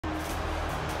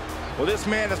Well, this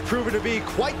man has proven to be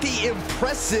quite the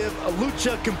impressive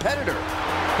lucha competitor.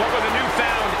 But with a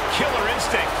newfound killer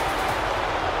instinct.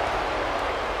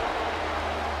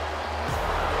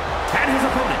 And his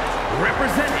opponent,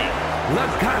 representing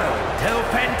Legado del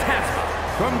Fantasma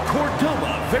from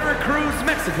Cordoba, Veracruz,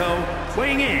 Mexico,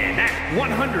 weighing in at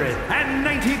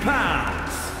 190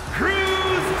 pounds,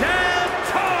 Cruz del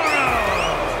Toro!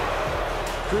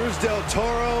 Cruz del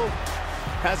Toro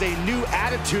has a new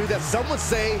attitude that some would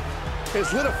say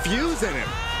has lit a fuse in him.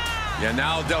 Yeah,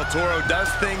 now Del Toro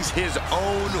does things his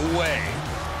own way.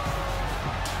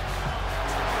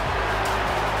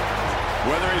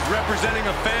 Whether he's representing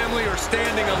a family or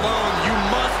standing alone, you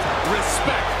must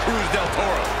respect Cruz del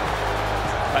Toro.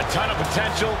 A ton of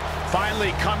potential,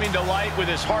 finally coming to light with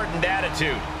his hardened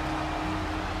attitude.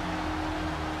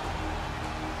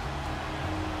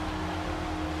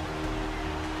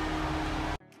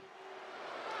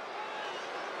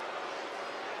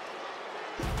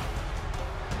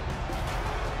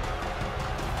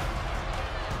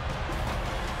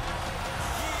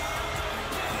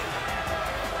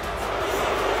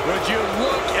 Would you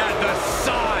look at the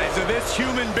size of this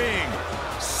human being?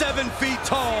 7 feet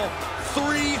tall,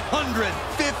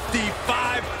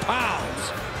 355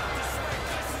 pounds.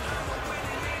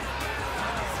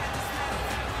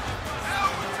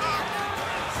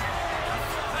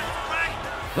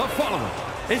 The following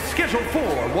is scheduled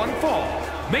for one fall,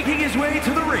 making his way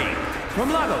to the ring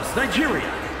from Lagos, Nigeria,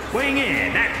 weighing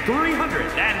in at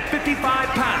 355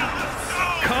 pounds,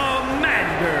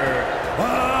 Commander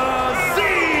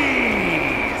Aziz!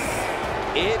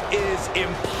 It is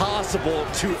impossible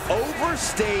to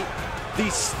overstate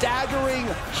the staggering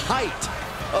height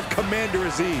of Commander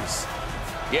Aziz.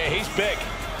 Yeah, he's big.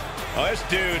 Oh, this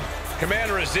dude,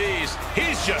 Commander Aziz,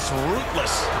 he's just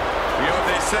ruthless. You know what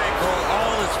they say, Cole,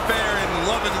 all is fair in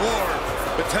love and war,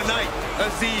 but tonight,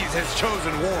 Aziz has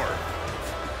chosen war.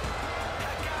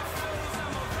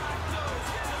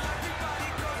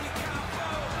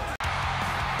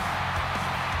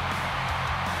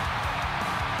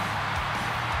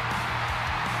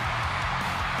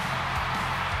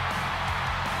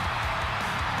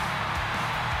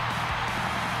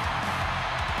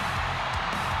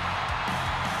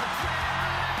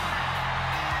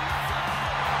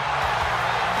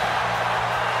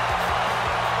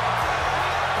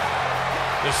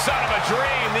 The son of a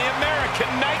dream, the American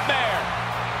Nightmare.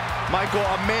 Michael,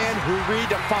 a man who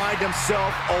redefined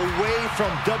himself away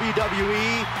from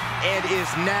WWE and is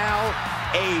now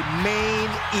a main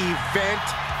event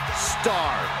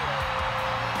star.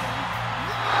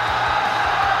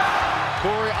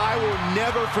 Corey, I will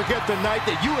never forget the night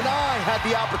that you and I had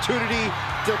the opportunity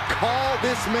to call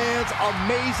this man's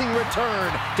amazing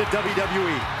return to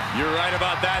WWE. You're right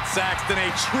about that, Saxton.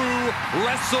 A true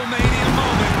WrestleMania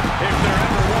moment, if there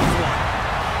ever was one.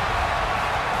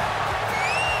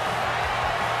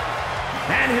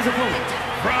 And his opponent,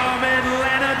 from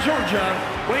Atlanta, Georgia,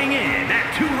 weighing in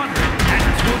at 220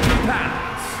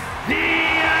 pounds, the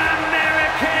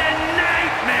American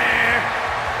Nightmare,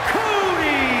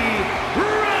 Cody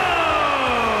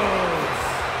Rhodes!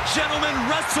 Gentlemen,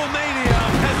 WrestleMania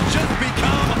has just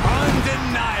become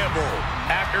undeniable.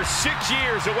 After 6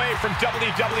 years away from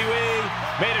WWE,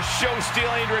 made a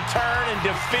show-stealing return and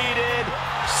defeated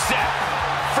Seth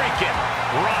freaking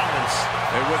Rollins.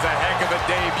 It was a heck of a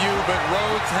debut, but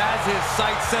Rhodes has his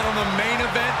sights set on the main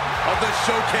event of the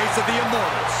Showcase of the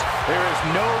Immortals. There is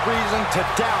no reason to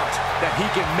doubt that he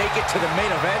can make it to the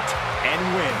main event and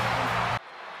win.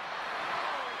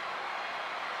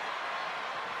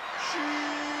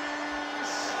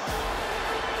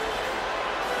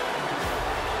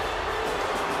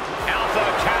 Alpha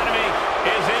Academy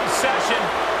is in session.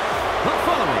 The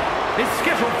following is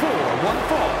scheduled for one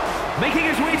fall,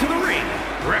 making his way to the ring,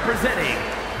 representing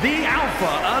the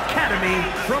Alpha Academy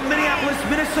from Minneapolis,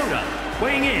 Minnesota,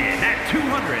 weighing in at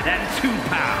 202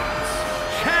 pounds,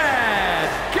 Chad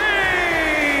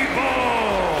Gable!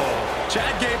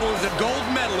 Chad Gable is a gold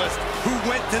medalist who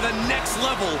went to the next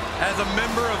level as a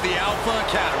member of the Alpha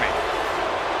Academy.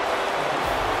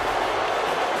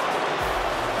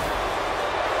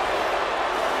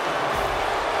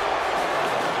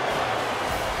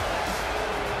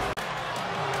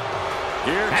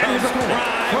 Here comes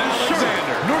Prime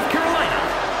Alexander. North Carolina,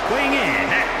 weighing in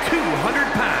at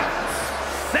 200 pounds,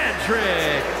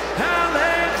 Cedric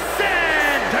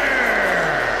Alexander!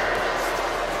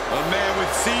 A man with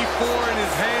C4 in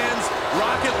his hands,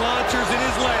 rocket launchers in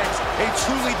his legs, a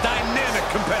truly dynamic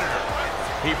competitor.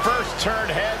 He first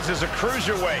turned heads as a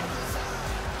cruiserweight.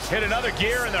 Hit another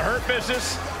gear in the Hurt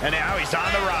Business, and now he's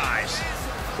on the rise.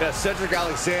 Yeah, Cedric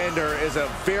Alexander is a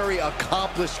very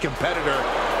accomplished competitor.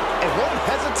 and won't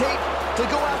hesitate to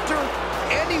go after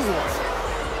anyone.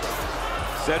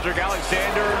 Cedric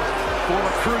Alexander,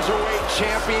 former Cruiserweight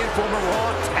champion, former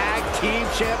Raw Tag Team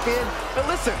champion. And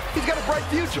listen, he's got a bright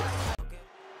future.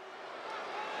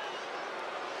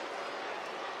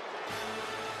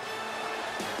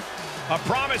 a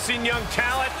promising young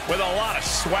talent with a lot of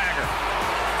swagger.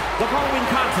 The following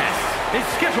contest is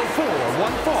scheduled for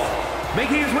one fall.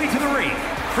 Making his way to the ring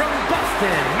from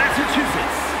Boston,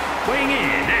 Massachusetts, weighing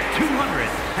in at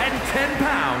 210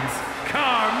 pounds,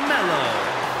 Carmelo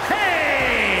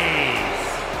Hayes.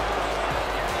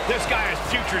 This guy is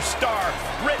future star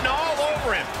written all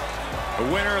over him. The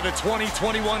winner of the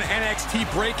 2021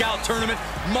 NXT Breakout Tournament,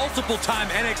 multiple-time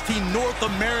NXT North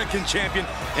American champion,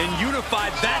 and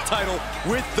unified that title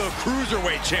with the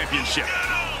Cruiserweight Championship.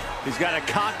 He's got a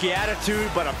cocky attitude,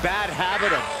 but a bad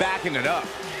habit of backing it up.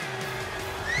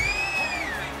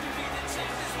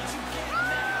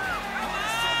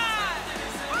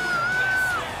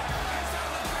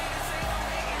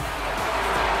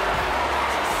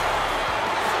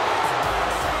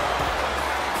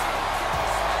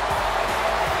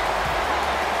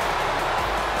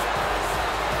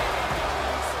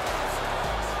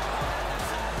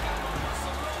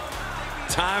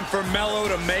 Time for Melo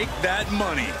to make that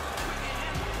money.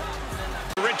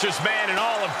 The richest man in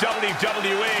all of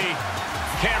WWE,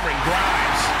 Cameron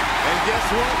Grimes. And guess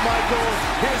what, Michael?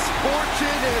 His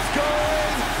fortune is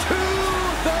going to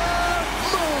the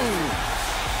moon.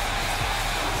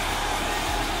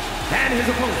 And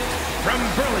his opponent from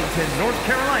Burlington, North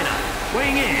Carolina,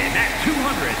 weighing in at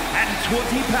 220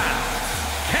 pounds,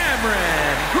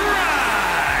 Cameron Grimes.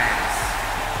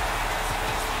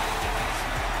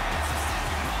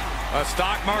 A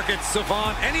stock market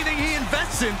savant, anything he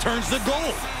invests in turns to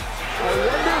gold. I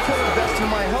wonder if he'll invest in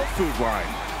my health food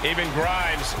line. Even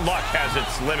Grimes' luck has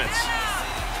its limits.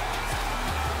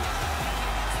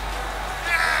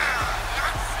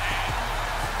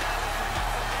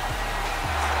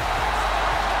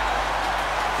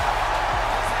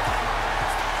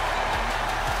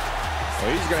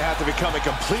 Well, he's going to have to become a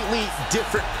completely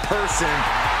different person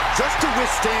just to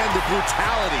withstand the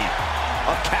brutality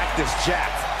of Cactus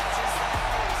Jack.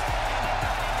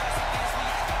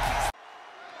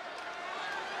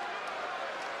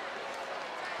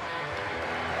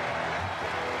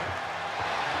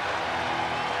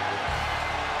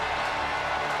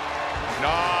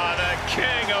 The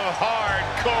king of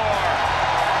hardcore.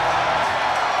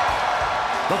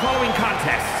 The following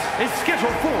contest is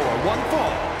scheduled for one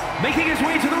fall. Making his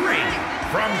way to the ring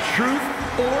from Truth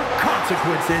or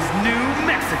Consequences, New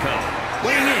Mexico,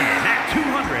 weighing in at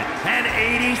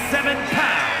 287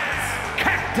 pounds,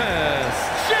 Cactus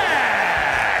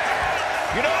Jack.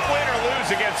 You don't win or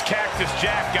lose against Cactus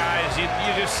Jack, guys. You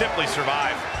just simply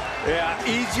survive. Yeah,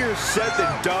 easier said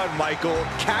than done, Michael.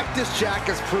 Cactus Jack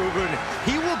has proven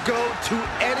he will go to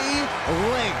any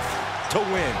length to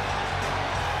win.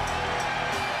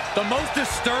 The most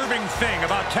disturbing thing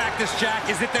about Cactus Jack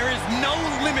is that there is no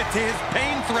limit to his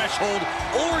pain threshold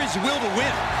or his will to win.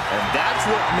 And that's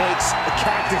what makes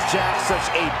Cactus Jack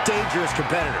such a dangerous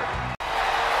competitor.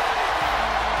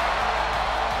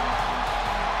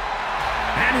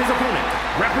 And his opponent,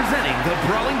 representing the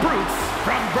Brawling Brutes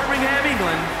from Birmingham,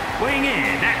 England, weighing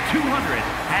in at 205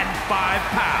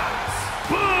 pounds,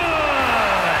 Bush!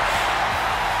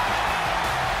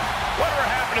 Whatever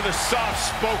happened to the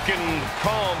soft-spoken,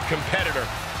 calm competitor?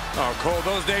 Oh, Cole,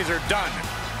 those days are done.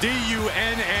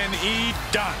 D-U-N-N-E,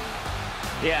 done.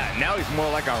 Yeah, now he's more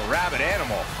like a rabid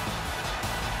animal.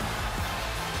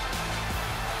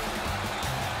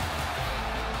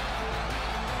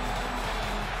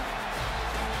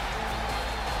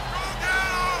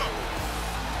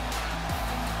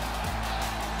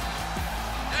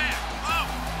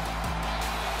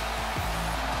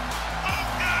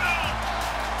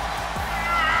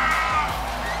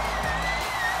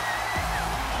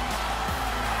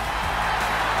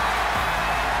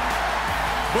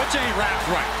 Butch ain't wrapped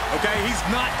right, okay? He's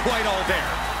not quite all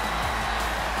there.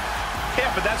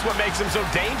 Yeah, but that's what makes him so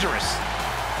dangerous.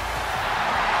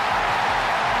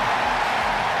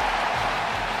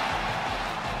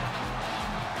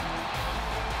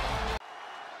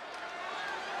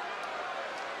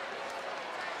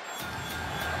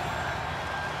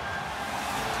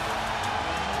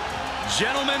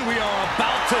 Gentlemen, we are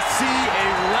about to see a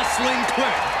wrestling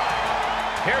clinic.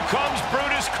 Here comes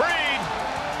Brutus Creed.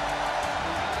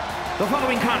 The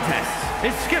following contest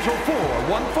is scheduled for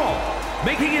one fall.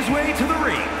 Making his way to the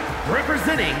ring,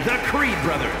 representing the Creed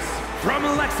brothers from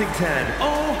Lexington,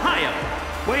 Ohio,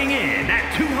 weighing in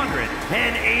at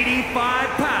 285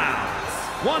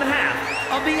 pounds, one half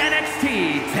of the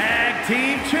NXT Tag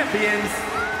Team Champions,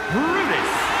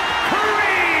 Brutus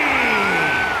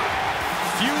Creed!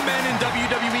 Few men in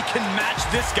WWE can match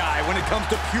this guy when it comes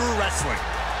to pure wrestling.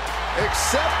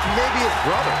 Except maybe his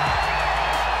brother.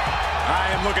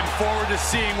 I am looking forward to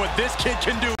seeing what this kid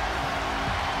can do.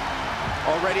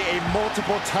 Already a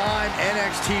multiple-time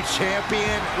NXT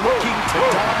champion, looking to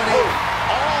dominate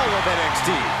all of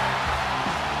NXT.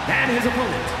 And his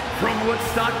opponent from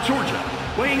Woodstock, Georgia,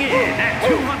 weighing in at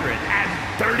 230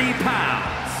 pounds,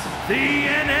 the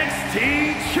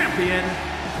NXT champion,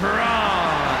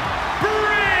 Braun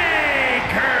Breaker.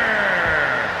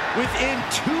 Within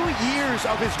 2 years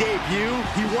of his debut,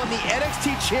 he won the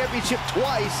NXT Championship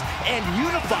twice and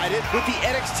unified it with the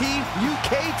NXT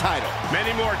UK title.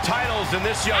 Many more titles in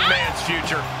this young man's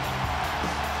future.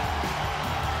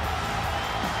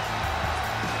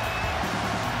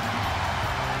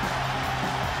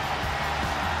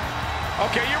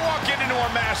 Okay, you're walking into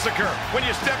a massacre when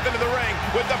you step into the ring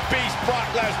with the Beast Brock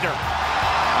Lesnar.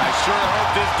 I sure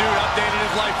hope this dude updated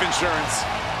his life insurance.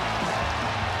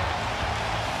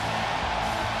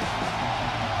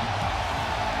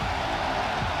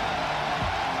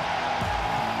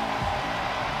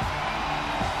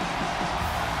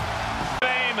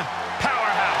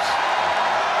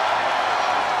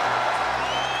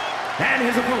 And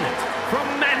his opponent from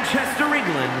Manchester,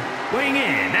 England, weighing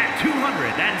in at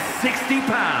 260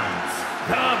 pounds,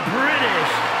 the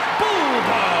British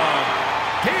Bulldog,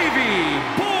 Davey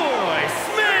Boy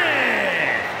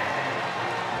Smith.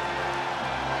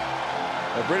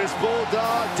 The British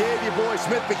Bulldog, Davey Boy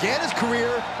Smith, began his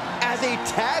career as a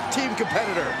tag team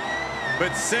competitor,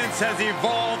 but since has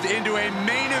evolved into a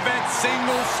main event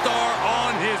single star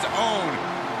on his own.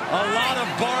 A lot of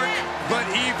bark, but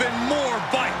even more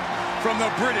bite from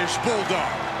the British Bulldog.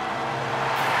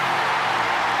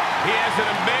 He has an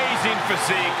amazing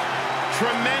physique,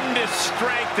 tremendous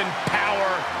strength and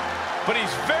power, but he's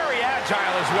very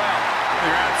agile as well.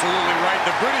 You're absolutely right.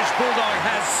 The British Bulldog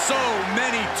has so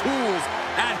many tools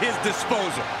at his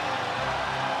disposal.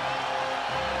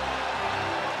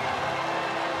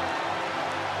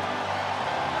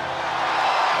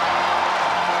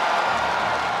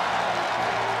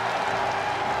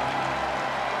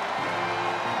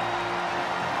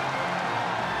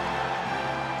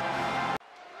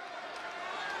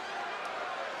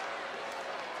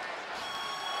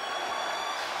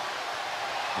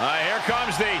 Here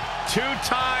comes the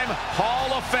two-time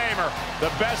Hall of Famer. The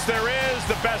best there is,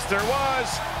 the best there was,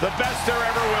 the best there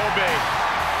ever will be.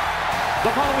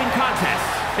 The following contest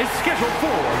is scheduled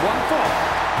for one fall.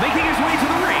 Making his way to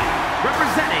the ring,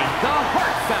 representing the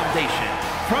Hart Foundation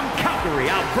from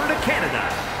Calgary, Alberta, Canada,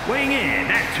 weighing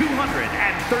in at 235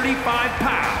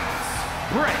 pounds,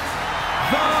 Bret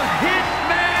the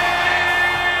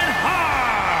Hitman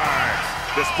Hart.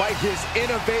 Despite his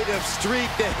innovative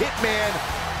streak, the Hitman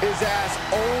is as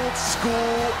old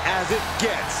school as it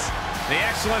gets. The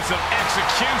excellence of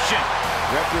execution.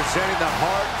 Representing the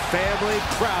Hart family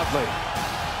proudly.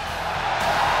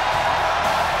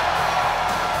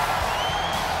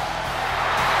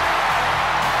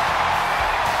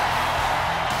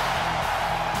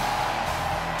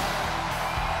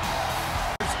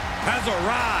 Has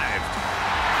arrived.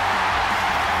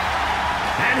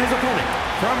 And his opponent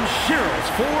from Sherrills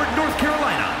Ford, North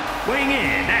Carolina, weighing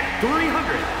in at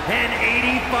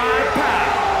 385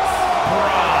 pounds,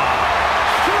 Braun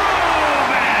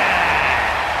Strowman.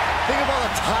 Think of all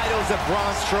the titles that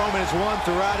Braun Strowman has won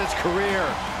throughout his career.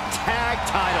 Tag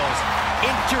titles,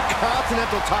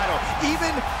 Intercontinental title,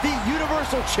 even the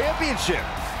Universal Championship.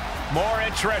 More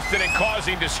interested in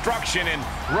causing destruction and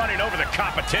running over the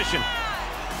competition.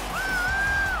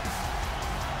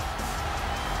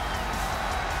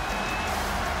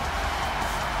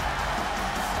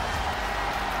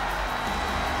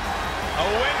 A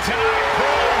win tonight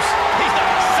proves he's not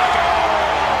a sucker.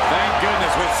 Thank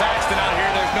goodness, with Saxton out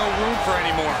here, there's no room for any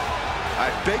more.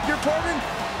 I beg your pardon?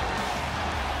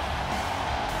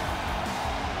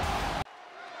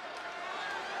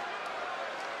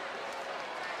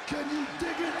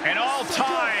 An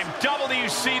all-time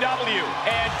WCW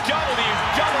and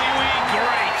WWE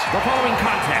great. The following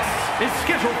contest is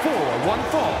scheduled for one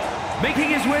fall.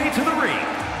 Making his way to the ring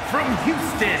from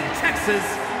Houston, Texas,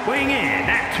 weighing in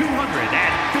at 251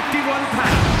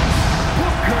 pounds,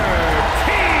 Booker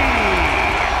T.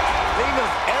 Think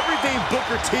of everything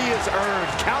Booker T has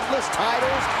earned. Countless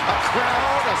titles, a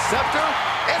crown, a scepter,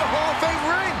 and a Hall of Fame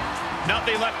ring.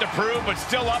 Nothing left to prove, but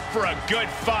still up for a good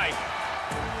fight.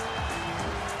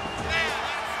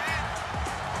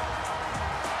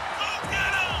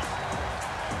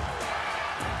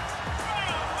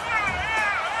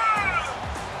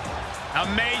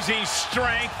 Amazing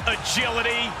strength,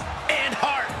 agility, and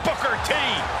heart. Booker T.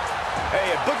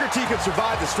 Hey, if Booker T can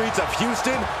survive the streets of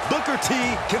Houston, Booker T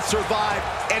can survive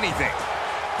anything.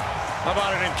 How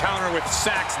about an encounter with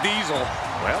Sax Diesel?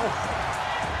 Well,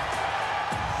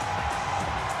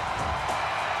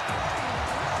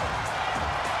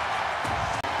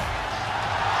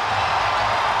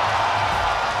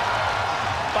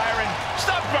 Byron,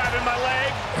 stop grabbing my leg.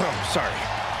 oh, sorry.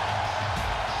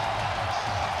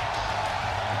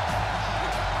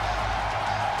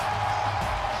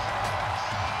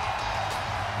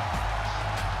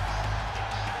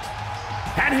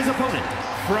 And his opponent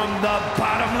from the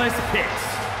bottomless pits,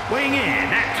 weighing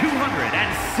in at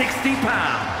 260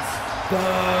 pounds,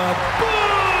 the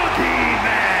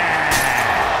Boogeyman!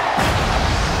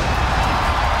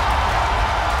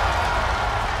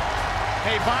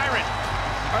 Hey, Byron,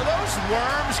 are those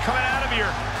worms coming out of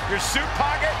your suit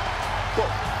pocket?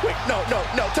 Whoa, wait, no.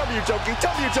 Tell me you're joking.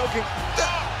 Tell me you're joking.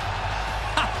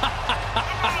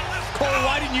 Cole,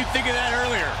 why didn't you think of that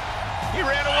earlier? He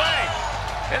ran away.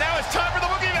 And now it's time for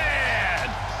the Boogeyman!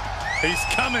 He's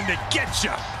coming to get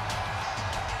you.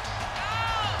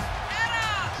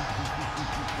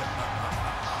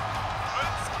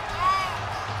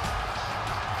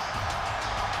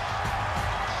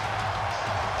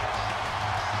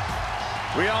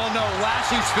 We all know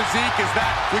Lashley's physique is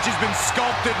that which has been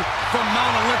sculpted from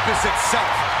Mount Olympus itself.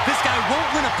 This guy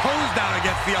won't win a pose down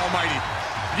against the Almighty.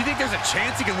 Do you think there's a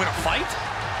chance he can win a fight?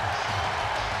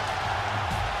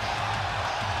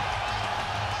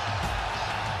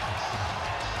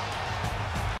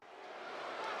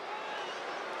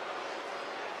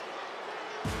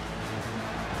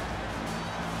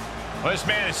 Well, this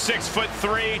man is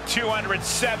 6'3",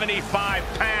 275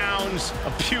 pounds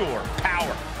of pure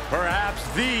power. Perhaps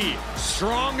the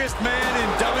strongest man in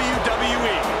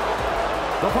WWE.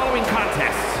 The following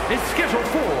contest is scheduled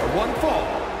for one fall.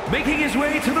 Making his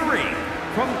way to the ring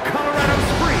from Colorado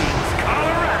Springs,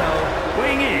 Colorado,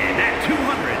 weighing in at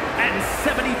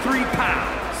 273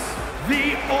 pounds,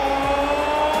 the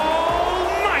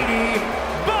almighty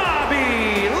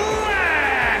Bobby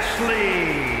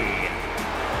Lashley.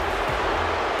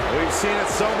 We've seen it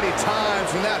so many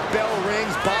times. When that bell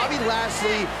rings, Bobby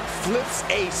Lashley flips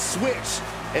a switch.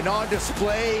 And on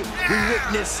display, we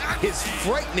witness his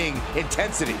frightening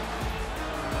intensity.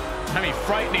 I mean,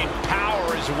 frightening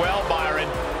power as well, Byron.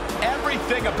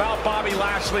 Everything about Bobby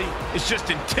Lashley is just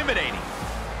intimidating.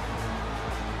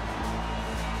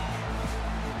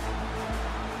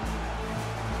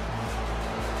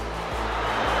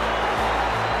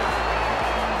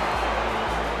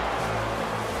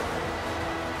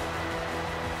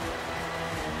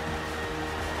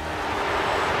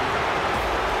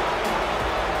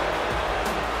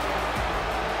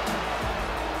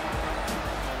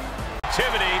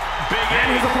 Big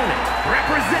and his opponent,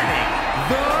 representing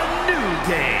the New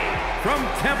Day from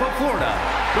Tampa, Florida,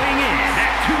 weighing in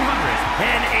at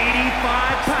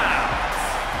 285 pounds,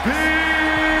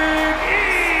 Big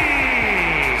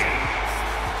E!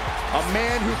 A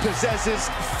man who possesses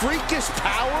freakish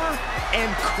power and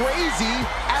crazy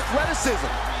athleticism.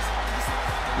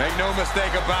 Make no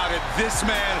mistake about it, this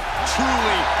man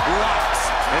truly rocks.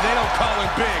 And they don't call him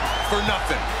big for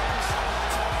nothing.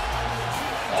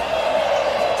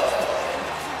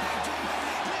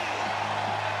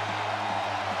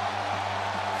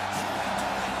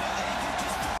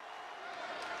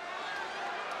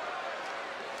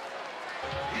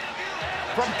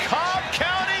 From Cobb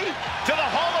County to the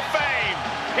Hall of Fame,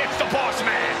 it's the Boss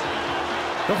Man.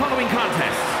 The following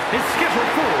contest is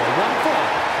scheduled for one fall.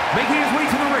 Making his way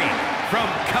to the ring from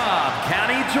Cobb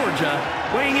County, Georgia,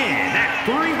 weighing in at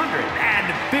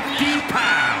 350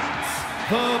 pounds,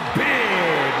 the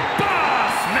Big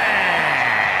Boss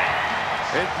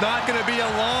Man. It's not going to be a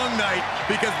long night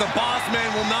because the Boss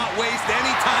Man will not waste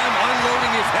any time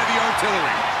unloading his heavy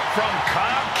artillery. From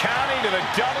Cobb County to the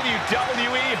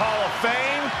WWE Hall of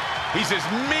Fame, he's as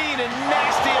mean and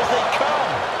nasty as they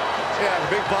come. Yeah,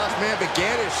 the Big Boss Man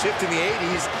began his shift in the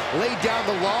 80s, laid down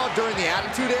the law during the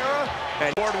Attitude Era,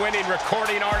 and award-winning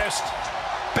recording artist,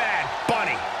 Bad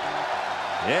Bunny.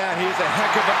 Yeah, he's a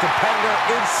heck of a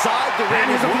competitor inside the ring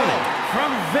And his as well. opponent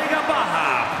from Vega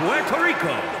Baja, Puerto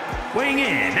Rico, weighing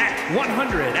in at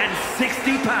 160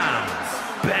 pounds,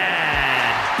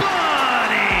 Bad Bunny.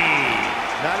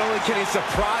 Not only can he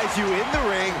surprise you in the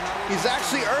ring, he's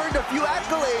actually earned a few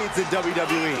accolades in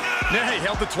WWE. Yeah, he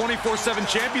held the 24/7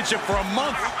 championship for a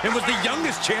month and was the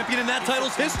youngest champion in that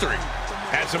title's history.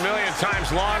 That's a million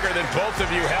times longer than both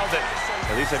of you held it.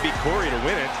 At least I beat Corey to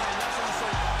win it.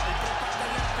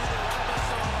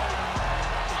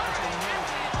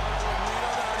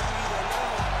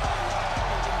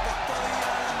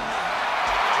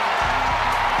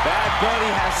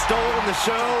 Bunny has stolen the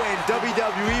show in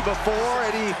WWE before,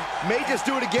 and he may just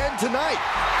do it again tonight.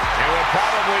 And we'll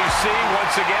probably see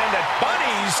once again that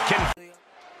bunnies can...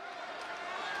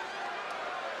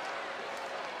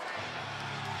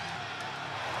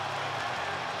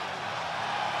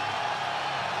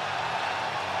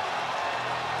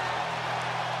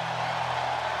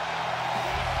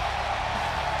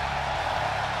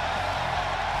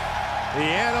 The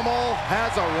animal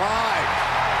has arrived.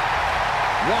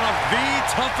 One of the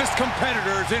toughest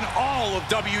competitors in all of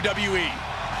WWE.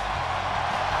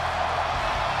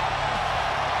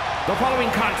 The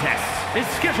following contest is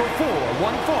scheduled for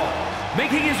one fall.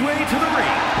 Making his way to the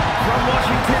ring from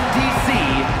Washington, D.C.,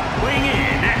 weighing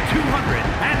in at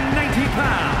 290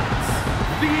 pounds,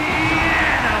 the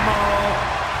Animal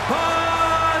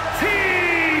Batista!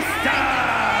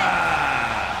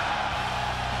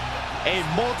 A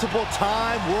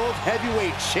multiple-time World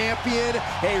Heavyweight Champion,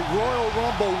 a Royal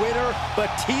Rumble winner,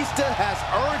 Batista has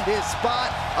earned his spot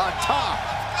atop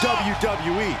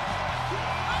WWE.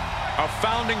 A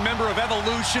founding member of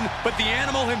Evolution, but the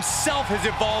Animal himself has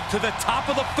evolved to the top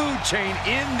of the food chain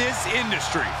in this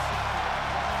industry.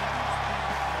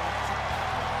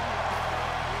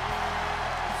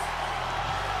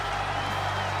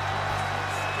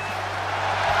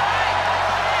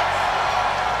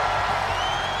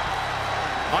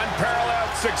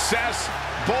 Unparalleled success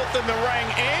both in the ring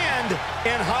and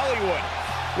in Hollywood.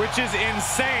 Which is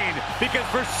insane, because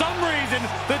for some reason,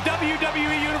 the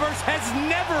WWE Universe has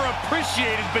never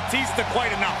appreciated Batista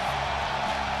quite enough.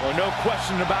 Well, no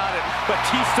question about it.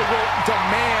 Batista will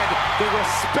demand the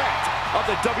respect of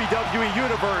the WWE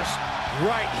Universe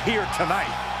right here tonight.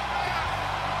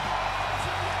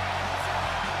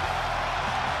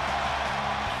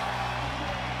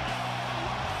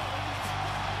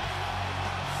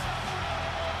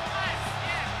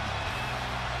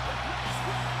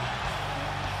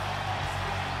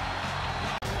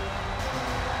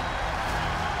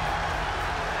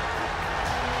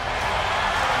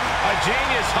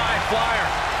 Genius high flyer.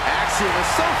 Axiom is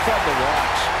so fun to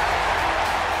watch.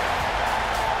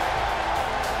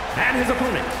 And his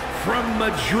opponent from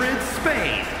Madrid,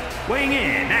 Spain, weighing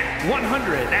in at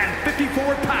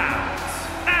 154 pounds,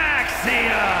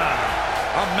 Axiom!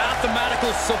 A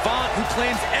mathematical savant who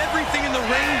claims everything in the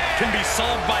ring can be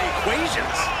solved by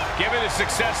equations. Given his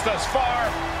success thus far,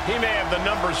 he may have the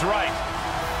numbers right.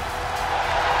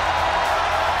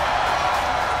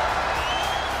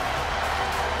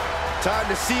 Time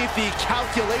to see if the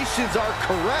calculations are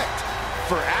correct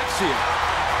for Axiom.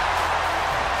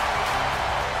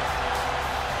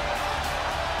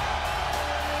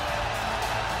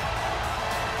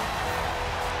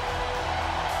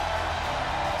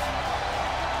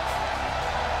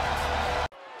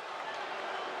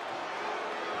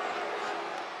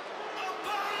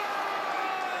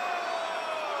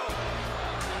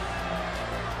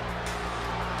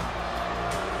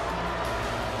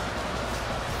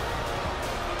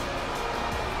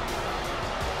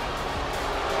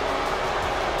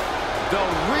 The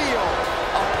real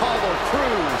Apollo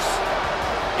Crews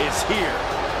is here.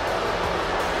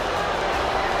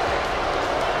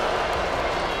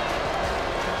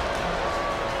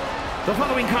 The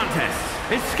following contest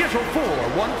is scheduled for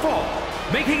one fall.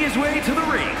 Making his way to the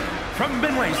ring from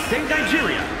Benue State,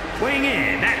 Nigeria, weighing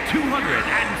in at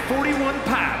 241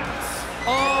 pounds,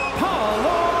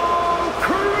 Apollo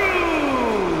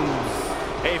Crews!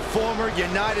 A former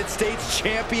United States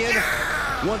champion,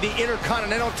 won the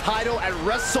Intercontinental title at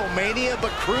WrestleMania,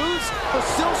 but Crews was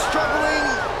still struggling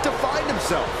to find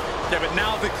himself. Yeah, but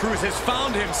now that Crews has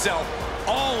found himself,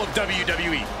 all of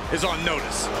WWE is on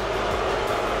notice.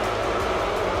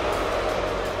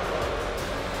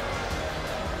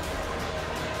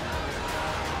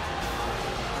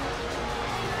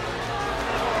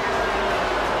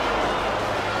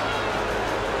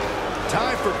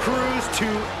 Time for Crews to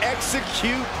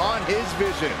execute on his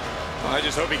vision. I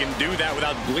just hope he can do that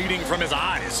without bleeding from his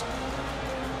eyes.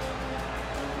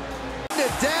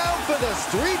 Down for the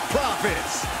Street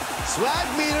Profits. Swag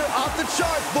meter off the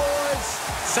charts, boys.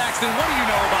 Saxton, what do you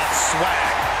know about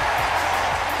swag?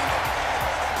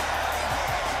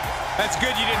 That's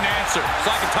good you didn't answer, so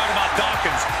I can talk about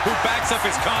Dawkins, who backs up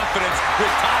his confidence with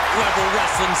top-level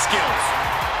wrestling skills.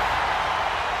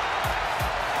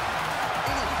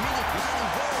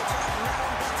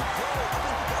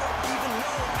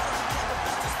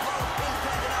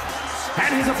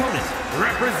 And his opponent,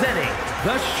 representing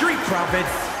the Street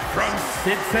Profits from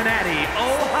Cincinnati,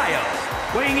 Ohio,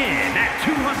 weighing in at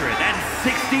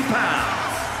 260 pounds,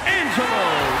 Angelo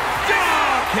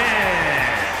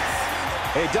Dawkins!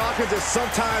 Hey, Dawkins is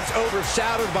sometimes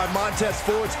overshadowed by Montez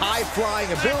Ford's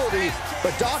high-flying ability,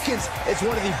 but Dawkins is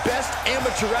one of the best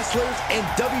amateur wrestlers in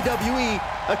WWE,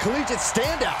 a collegiate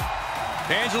standout.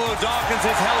 Angelo Dawkins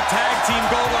has held tag team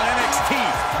gold on NXT,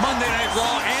 Monday Night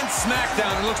Raw, and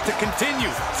SmackDown, and looks to continue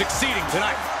succeeding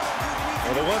tonight.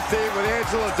 Well, the one thing with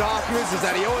Angelo Dawkins is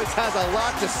that he always has a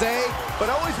lot to say, but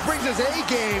always brings his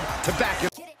A-game to back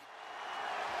it.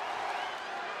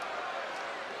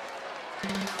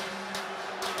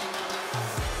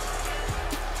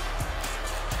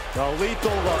 The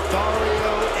Lethal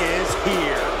Lothario is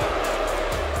here.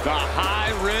 The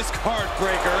high-risk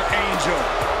heartbreaker, Angel.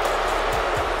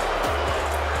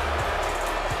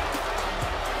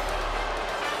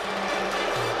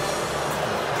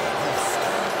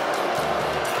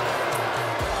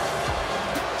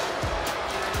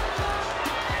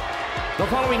 The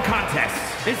following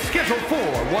contest is scheduled for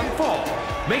one fall.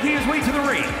 Making his way to the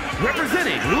ring,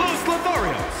 representing Los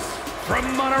Lotharios from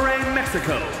Monterrey,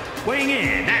 Mexico. Weighing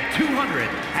in at 205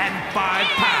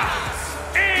 pounds,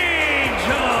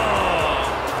 Angel!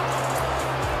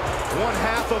 One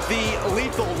half of the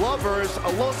Lethal Lovers,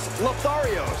 Los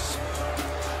Lotharios.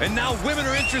 And now women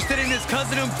are interested in his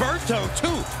cousin Humberto,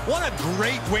 too. What a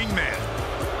great wingman.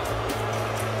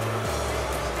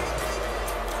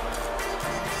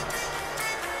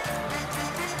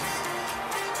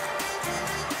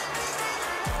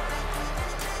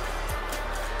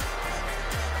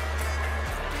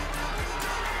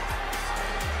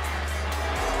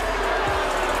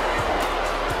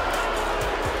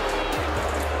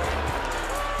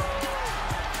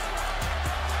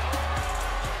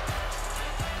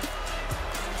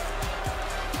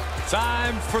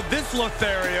 Time for this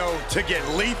Lothario to get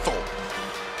lethal.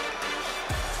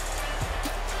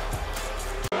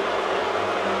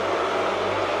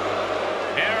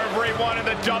 Everyone in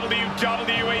the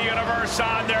WWE Universe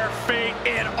on their feet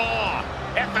in awe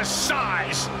at the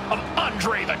size of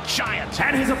Andre the Giant.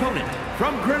 And his opponent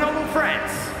from Grenoble,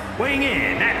 France, weighing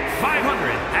in at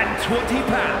 520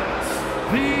 pounds,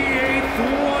 the eighth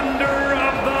wonder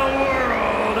of the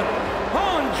world,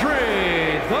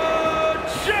 Andre the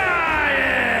Giant!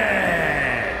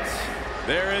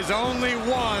 There is only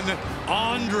one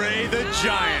Andre the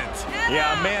Giant.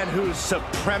 Yeah, a man whose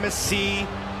supremacy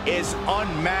is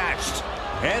unmatched,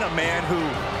 and a man who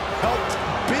helped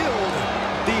build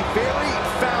the very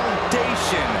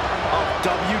foundation of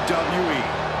WWE.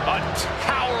 A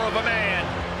tower of a man,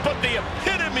 but the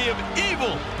epitome of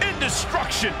evil and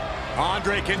destruction.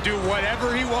 Andre can do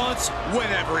whatever he wants,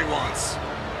 whenever he wants.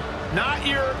 Not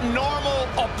your normal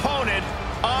opponent,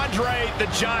 Andre the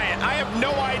Giant. I have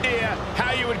no idea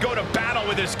how you would go to battle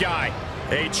with this guy.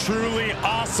 A truly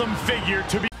awesome figure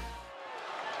to be.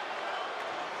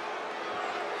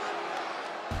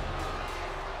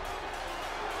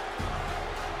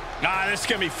 This is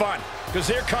going to be fun, because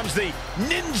here comes the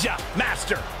Ninja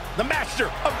Master, the Master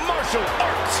of Martial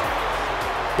Arts.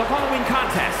 The following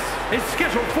contest is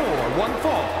scheduled for one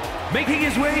fall. Making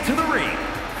his way to the ring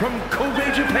from Kobe,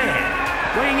 Japan,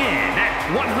 weighing in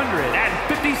at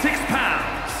 156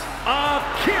 pounds,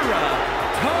 Akira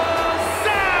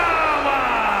Tozawa!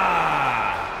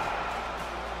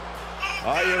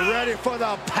 Are you ready for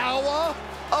the power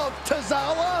of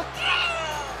Tozawa?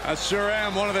 I sure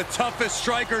am. One of the toughest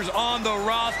strikers on the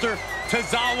roster.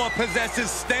 Tozawa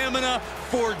possesses stamina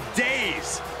for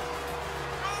days.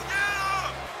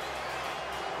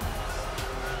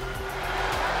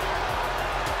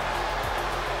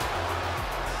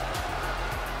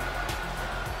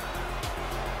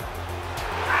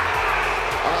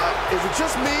 Is it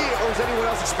just me, or is anyone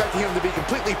else expecting him to be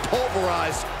completely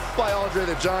pulverized by Andre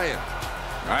the Giant?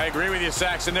 I agree with you,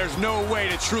 Saxon. There's no way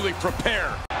to truly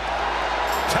prepare.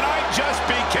 Tonight just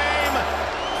became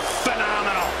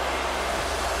phenomenal.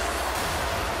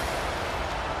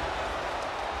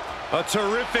 A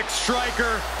terrific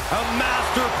striker, a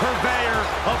master purveyor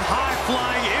of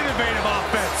high-flying, innovative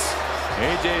offense.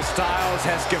 AJ Styles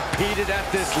has competed at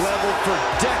this level for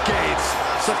decades.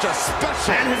 Such a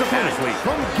special And his opponent athlete.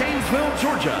 from Gainesville,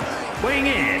 Georgia, weighing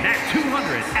in at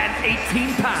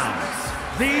 218 pounds,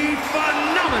 the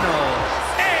phenomenal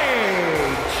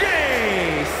AJ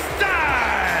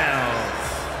Styles!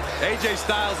 AJ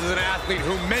Styles is an athlete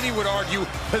who many would argue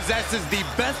possesses the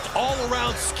best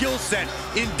all-around skill set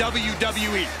in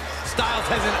WWE. Styles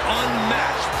has an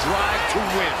unmatched drive to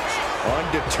win.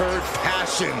 Undeterred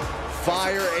passion,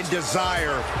 fire, and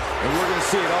desire. And we're going to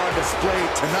see it on display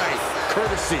tonight,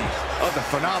 courtesy of the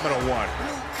Phenomenal One.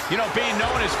 You know, being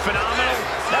known as phenomenal,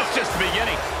 that's just the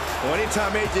beginning. Well,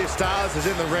 anytime AJ Styles is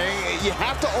in the ring, you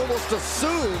have to almost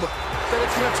assume that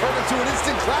it's going to turn into an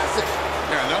instant classic.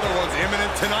 Yeah, another one's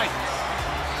imminent tonight.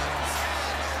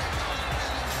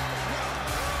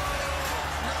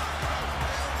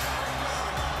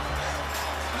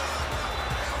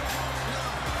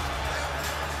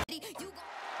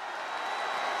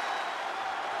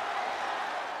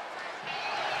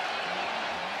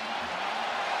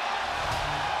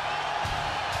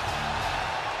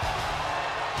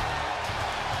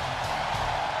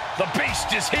 The Beast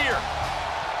is here.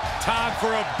 Time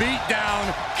for a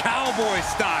beatdown, cowboy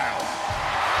style.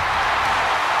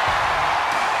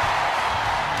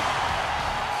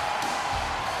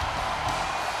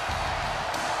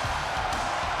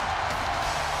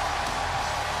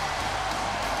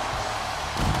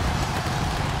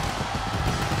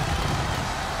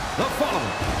 The following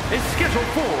is scheduled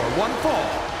for one fall,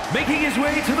 making his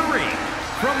way to the ring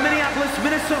from Minneapolis,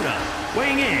 Minnesota,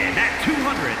 weighing in at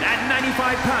 295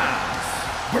 pounds,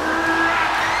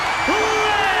 Brock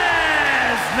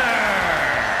Lesnar!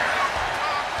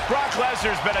 Brock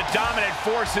Lesnar's been a dominant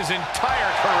force his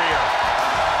entire career.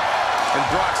 And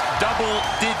Brock's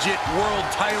double-digit world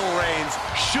title reigns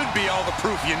should be all the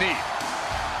proof you need.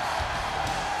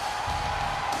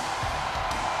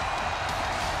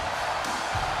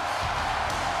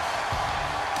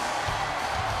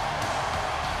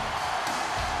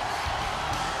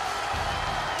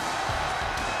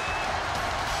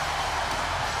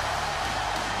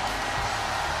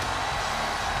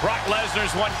 Brock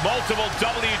Lesnar's won multiple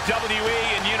WWE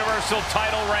and Universal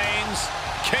title reigns,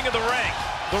 King of the Ring,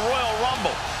 the Royal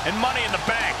Rumble, and Money in the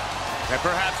Bank. And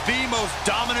perhaps the most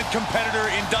dominant competitor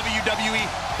in WWE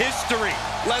history.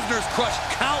 Lesnar's crushed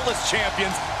countless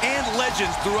champions and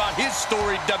legends throughout his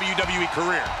storied WWE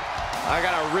career. I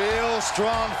got a real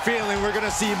strong feeling we're going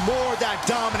to see more of that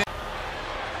dominant.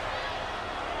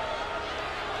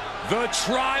 The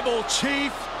Tribal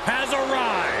Chief has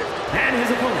arrived. And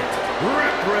his opponent,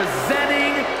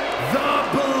 representing the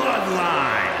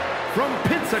Bloodline from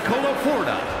Pensacola,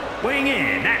 Florida, weighing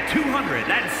in at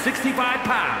 265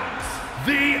 pounds,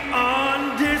 the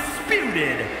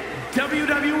undisputed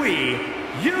WWE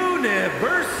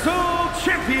Universal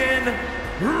Champion,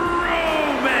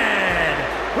 Roman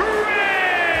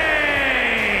Reigns!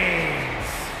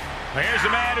 Here's a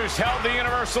man who's held the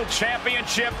Universal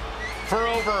Championship for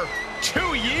over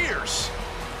 2 years.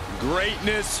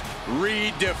 Greatness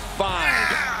redefined.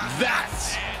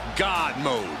 That's God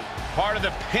mode. Part of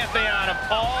the pantheon of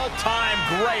all-time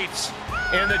greats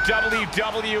in the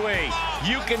WWE.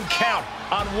 You can count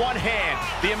on one hand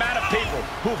the amount of people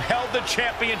who've held the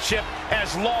championship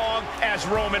as long as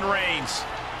Roman Reigns.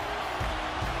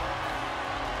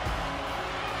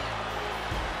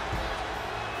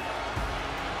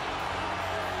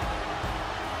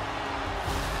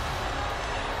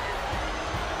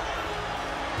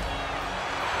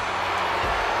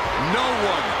 No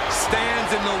one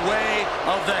stands in the way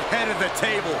of the head of the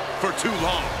table for too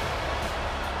long.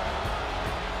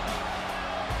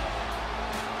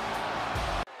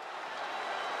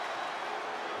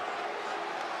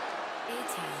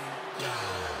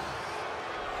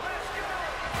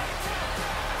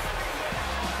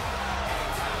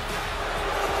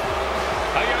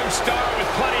 A young star with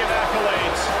plenty of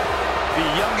accolades. The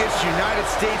youngest United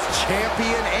States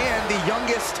champion and the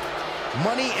youngest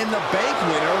Money in the Bank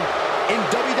winner in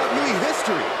WWE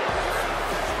history.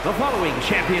 The following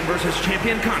champion versus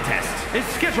champion contest is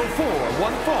scheduled for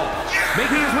one fall,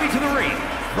 making his way to the ring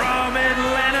from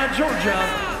Atlanta, Georgia,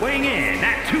 weighing in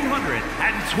at 220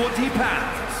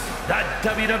 pounds, the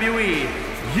WWE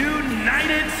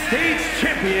United States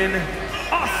Champion,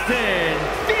 Austin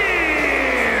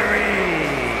Theory!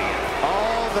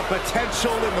 All the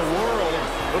potential in the world,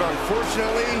 but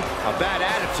unfortunately, a bad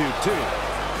attitude too.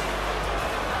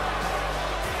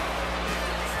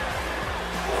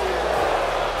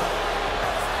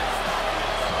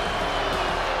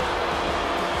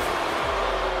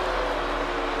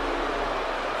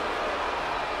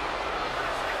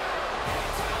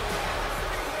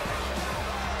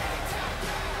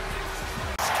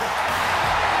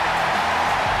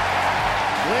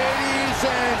 Ladies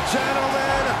and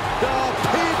gentlemen, the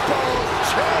People's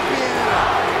Champion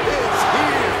is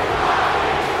here.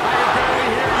 I can barely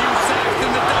hear you,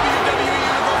 Saxton. The WWE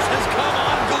Universe has come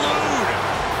unglued.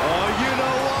 Oh, you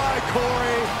know why,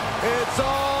 Corey? It's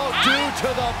all due to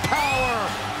the power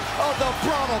of the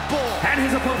Brahma Bull. And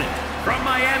his opponent from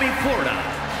Miami, Florida,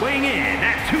 weighing in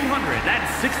at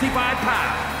 265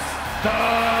 pounds, The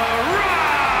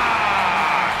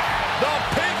Rock! The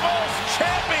People's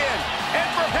Champion, and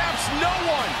perhaps no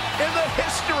one in the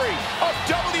history of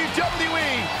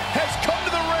WWE has come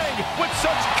to the ring with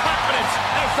such confidence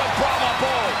as the Brahma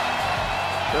Bull.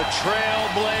 The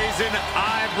trailblazing,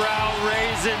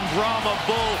 eyebrow-raising Brahma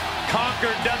Bull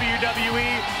conquered WWE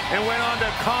and went on to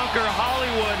conquer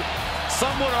Hollywood.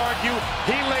 Some would argue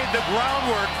he laid the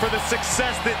groundwork for the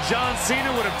success that John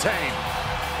Cena would obtain.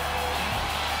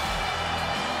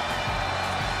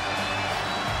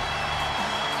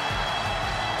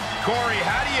 Corey,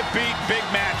 how do you beat Big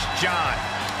Match John?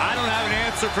 I don't have an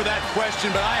answer for that question,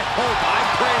 but I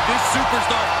pray this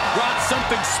superstar brought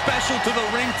something special to the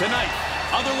ring tonight.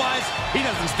 Otherwise, he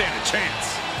doesn't stand a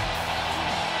chance.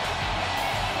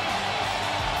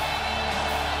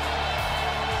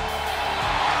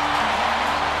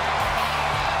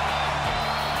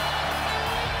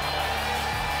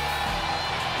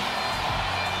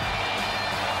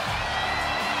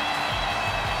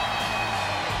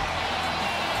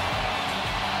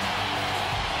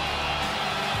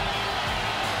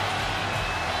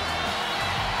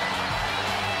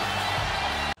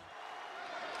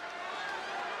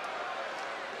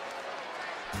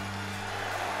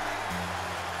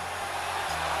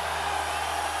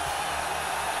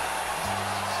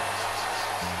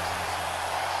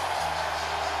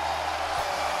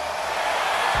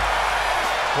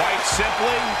 Quite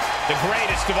simply, the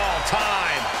greatest of all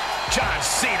time, John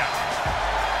Cena.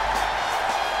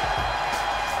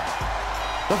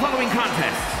 The following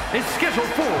contest is scheduled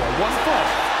for one fall.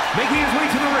 Making his way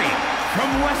to the ring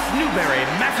from West Newbury,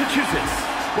 Massachusetts,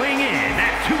 weighing in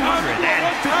at 251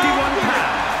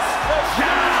 pounds,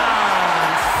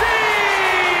 John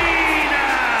Cena!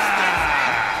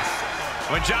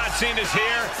 When John Cena's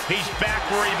here, he's back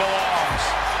where he belongs.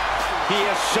 He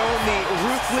has shown the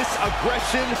ruthless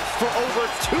aggression for over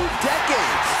 2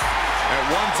 decades. At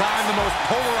one time, the most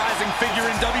polarizing figure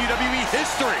in WWE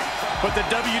history. But the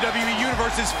WWE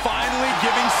Universe is finally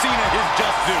giving Cena his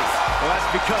just due. Well,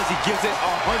 that's because he gives it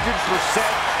 100%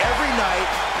 every night,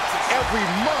 every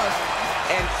month,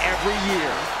 and every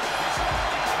year.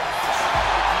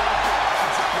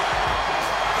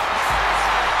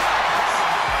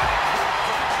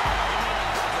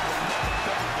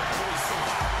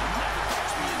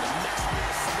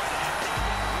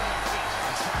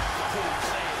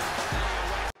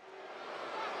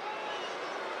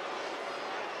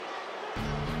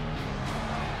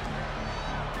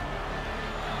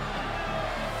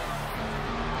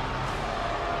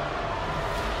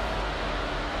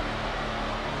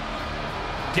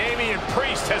 Damian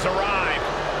Priest has arrived.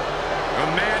 A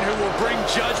man who will bring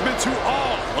judgment to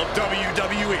all of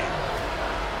WWE.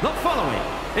 The following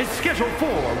is scheduled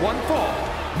for one fall.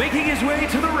 Making his way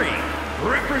to the ring,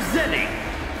 representing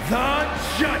the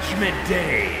Judgment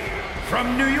Day.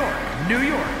 From New York, New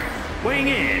York, weighing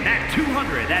in at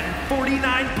 249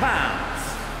 pounds,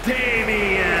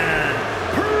 Damian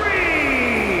Priest!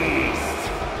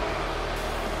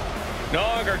 No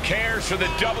longer cares for the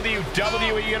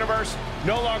WWE Universe,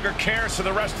 no longer cares for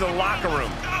the rest of the locker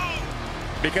room.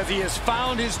 Because he has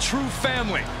found his true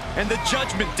family, and the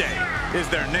Judgment Day is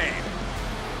their name.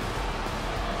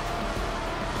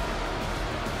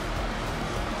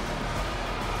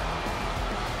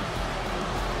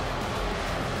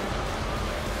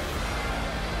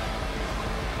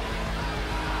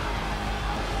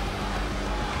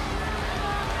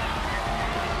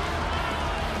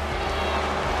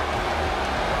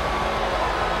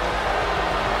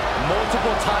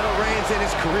 Multiple title reigns in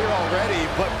his career already,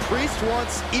 but Priest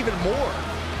wants even more.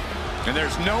 And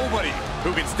there's nobody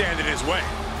who can stand in his way.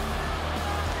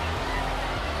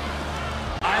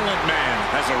 Island Man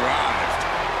has arrived.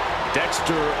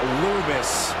 Dexter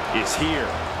Loomis is here.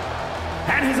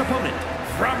 And his opponent,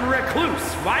 from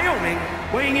Recluse, Wyoming,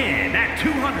 weighing in at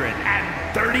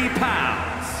 230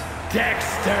 pounds,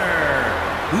 Dexter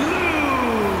Loomis!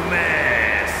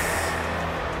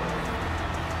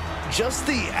 Just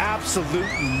the absolute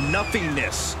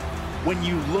nothingness. When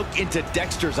you look into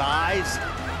Dexter's eyes,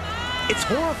 it's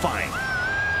horrifying.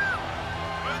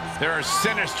 There are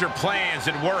sinister plans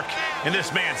at work in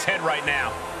this man's head right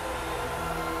now.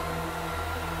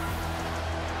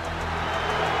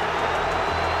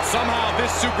 Somehow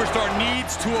this superstar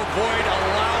needs to avoid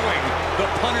allowing the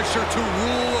Punisher to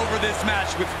rule over this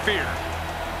match with fear.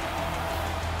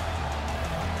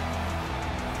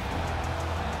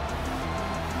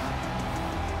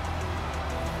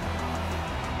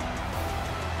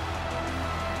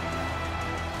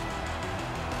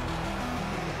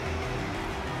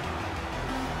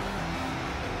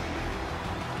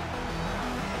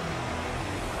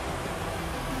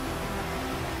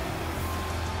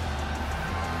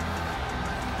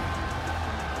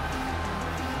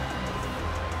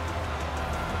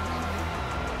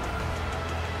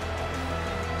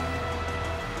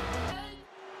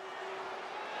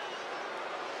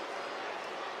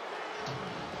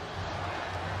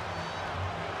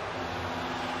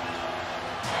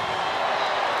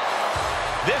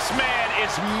 This man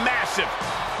is massive,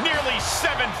 nearly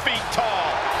 7 feet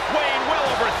tall, weighing well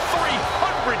over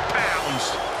 300 pounds.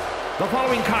 The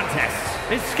following contest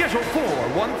is scheduled for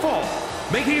one fall.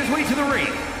 Making his way to the ring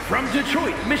from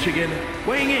Detroit, Michigan,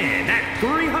 weighing in at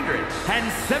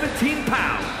 317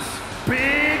 pounds,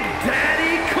 Big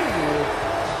Daddy Cool,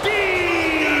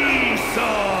 Diesel!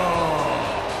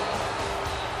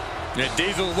 Yeah,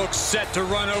 Diesel looks set to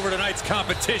run over tonight's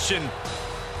competition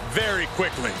very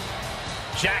quickly.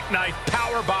 Jackknife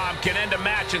powerbomb can end a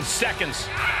match in seconds.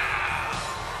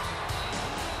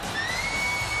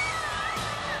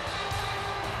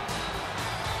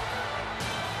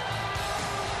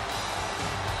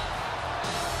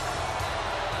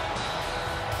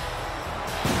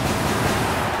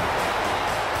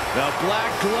 The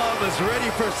black glove is ready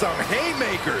for some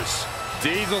haymakers.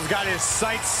 Diesel's got his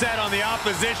sights set on the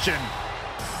opposition.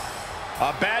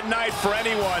 A bad night for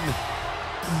anyone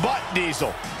but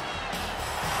Diesel.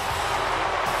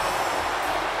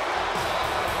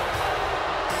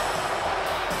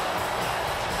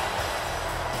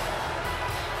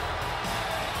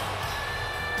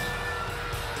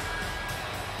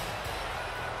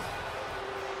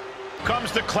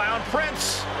 Comes the Clown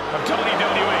Prince of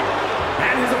WWE.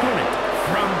 And his opponent,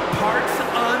 from parts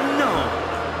unknown,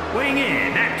 weighing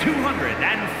in at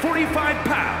 245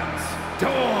 pounds,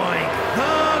 Doink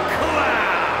the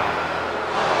Clown!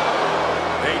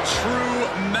 A true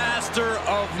master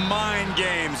of mind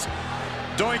games.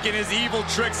 Doink and his evil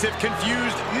tricks have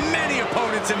confused many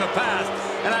opponents in the past,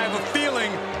 and I have a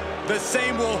feeling the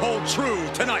same will hold true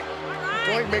tonight.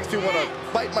 Doink makes me want to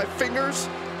bite my fingers,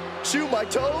 chew my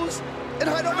toes, and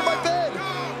hide under my bed.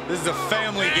 This is a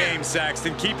family game,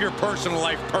 Saxton. Keep your personal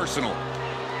life personal.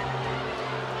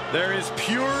 There is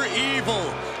pure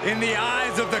evil in the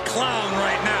eyes of the clown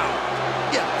right now.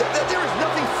 Yeah, there is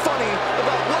nothing funny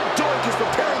about what Doink is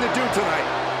preparing to do tonight.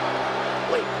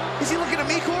 Wait, is he looking at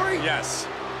me, Corey? Yes,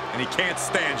 and he can't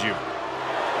stand you.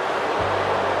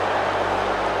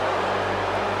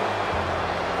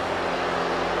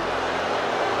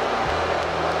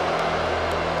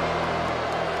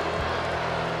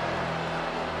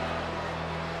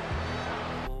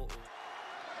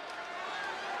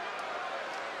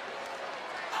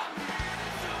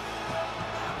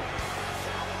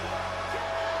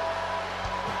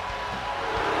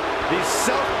 The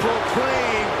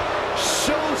self-proclaimed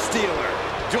show stealer.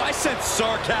 Do I sense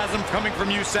sarcasm coming from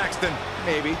you, Saxton?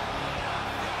 Maybe.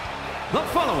 The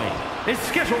following is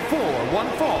scheduled for one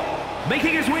fall,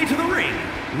 making his way to the ring,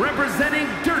 representing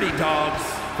Dirty Dogs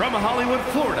from Hollywood,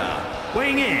 Florida,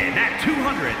 weighing in at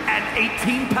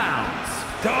 218 pounds,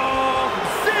 Dolph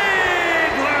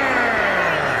Ziggler!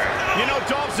 You know,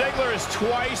 Dolph Ziggler has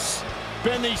twice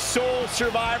been the sole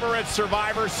survivor at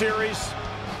Survivor Series.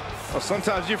 Well,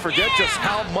 sometimes you forget just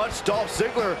how much Dolph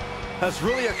Ziggler has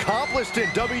really accomplished in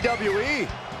WWE.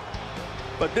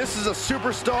 But this is a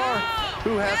superstar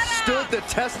who has stood the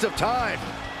test of time.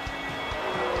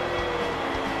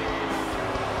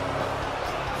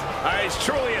 He's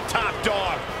truly a top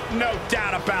dog, no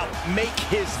doubt about. Make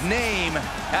his name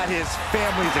at his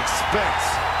family's expense.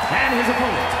 And his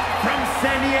opponent, from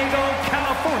San Diego,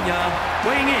 California,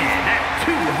 weighing in at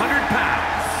 200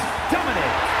 pounds,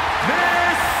 Dominic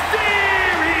Mysterio!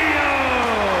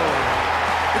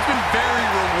 It's been very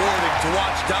rewarding to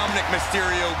watch Dominic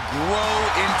Mysterio grow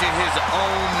into his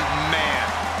own man,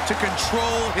 to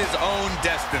control his own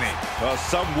destiny. Well,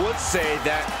 some would say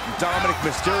that Dominic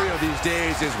Mysterio these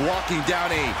days is walking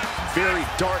down a very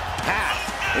dark path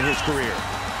in his career.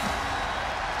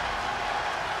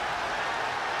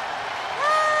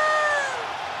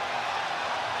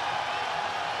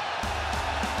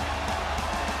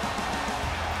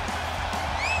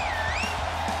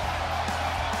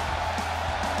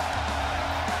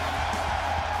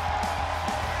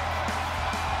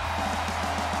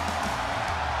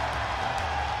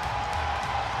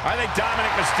 I think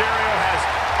Dominic Mysterio has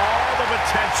all the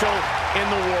potential in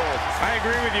the world. I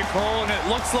agree with you, Cole, and it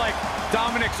looks like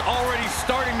Dominic's already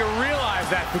starting to realize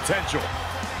that potential.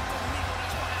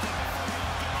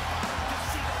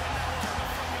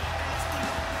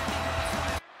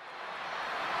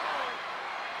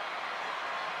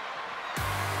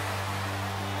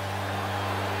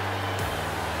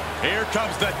 Here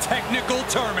comes the technical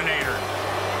Terminator.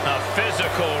 A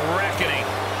physical reckoning.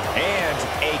 And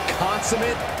a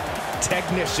consummate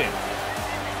technician.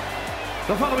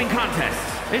 The following contest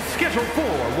is scheduled for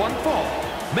one fall,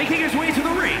 making his way to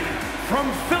the ring,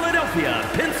 from Philadelphia,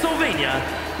 Pennsylvania,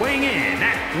 weighing in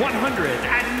at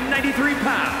 193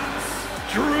 pounds,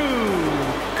 Drew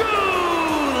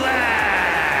Gulak!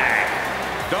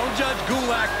 Don't judge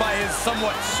Gulak by his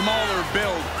somewhat smaller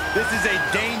build. This is a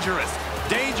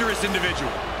dangerous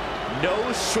individual.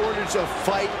 No shortage of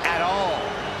fight at all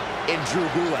in Drew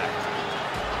Gulak.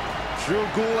 Drew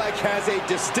Gulak has a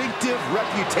distinctive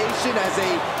reputation as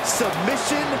a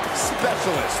submission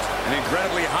specialist. An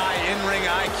incredibly high in-ring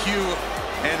IQ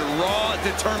and raw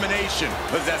determination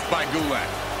possessed by Gulak.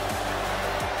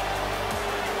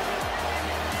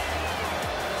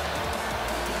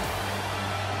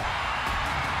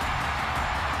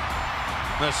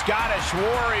 The Scottish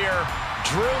Warrior,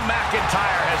 Drew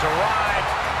McIntyre, has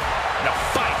arrived. The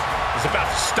fight is about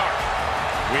to start.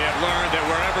 We have learned that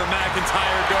wherever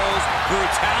McIntyre goes,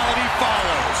 brutality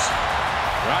follows.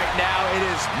 Right now, it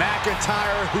is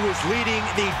McIntyre who is leading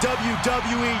the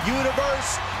WWE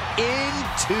Universe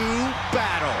into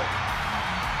battle.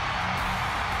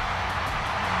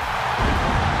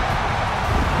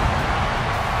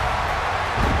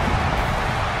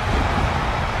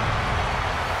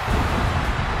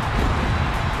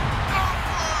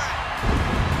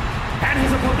 And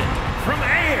his opponent from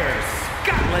Ayr,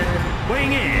 Scotland,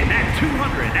 weighing in at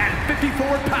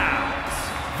 254 pounds,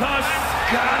 the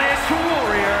Scottish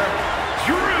Warrior,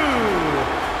 Drew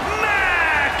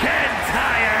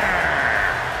McIntyre.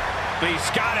 The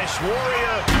Scottish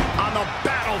Warrior on the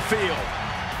battlefield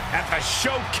at the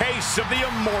showcase of the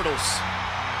Immortals.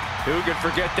 Who could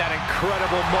forget that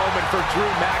incredible moment for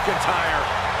Drew McIntyre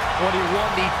when he won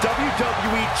the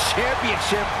WWE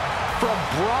Championship from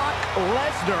Brock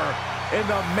Lesnar in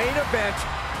the main event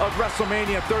of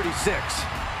WrestleMania 36.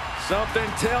 Something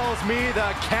tells me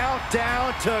the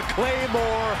countdown to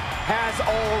Claymore has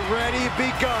already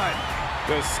begun.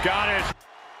 The Scottish.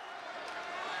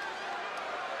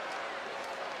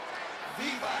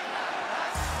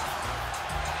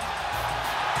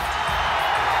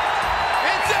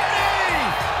 It's Eddie!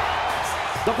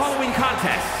 The following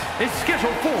contest is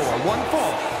scheduled for one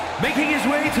fall. Making his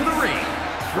way to the ring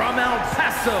from El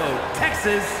Paso,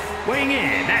 Texas, weighing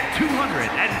in at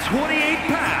 228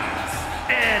 pounds,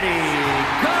 Eddie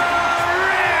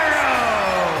Guerrero.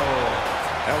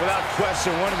 And without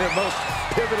question, one of the most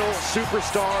pivotal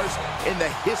superstars in the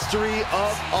history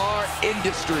of our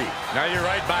industry. Now you're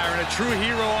right, Byron. A true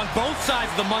hero on both sides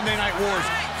of the Monday Night Wars.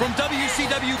 From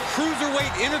WCW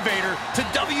Cruiserweight Innovator to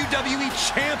WWE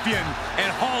Champion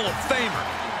and Hall of Famer.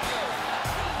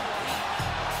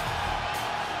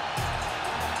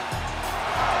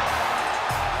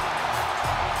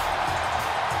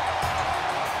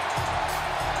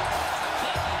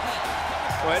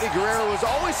 Well, Eddie Guerrero was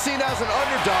always seen as an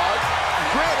underdog.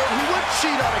 Granted, he would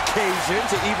cheat on occasion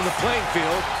to even the playing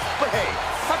field. But hey,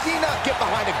 how can you not get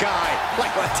behind a guy like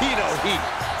Latino Heat?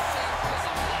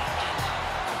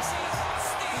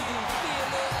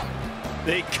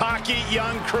 The cocky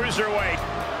young cruiserweight.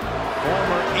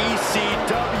 Former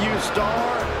ECW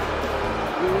star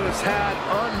who has had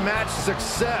unmatched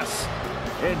success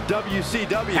in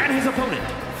WCW. And his opponent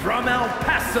from El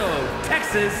Paso,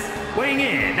 Texas, weighing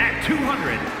in at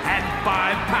 205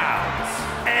 pounds,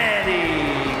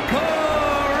 Eddie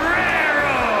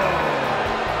Guerrero.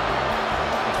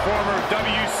 Former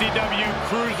WCW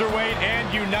Cruiserweight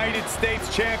and United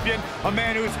States Champion, a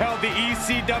man who's held the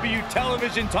ECW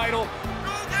television title.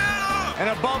 And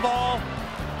above all,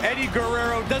 Eddie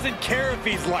Guerrero doesn't care if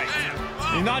he's liked.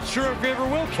 You're not sure if he ever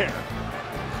will care.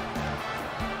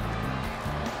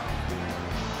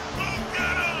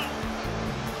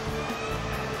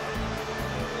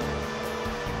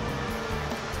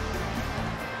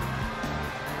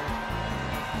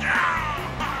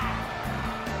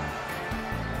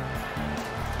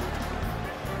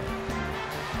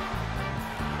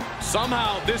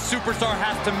 Somehow, this superstar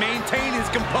has to maintain his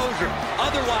composure.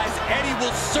 Otherwise, Eddie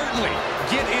will certainly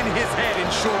get in his head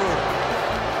in short order.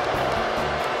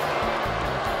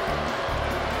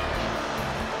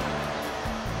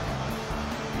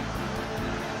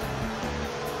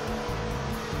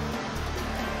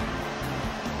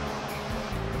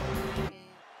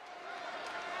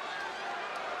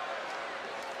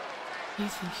 You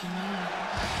think you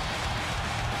know?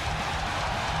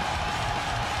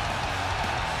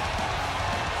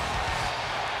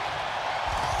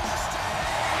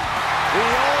 The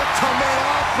ultimate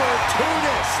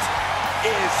opportunist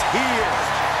is here.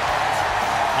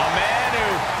 A man who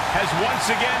has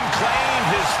once again claimed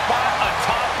his spot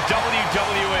atop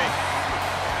WWE.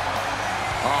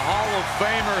 A Hall of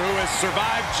Famer who has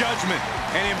survived judgment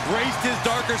and embraced his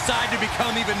darker side to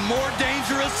become even more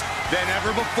dangerous than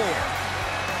ever before.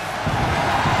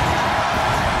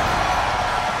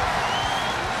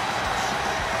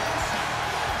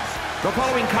 The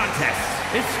following contest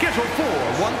is scheduled for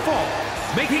one fall.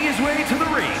 Making his way to the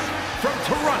ring from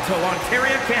Toronto,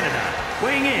 Ontario, Canada,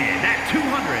 weighing in at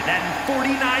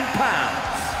 249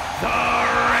 pounds, the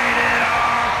Rated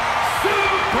R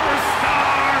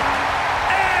Superstar,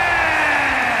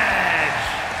 Edge!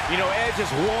 You know, guy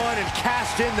just won and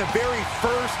cashed in the very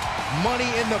first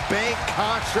Money in the Bank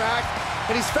contract,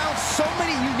 and he's found so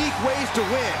many unique ways to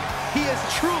win. He is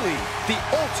truly the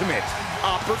ultimate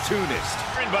opportunist.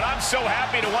 But I'm so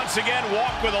happy to once again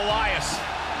walk with Elias.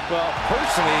 Well,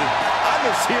 personally, I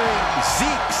miss hearing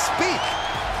Zeke speak.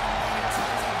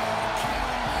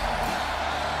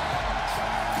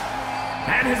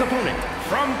 And his opponent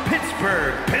from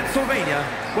Pittsburgh, Pennsylvania,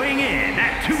 weighing in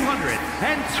at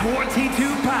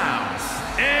 222 pounds,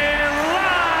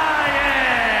 Elias!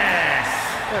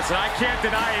 Listen, I can't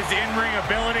deny his in-ring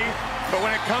ability, but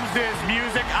when it comes to his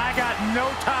music, I got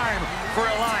no time for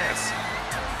Elias.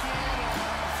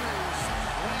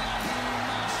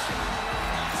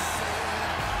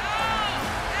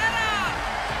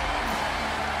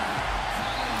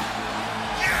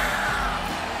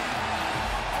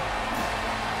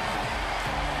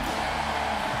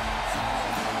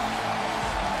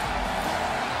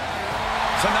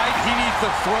 Tonight, he needs to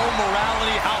throw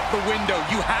morality out the window.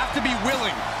 You have to be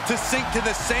willing to sink to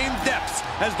the same depths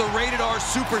as the rated R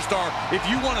superstar if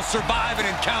you want to survive an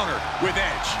encounter with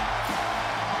Edge.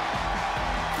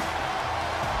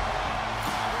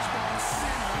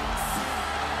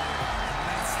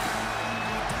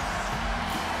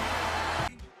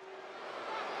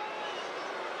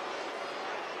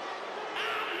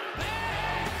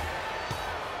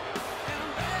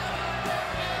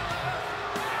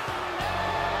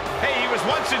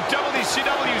 Once in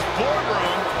WCW's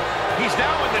boardroom, he's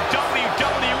now in the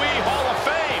WWE Hall of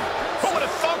Fame. Who would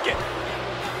have thunk it?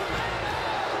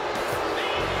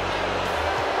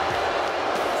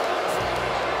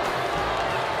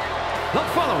 The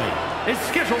following is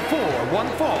scheduled for one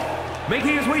fall,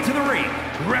 making his way to the ring,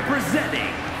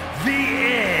 representing the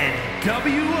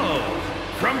NWO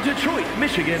from Detroit,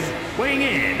 Michigan, weighing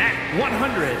in at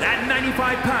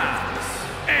 195 pounds,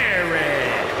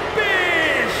 Eric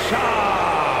Bischoff.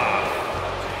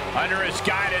 Under his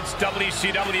guidance,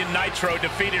 WCW Nitro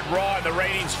defeated Raw in the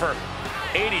ratings for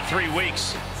 83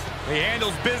 weeks. He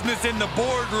handles business in the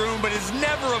boardroom, but is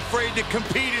never afraid to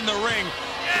compete in the ring.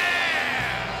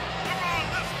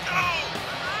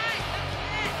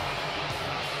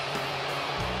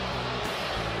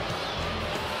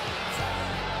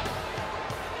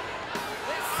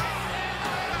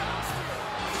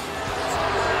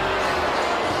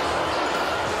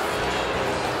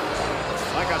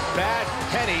 Like a bad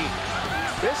penny,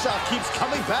 Bischoff keeps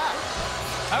coming back.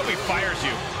 I hope he fires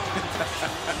you.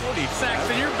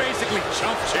 Saxton, you're basically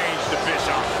chump change to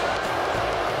Bischoff.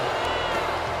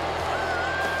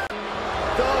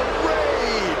 The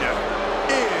Raid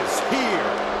is here.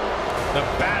 The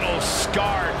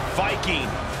battle-scarred Viking,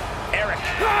 Eric.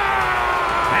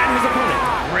 And his opponent,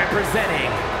 representing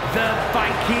the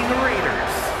Viking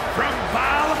Raiders from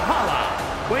Valhalla,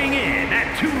 weighing in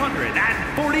at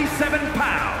 247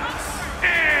 pounds,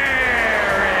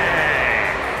 Eric!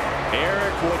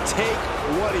 Eric will take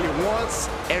what he wants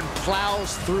and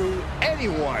plows through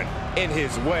anyone in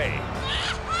his way.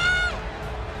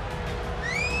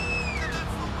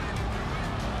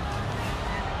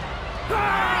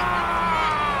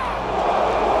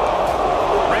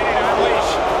 Ready to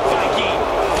unleash Viking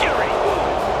Fury.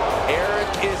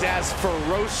 Eric is as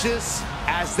ferocious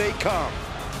as they come.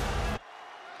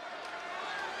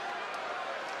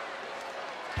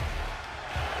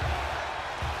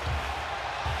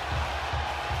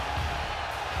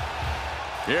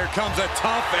 Here comes a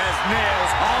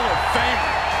tough-as-nails Hall of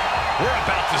Famer. We're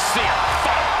about to see a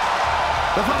fight.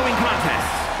 The following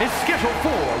contest is scheduled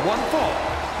for one fall,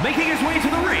 making his way to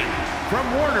the ring from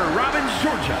Warner Robins,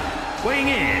 Georgia, weighing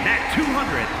in at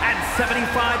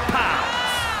 275 pounds,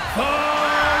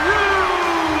 Farouk!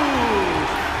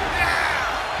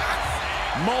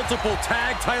 Multiple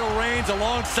tag title reigns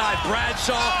alongside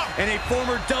Bradshaw and a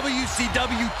former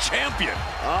WCW champion.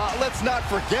 Let's not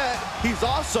forget, he's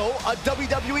also a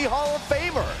WWE Hall of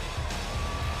Famer.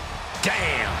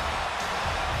 Damn.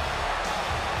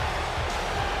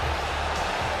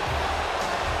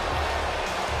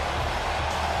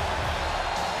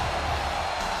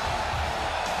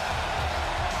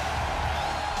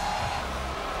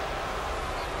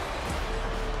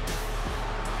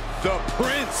 The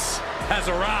Prince has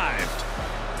arrived.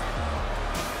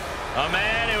 A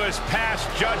man who has passed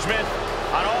judgment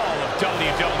on all of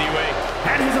WWE.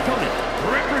 And his opponent,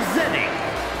 representing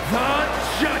the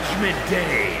Judgment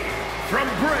Day, from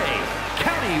Bray,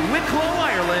 County Wicklow,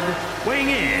 Ireland,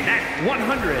 weighing in at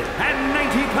 190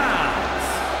 pounds,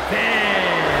 Finn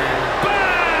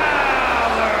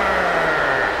Balor!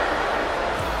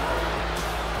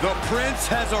 The Prince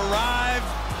has arrived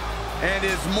and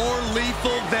is more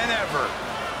lethal than ever.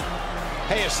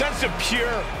 Hey, a sense of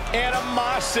pure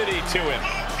animosity to him.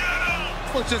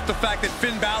 Well, it's just the fact that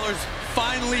Finn Balor's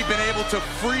finally been able to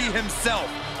free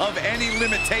himself of any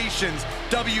limitations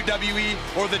WWE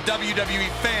or the WWE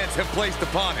fans have placed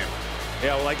upon him.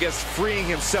 Yeah, well, I guess freeing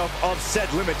himself of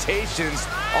said limitations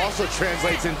also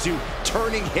translates into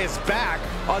turning his back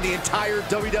on the entire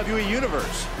WWE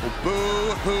universe. Well,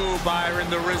 boo-hoo, Byron.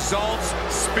 The results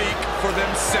speak for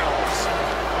themselves.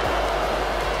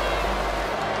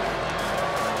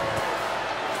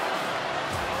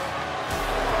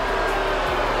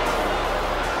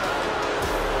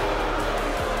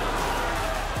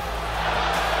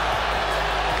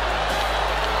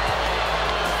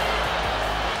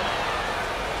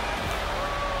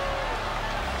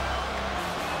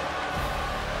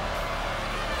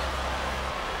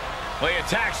 Well, he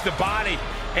attacks the body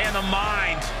and the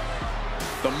mind.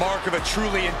 The mark of a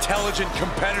truly intelligent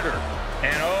competitor.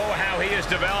 And oh, how he has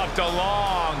developed a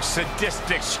long,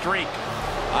 sadistic streak.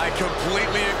 I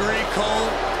completely agree, Cole,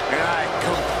 and I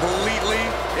completely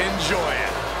enjoy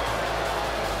it.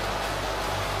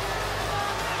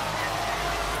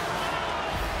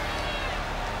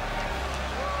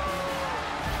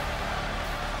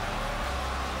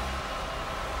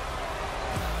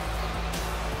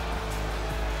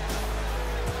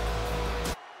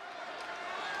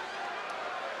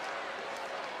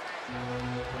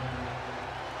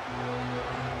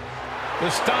 The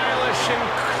stylish and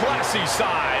classy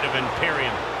side of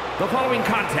Imperium. The following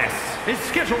contest is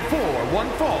scheduled for one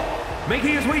fall.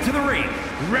 Making his way to the ring,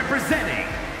 representing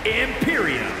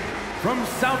Imperium. From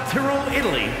South Tyrol,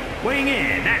 Italy, weighing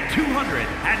in at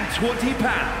 220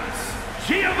 pounds,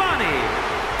 Giovanni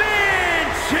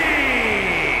Vinci!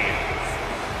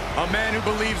 A man who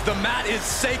believes the mat is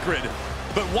sacred,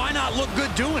 but why not look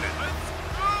good doing it?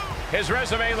 His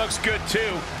resume looks good,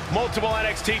 too. Multiple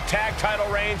NXT tag title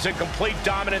reigns and complete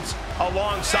dominance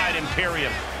alongside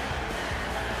Imperium.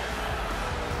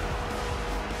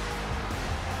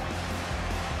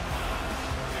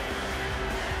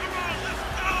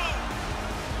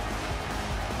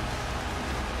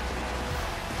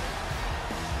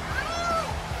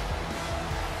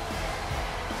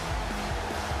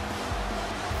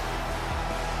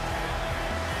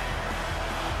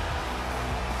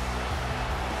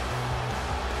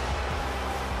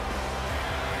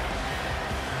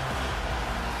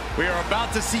 We are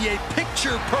about to see a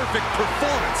picture-perfect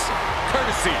performance,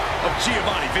 courtesy of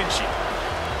Giovanni Vinci.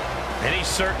 And he's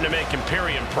certain to make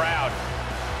Imperium proud.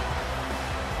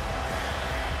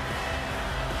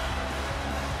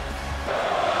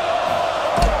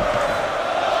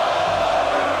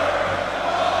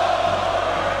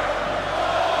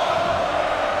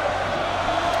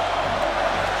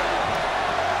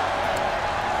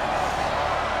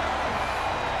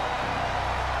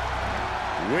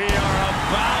 We are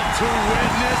about to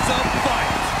witness a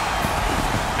fight.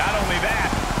 Not only that,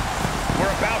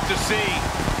 we're about to see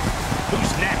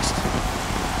who's next.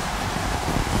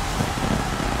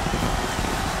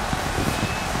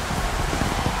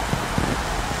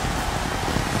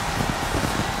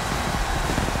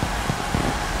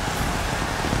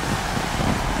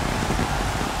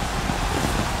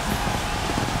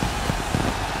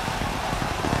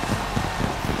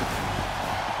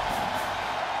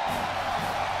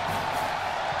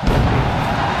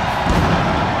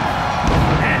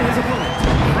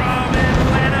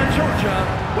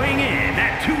 Weighing in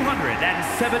at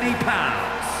 270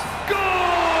 pounds, Goldberg!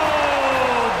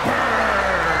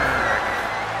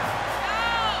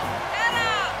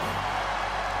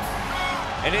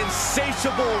 An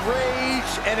insatiable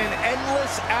rage and an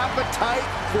endless appetite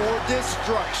for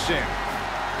destruction.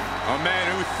 A man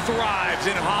who thrives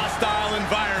in hostile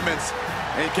environments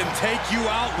and can take you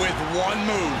out with one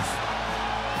move.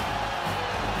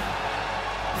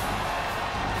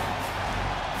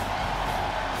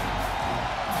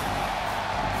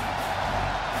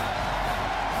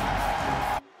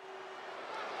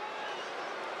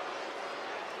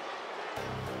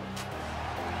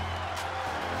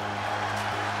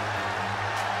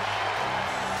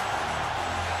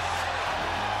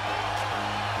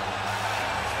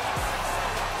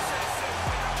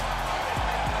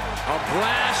 A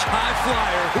brash high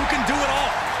flyer who can do it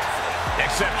all.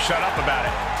 Except shut up about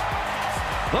it.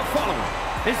 The following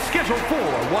is scheduled for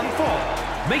one fall.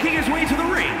 Making his way to the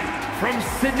ring from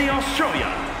Sydney, Australia,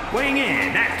 weighing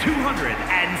in at 206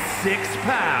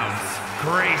 pounds,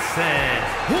 Grayson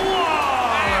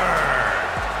Waller!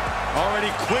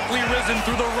 Already quickly risen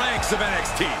through the ranks of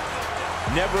NXT.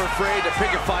 Never afraid to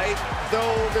pick a fight,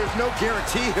 though there's no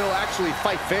guarantee he'll actually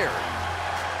fight fair.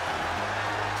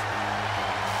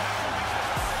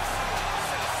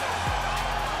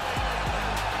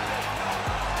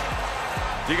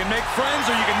 You can make friends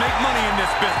or you can make money in this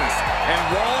business. And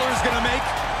Waller's gonna make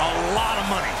a lot of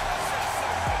money.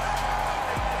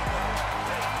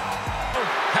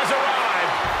 Has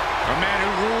arrived. A man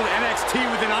who ruled NXT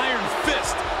with an iron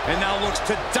fist and now looks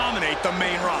to dominate the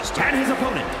main roster. And his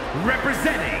opponent,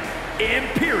 representing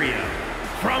Imperium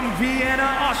from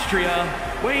Vienna, Austria,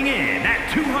 weighing in at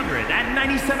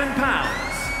 297 pounds,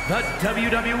 the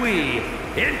WWE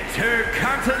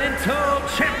Intercontinental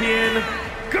Champion,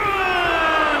 Gunther!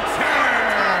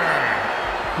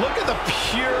 Look at the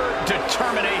pure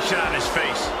determination on his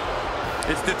face.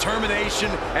 It's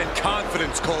determination and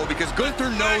confidence, Cole, because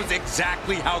Gunther knows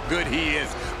exactly how good he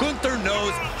is. Gunther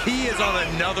knows he is on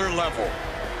another level.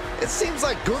 It seems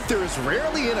like Gunther is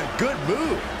rarely in a good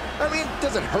mood. I mean,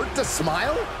 does it hurt to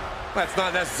smile? That's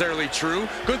not necessarily true.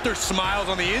 Gunther smiles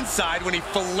on the inside when he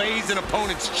fillets an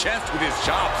opponent's chest with his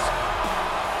chops.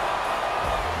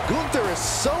 Gunther is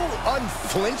so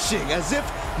unflinching, as if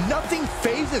nothing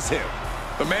phases him.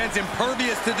 The man's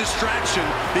impervious to distraction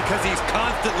because he's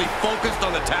constantly focused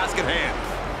on the task at hand.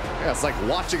 Yeah, it's like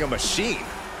watching a machine.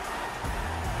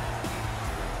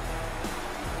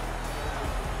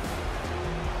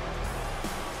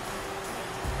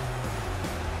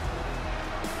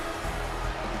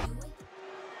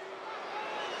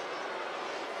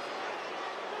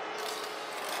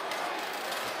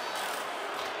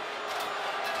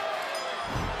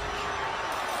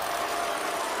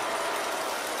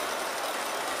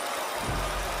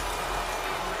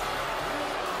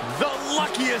 The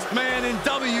luckiest man in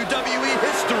WWE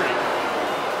history.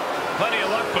 Plenty of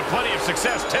luck, but plenty of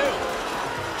success, too.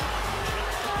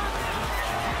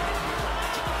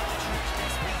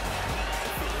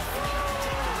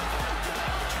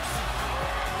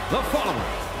 The following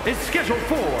is scheduled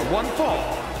for one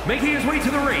fall, making his way to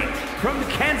the ring from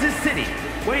Kansas City,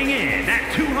 weighing in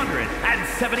at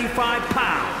 275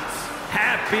 pounds,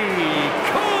 Happy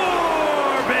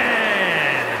Corbin!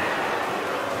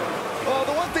 Well,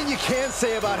 the one thing you can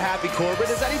say about Happy Corbin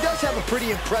is that he does have a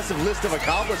pretty impressive list of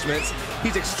accomplishments.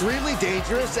 He's extremely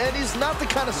dangerous, and he's not the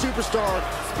kind of superstar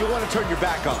you want to turn your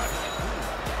back on.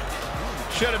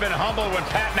 Should have been humble when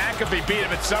Pat McAfee beat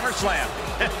him at SummerSlam.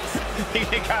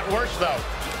 It got worse, though.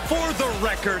 For the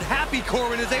record, Happy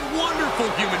Corbin is a wonderful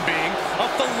human being, a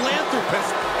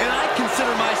philanthropist, and I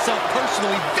consider myself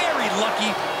personally very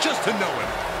lucky just to know him.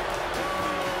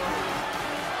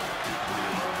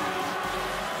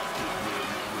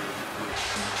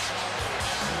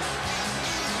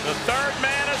 The third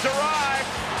man has arrived.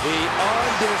 The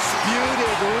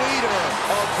undisputed leader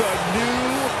of the New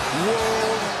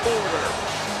World Order.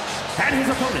 And his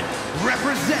opponent,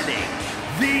 representing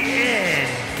the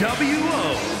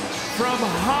NWO from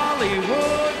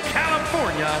Hollywood,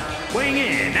 California, weighing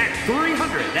in at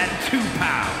 302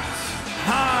 pounds,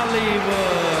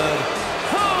 Hollywood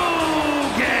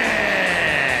Hogan!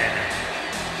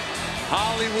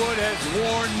 Hollywood has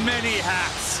worn many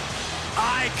hats.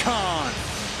 Icon,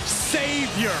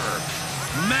 savior,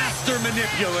 master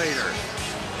manipulator.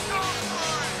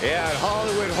 Yeah, and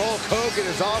Hollywood Hulk Hogan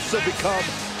has also become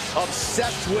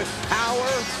obsessed with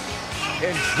power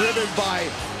and driven by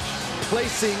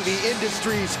placing the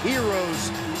industry's heroes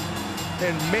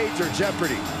in major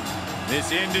jeopardy.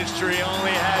 This industry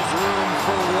only has room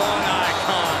for one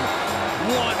icon,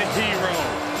 one hero,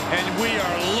 and we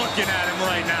are looking at him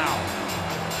right now.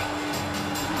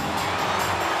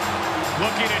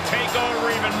 Looking to take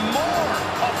over even more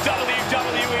of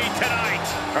WWE tonight.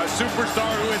 A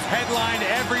superstar who has headlined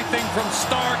everything from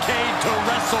Starrcade to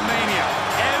WrestleMania.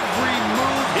 Every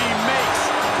move he makes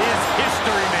is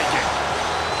history-making.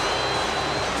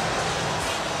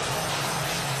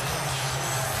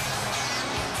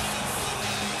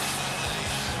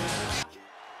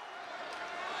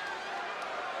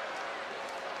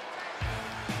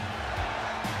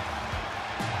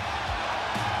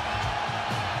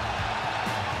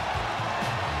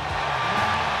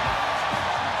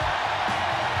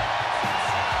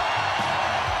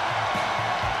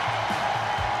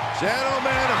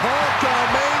 Gentlemen,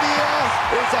 Hulkamania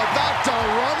is about to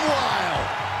run wild.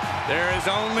 There is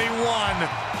only one,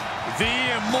 the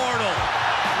Immortal.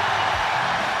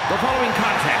 The following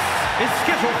contest is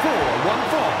scheduled for one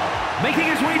fall, making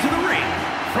his way to the ring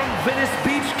from Venice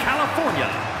Beach, California,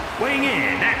 weighing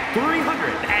in at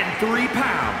 303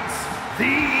 pounds, the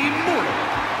Immortal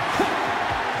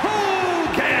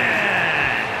Hogan!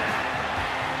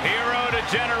 Hero to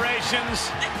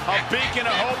generations, a beacon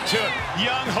of hope to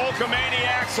young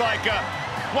Hulkamaniacs like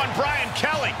one Brian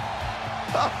Kelly.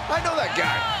 I know that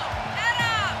guy.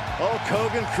 Hulk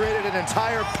Hogan created an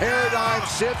entire paradigm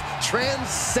shift,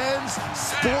 transcends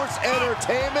sports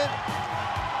entertainment,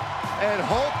 And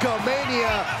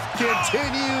Hulkamania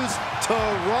continues to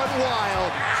run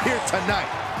wild here tonight.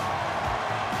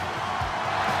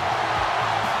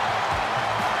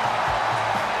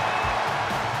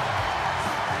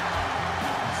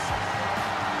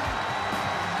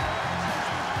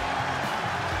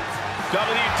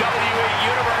 WWE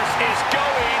Universe is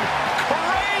going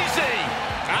crazy!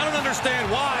 I don't understand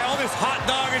why. All this hot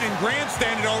dogging and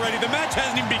grandstanding already. The match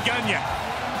hasn't even begun yet.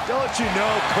 Don't you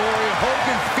know, Corey,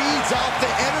 Hogan feeds off the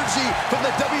energy from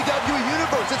the WWE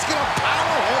Universe. It's going to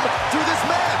power him through this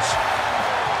match.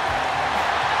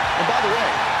 And by the way,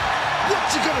 what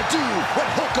you going to do when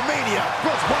Hulkamania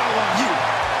runs wild on you?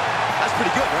 That's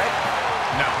pretty good, right?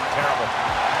 No, terrible.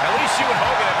 At least you and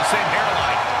Hogan have the same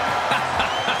hairline.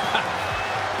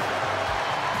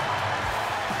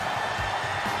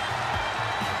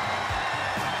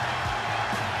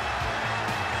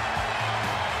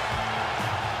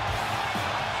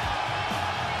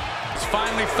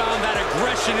 Finally found that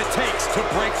aggression it takes to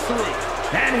break through.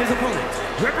 And his opponent,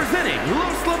 representing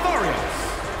Los Lotharios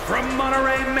from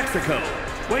Monterrey, Mexico,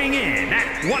 weighing in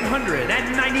at 198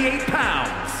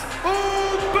 pounds,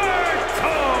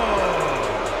 Humberto!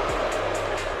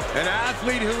 An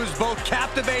athlete who is both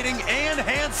captivating and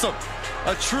handsome.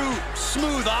 A true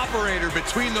smooth operator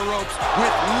between the ropes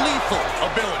with lethal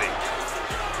ability.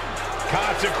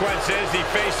 Consequences, he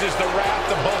faces the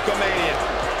wrath of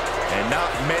Hulkamania. And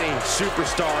not many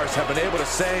superstars have been able to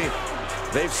say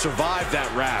they've survived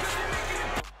that wrath.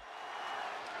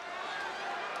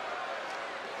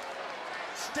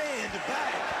 Stand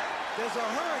back. There's a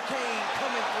hurricane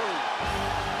coming through.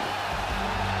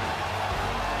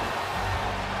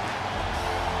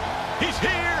 He's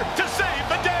here to save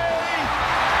the day!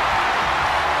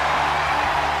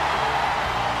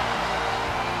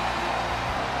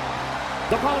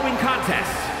 The following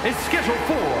contest is scheduled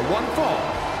for one fall.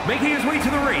 Making his way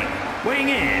to the ring, weighing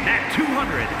in at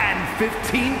 215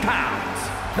 pounds,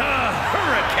 the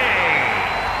Hurricane!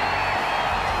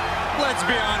 Let's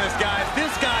be honest, guys. This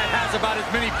guy has about as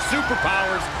many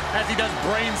superpowers as he does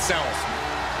brain cells.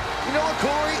 You know what,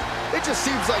 Corey? It just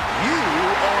seems like you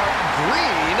are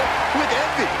green with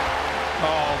envy.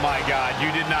 Oh my God,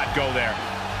 you did not go there.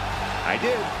 I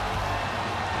did.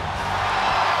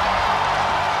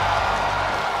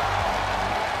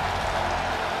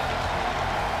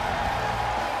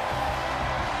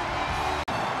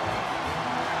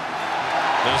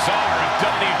 The czar of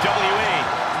WWE,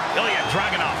 Ilya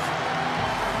Dragunov.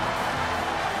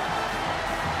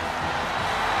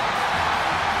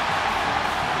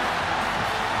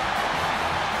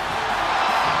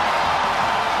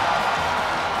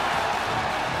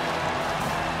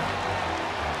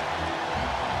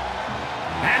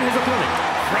 And his opponent,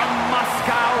 from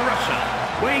Moscow, Russia,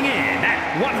 weighing in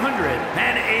at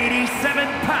 187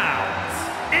 pounds,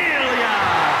 Ilya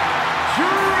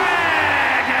Dragunov!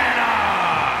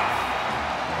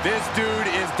 This dude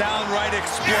is downright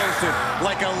explosive,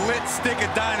 like a lit stick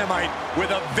of dynamite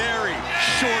with a very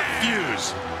short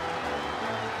fuse.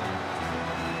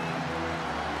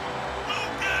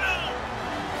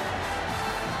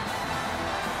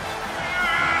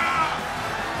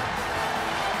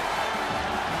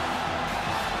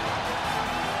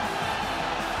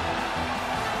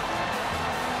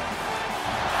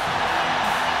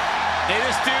 Hey,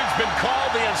 this dude's been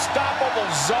called the Unstoppable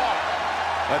Czar.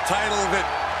 A title that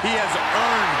he has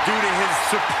earned due to his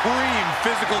supreme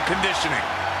physical conditioning.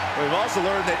 We've also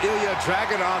learned that Ilya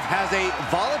Dragunov has a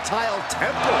volatile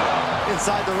temper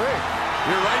inside the ring.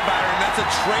 You're right, Byron. That's a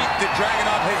trait that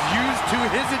Dragunov has used to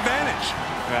his advantage.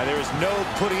 There is no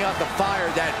putting out the fire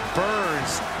that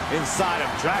burns inside of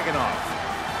Dragunov.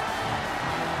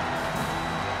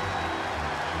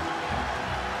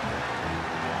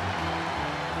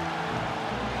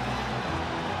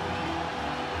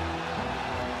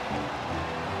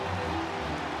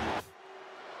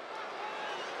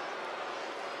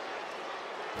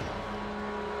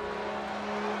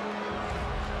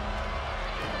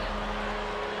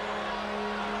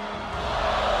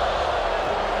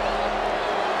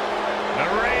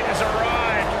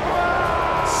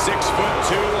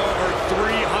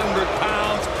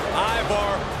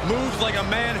 like a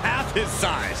man half his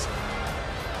size.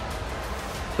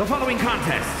 The following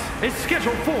contest is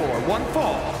scheduled for one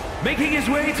fall. Making his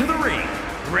way to the ring,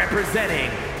 representing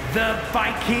the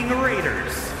Viking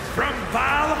Raiders from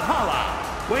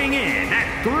Valhalla, weighing in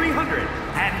at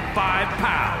 305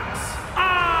 pounds,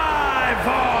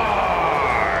 Ivar!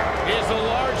 Is the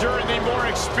larger and the more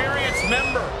experienced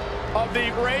member of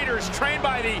the Raiders, trained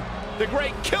by the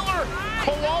great Killer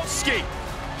Kowalski.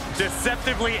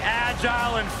 Deceptively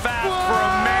agile and fast for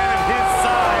a man of his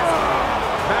size.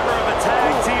 Member of the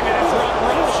tag team, it is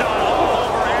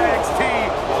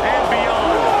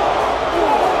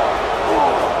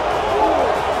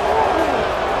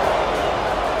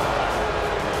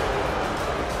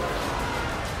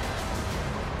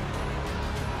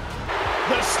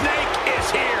the Snake is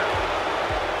here.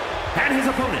 And his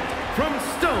opponent from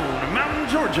Stone Mountain,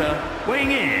 Georgia,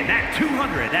 weighing in at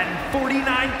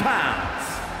 249 pounds,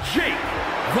 Jake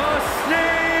the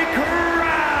Snake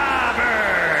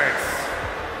Roberts.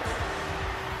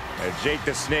 And Jake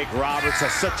the Snake Roberts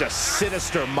has such a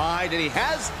sinister mind, and he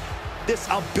has this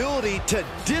ability to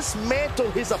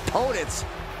dismantle his opponents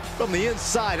from the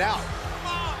inside out.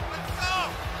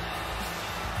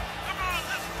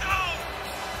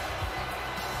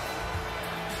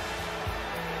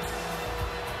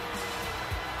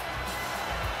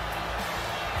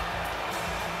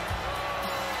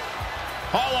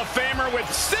 Hall of Famer with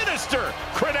sinister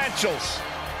credentials.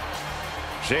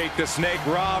 Jake the Snake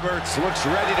Roberts looks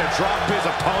ready to drop his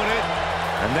opponent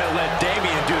and then let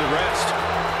Damian do the rest.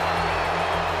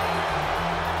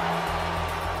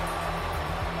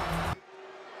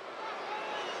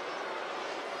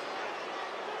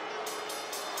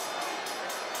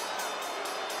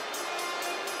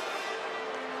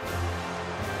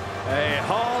 A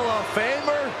Hall of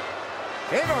Famer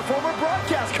and our former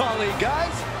broadcast colleague,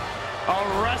 guys.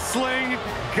 A wrestling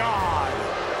god.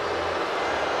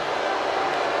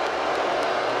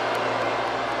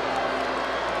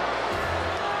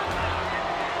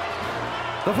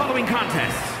 The following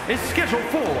contest is scheduled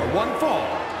for one fall,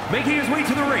 making his way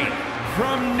to the ring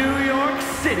from New York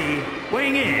City,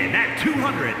 weighing in at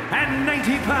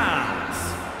 290 pounds,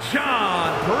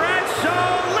 John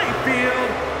Bradshaw Layfield,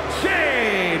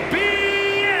 JBL.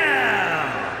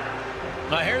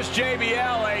 Now here's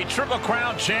JBL, a Triple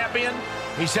Crown champion.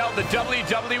 He's held the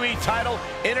WWE title,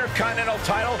 Intercontinental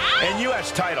title, and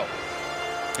U.S. title.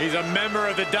 He's a member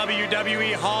of the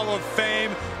WWE Hall of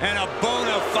Fame and a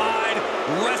bona fide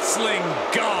wrestling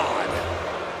god.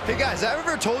 Hey guys, have I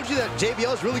ever told you that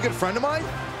JBL is a really good friend of mine?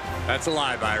 That's a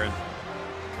lie, Byron.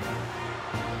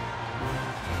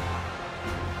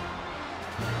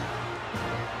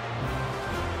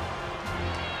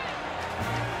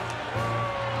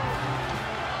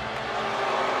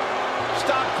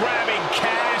 Stop grabbing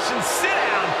cash and sit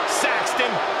down,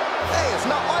 Saxton. Hey, it's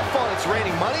not my fault it's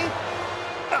raining money.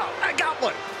 Oh, I got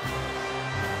one.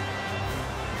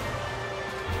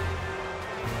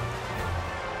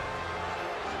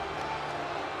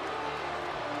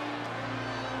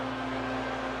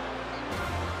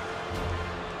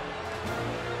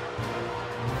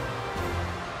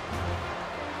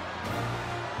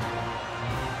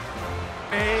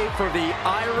 A for the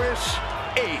Irish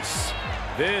Ace.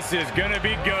 This is gonna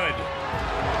be good.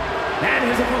 And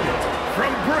his opponent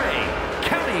from Bray,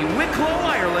 County Wicklow,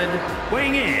 Ireland,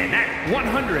 weighing in at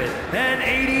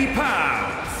 180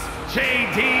 pounds,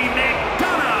 JD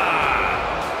McDonough.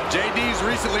 JD's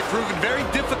recently proven very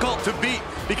difficult to beat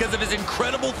because of his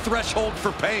incredible threshold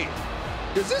for pain.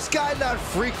 Does this guy not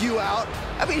freak you out?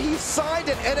 I mean, he signed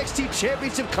an NXT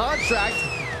Championship contract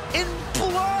in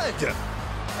blood.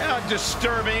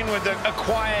 Disturbing with a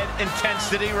quiet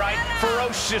intensity, right?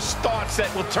 Ferocious thoughts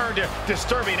that will turn to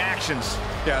disturbing actions.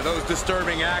 Yeah, those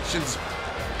disturbing actions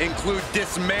include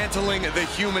dismantling the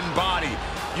human body,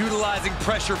 utilizing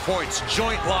pressure points,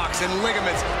 joint locks, and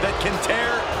ligaments that can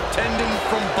tear tendon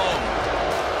from bone.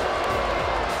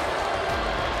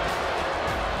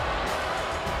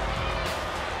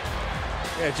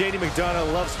 Yeah, JD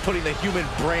McDonough loves putting the human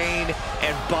brain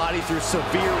and body through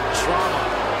severe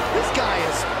trauma. This guy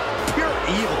is pure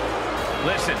evil.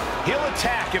 Listen, he'll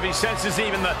attack if he senses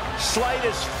even the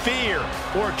slightest fear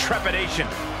or trepidation.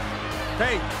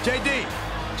 Hey, JD,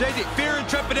 fear and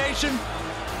trepidation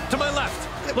to my left.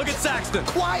 Look at Saxton.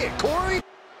 Quiet, Corey.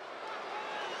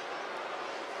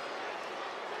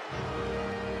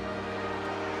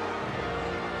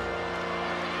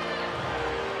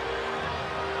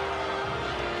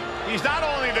 He's not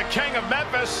only the king of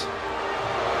Memphis,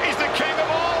 he's the king of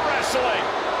all wrestling.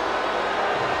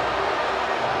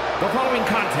 The following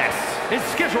contest is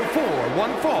scheduled for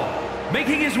one fall,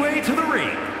 making his way to the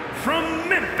ring from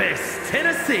Memphis,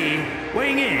 Tennessee,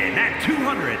 weighing in at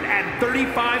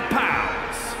 235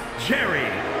 pounds, Jerry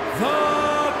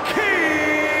the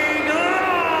King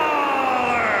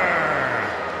Lawler.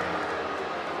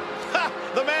 Ha!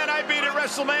 The man I beat at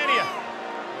WrestleMania.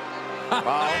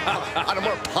 On a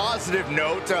more positive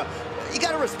note, you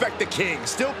got to respect the king.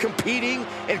 Still competing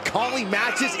and calling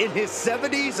matches in his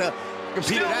 70s.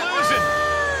 Still losing.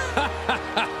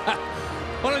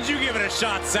 Why don't you give it a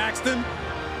shot, Saxton?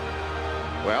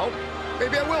 Well,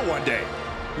 maybe I will one day.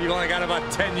 You've only got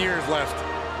about 10 years left.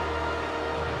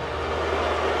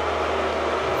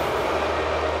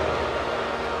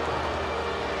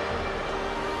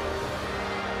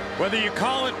 Whether you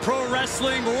call it pro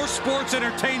wrestling or sports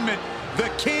entertainment, the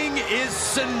King is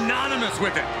synonymous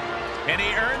with it. And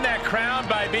he earned that crown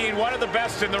by being one of the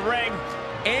best in the ring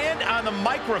and on the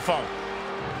microphone.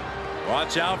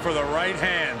 Watch out for the right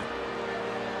hand.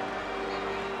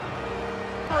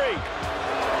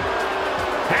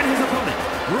 And his opponent,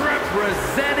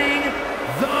 representing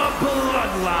the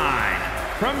Bloodline,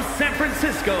 from San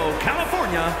Francisco,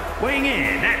 California, weighing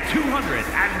in at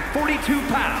 242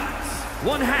 pounds,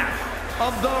 one half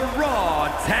of the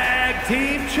Raw Tag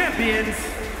Team Champions,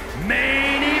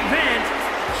 main event,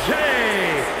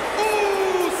 Jey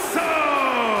Uso!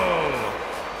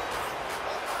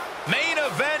 Main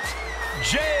event,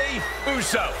 Jey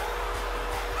Uso.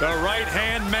 The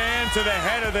right-hand man to the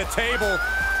head of the table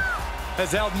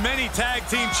has held many tag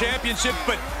team championships,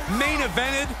 but main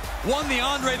evented, won the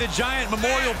Andre the Giant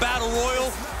Memorial Battle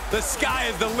Royal. The sky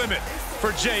is the limit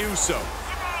for Jey Uso.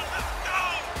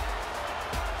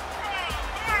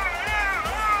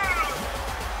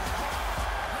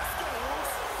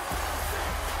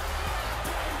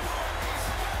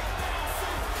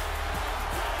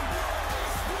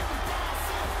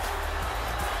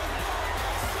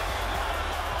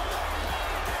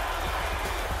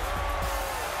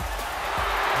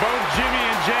 Both Jimmy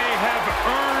and Jey have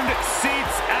earned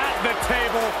seats at the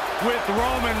table with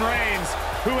Roman Reigns,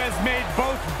 who has made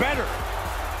both better.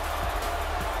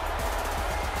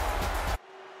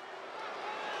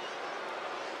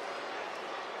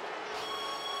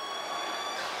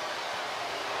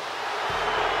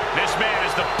 This man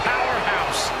is the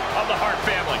powerhouse of the Hart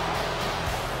family.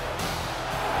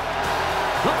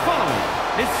 The following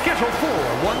is scheduled for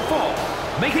one fall,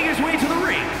 making his way to the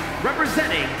ring,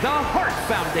 representing the Hart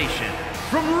Foundation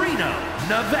from Reno,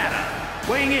 Nevada,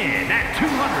 weighing in at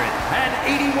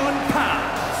 281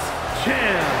 pounds,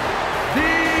 Jim the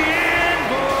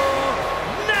Anvil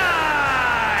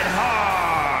Neidhart.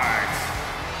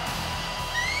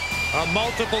 A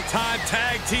multiple-time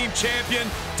tag team champion,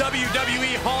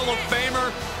 WWE Hall of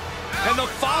Famer, and the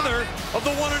father of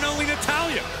the one and only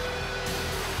Natalya.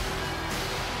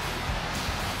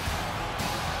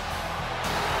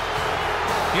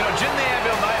 You know, Jim the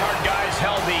Anvil Neidhart, guys,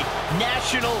 held the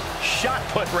national shot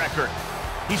put record.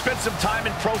 He spent some time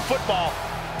in pro football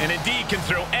and indeed can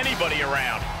throw anybody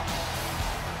around.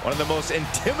 One of the most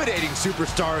intimidating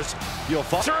superstars you'll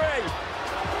find.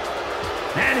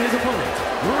 And his opponent,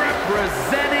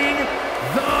 representing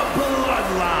the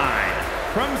Bloodline,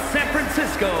 from San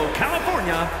Francisco,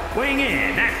 California, weighing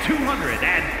in at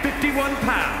 251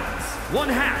 pounds, one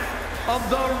half of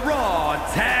the Raw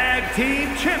Tag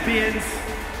Team Champions,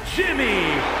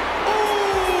 Jimmy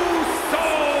Uso!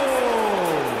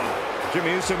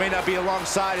 Jimmy Uso may not be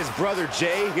alongside his brother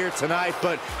Jey here tonight,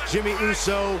 but Jimmy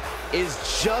Uso is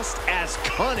just as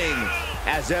cunning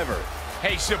as ever.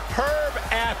 Hey, superb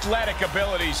athletic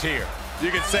abilities here.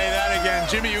 You can say that again.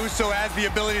 Jimmy Uso has the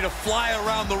ability to fly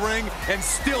around the ring and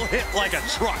still hit like a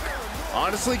truck.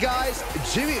 Honestly, guys,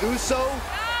 Jimmy Uso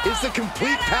is the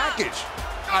complete package.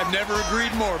 I've never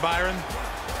agreed more, Byron.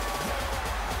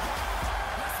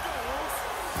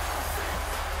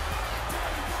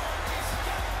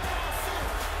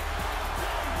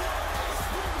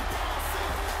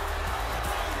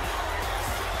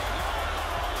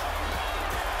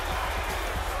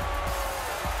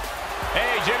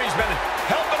 Hey, Jimmy's been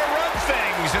helping to run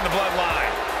things in the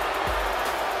Bloodline.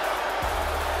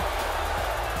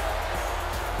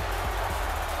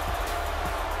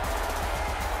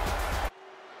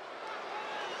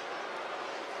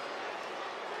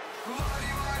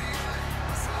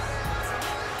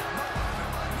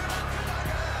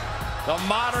 The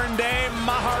modern-day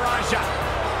Maharaja.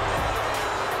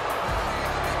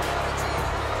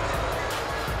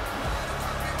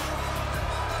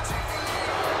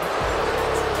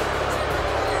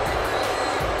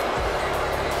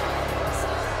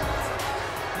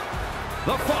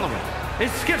 The following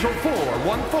is scheduled for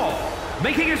one fall,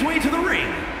 making his way to the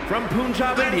ring, from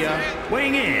Punjab, India,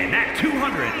 weighing in at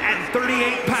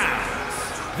 238 pounds,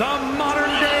 the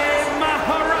modern-day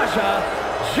Maharaja,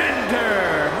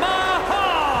 Jinder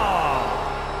Mahal.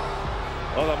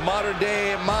 Well, the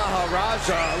modern-day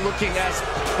Maharaja looking as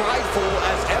prideful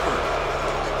as ever.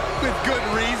 With good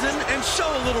reason, and show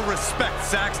a little respect,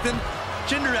 Saxton.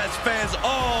 Jinder has fans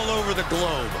all over the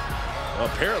globe. Well,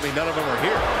 apparently none of them are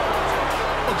here.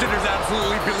 Well, Jinder's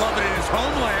absolutely beloved in his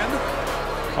homeland.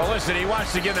 Well, listen, he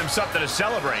wants to give them something to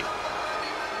celebrate.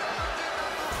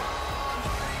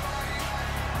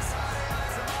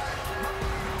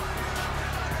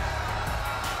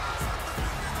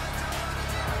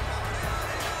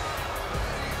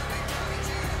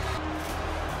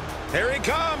 Here he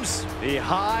comes. The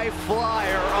high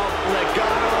flyer of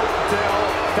Legado del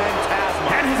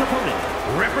Fantasma. And his opponent,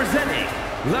 representing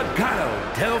Legado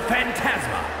del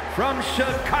Fantasma from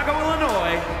Chicago,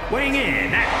 Illinois, weighing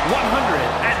in at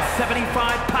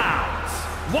 175 pounds,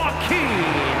 Joaquin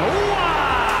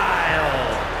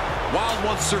Wilde. Wilde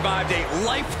once survived a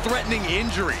life-threatening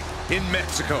injury in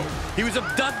Mexico. He was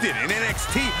abducted in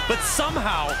NXT, but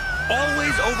somehow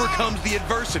always overcomes the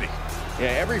adversity.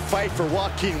 Yeah, every fight for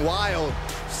Joaquin Wilde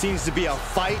seems to be a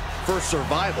fight for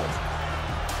survival.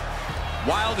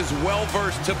 Wilde is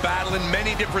well-versed to battle in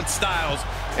many different styles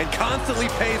and constantly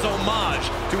pays homage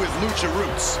to his lucha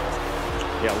roots.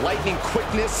 Yeah, lightning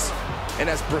quickness and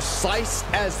as precise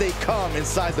as they come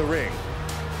inside the ring.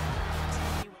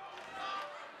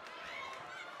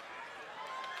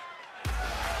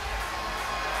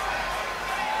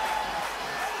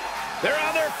 They're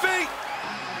on their feet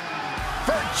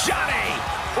for Johnny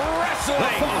Wrestling.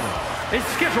 The following is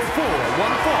scheduled for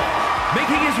one fall,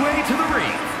 making his way to the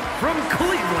ring from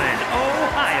Cleveland,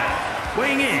 Ohio,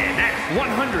 weighing in at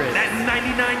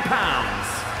 199 pounds,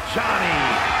 Johnny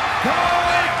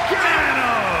Gargano.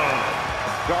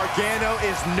 Gargano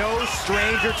is no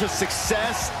stranger to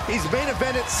success. He's main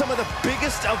evented some of the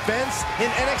biggest events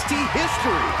in NXT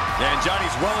history. And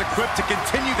Johnny's well equipped to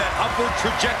continue that upward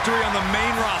trajectory on the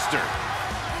main roster.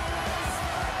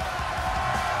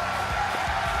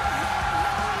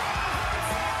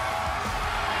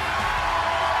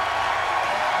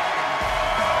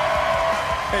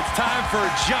 It's time for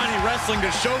Johnny Wrestling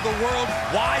to show the world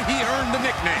why he earned the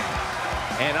nickname.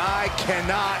 And I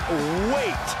cannot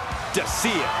wait to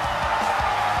see it.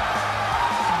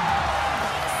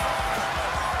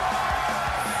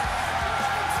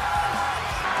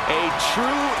 A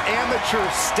true amateur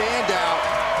standout,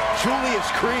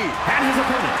 Julius Creed. And his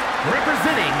opponent,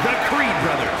 representing the Creed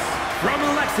brothers, from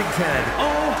Lexington,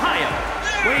 Ohio,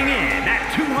 weighing in at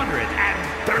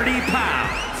 230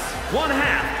 pounds, one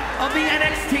half of the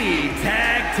NXT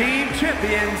Tag Team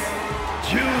Champions,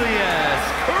 Julius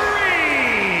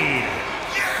Creed.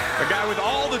 A guy with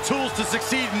all the tools to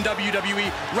succeed in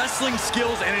WWE, wrestling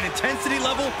skills and an intensity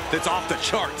level that's off the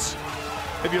charts.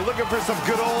 If you're looking for some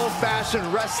good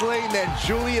old-fashioned wrestling, then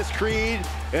Julius Creed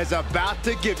is about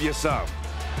to give you some.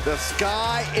 The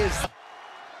sky is...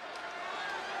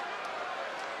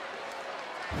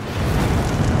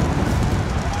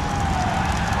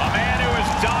 A man who has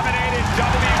dominated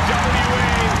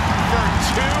WWE for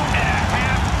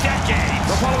 2.5 decades.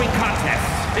 The following contest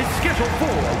is scheduled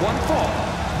for one fall,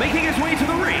 making his way to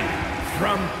the ring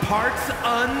from parts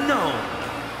unknown,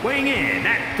 weighing in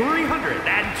at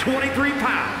 323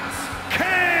 pounds, Kane!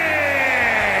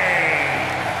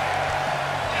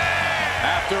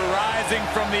 After rising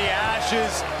from the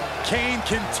ashes, Kane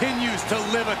continues to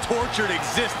live a tortured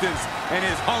existence and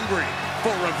is hungry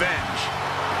for revenge.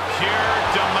 Pure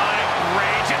demonic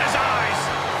rage in his eyes.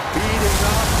 Beating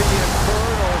up the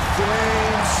infernal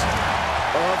flames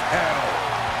of hell.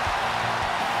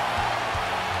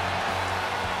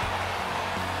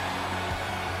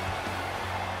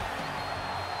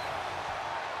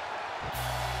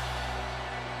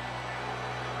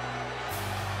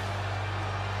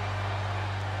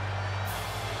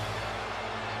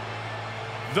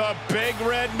 The Big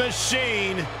Red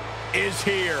Machine is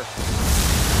here.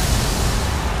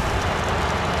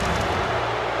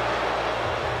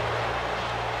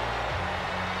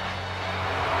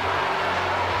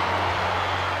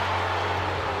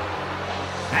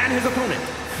 And his opponent,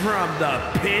 from the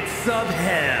pits of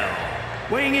hell,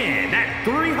 weighing in at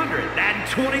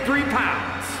 323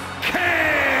 pounds,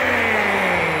 Kane!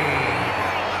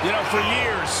 You know, for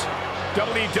years,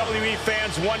 WWE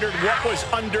fans wondered what was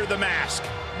under the mask.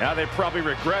 Now they probably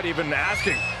regret even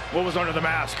asking what was under the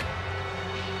mask.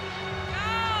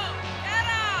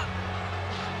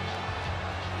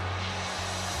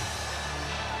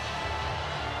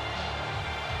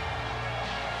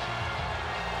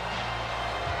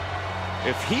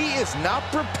 If he is not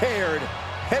prepared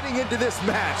heading into this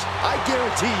match, I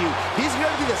guarantee you he's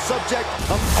going to be the subject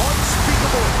of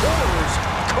unspeakable horrors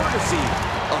courtesy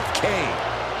of Kane.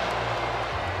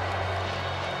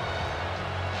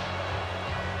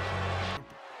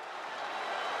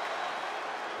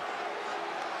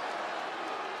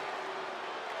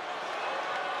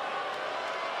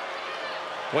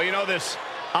 Well, you know, this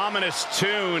ominous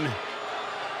tune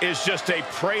is just a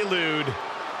prelude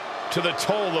to the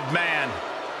toll of man.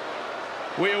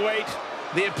 We await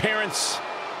the appearance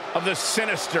of the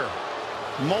sinister,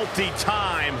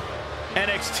 multi-time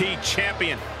NXT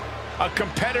champion, a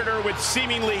competitor with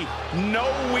seemingly no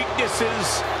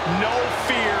weaknesses, no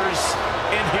fears,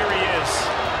 and here he is,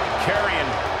 Karrion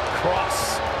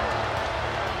Kross.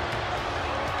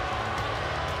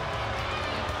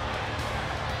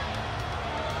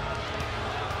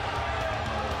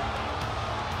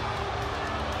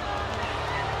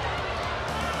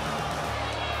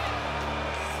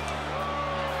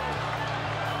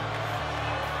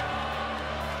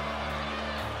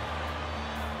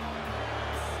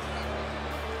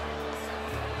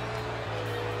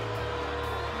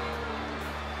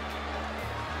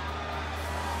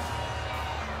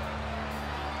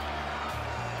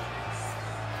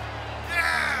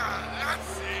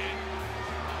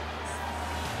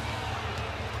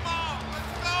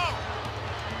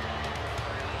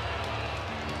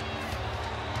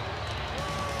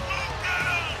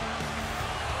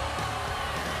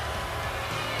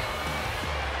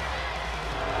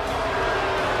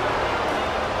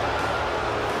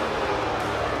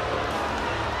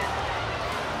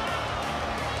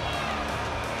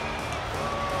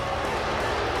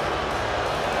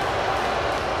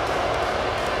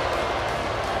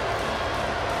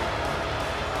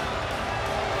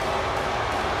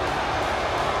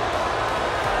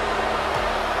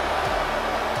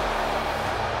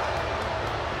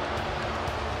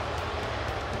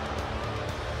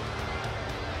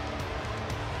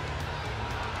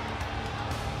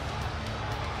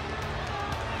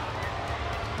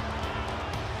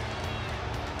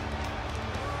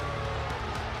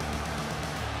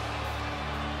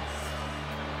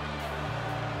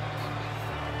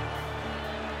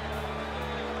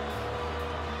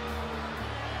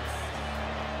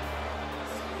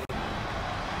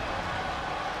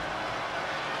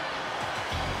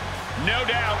 No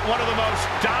doubt one of the most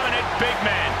dominant big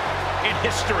men in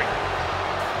history.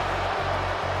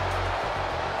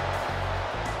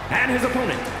 And his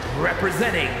opponent,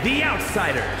 representing the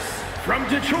Outsiders, from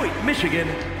Detroit, Michigan,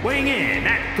 weighing in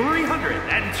at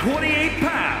 328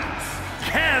 pounds,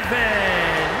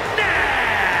 Kevin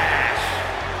Nash!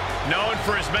 Known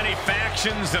for his many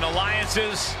factions and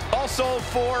alliances, also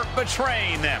for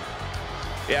betraying them.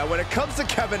 Yeah, when it comes to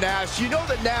Kevin Nash, you know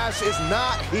that Nash is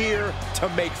not here to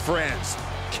make friends.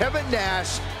 Kevin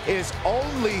Nash is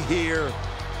only here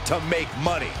to make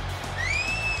money.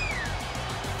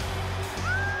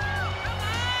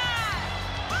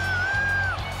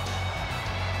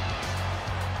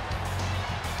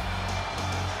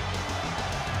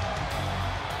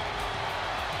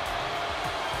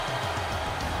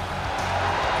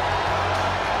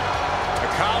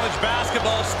 College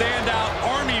basketball standout,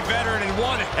 Army veteran, and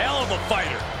one hell of a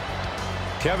fighter.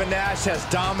 Kevin Nash has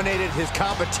dominated his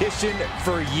competition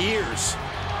for years.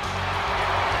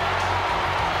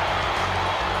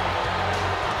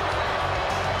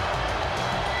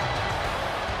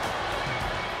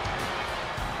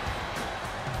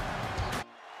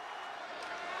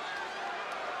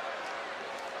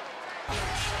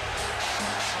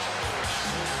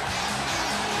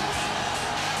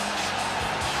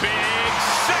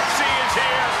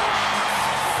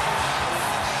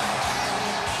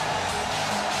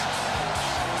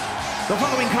 The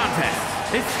following contest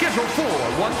is scheduled for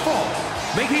one fall,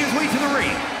 making his way to the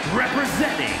ring,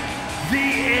 representing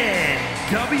the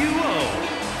NWO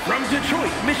from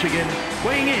Detroit, Michigan,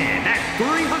 weighing in at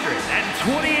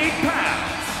 328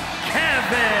 pounds,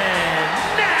 Kevin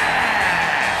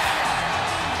Nash!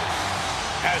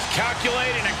 As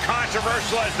calculated and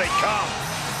controversial as they come.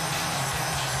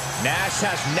 Nash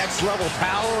has next-level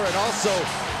power and also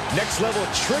next-level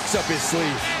tricks up his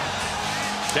sleeve.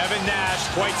 Kevin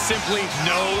Nash, quite simply,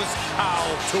 knows how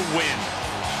to win.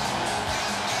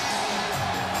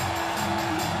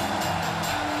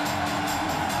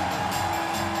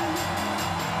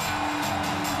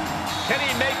 Can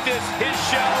he make this his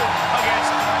show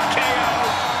against KO?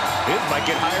 His might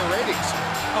get higher ratings.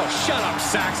 Oh, shut up,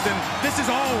 Saxton. This is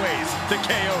always the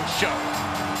KO show.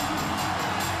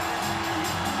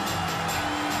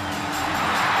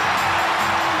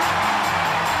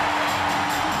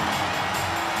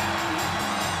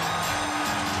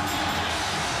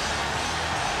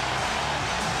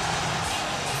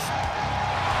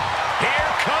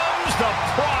 The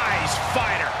prize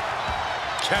fighter.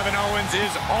 Kevin Owens is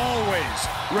always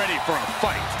ready for a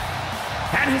fight.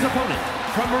 And his opponent,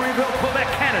 from Marieville, Quebec,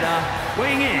 Canada,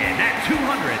 weighing in at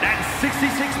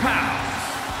 266 pounds,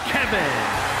 Kevin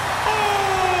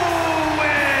Owens!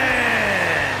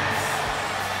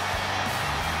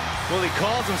 Well, he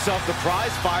calls himself the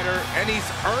prize fighter, and he's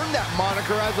earned that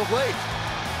moniker as of late.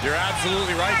 You're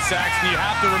absolutely right, Saxton. You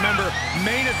have to remember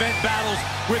main event battles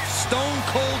with Stone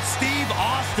Cold Steve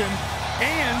Austin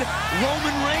and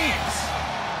Roman Reigns.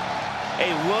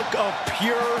 A look of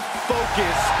pure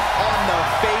focus on the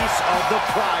face of the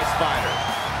prize fighter.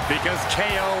 Because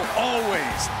KO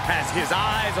always has his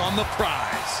eyes on the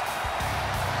prize.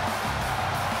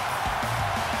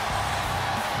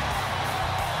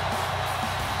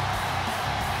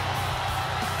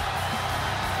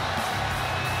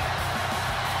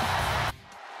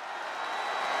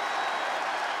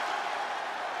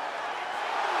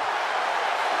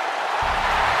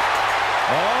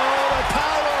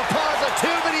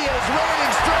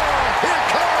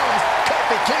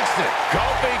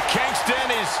 Kofi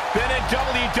Kingston has been in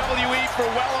WWE for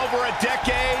well over a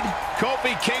decade.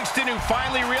 Kofi Kingston, who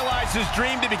finally realized his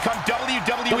dream to become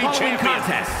WWE champion. The following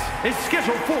contest is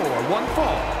scheduled for one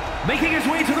fall, making his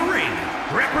way to the ring,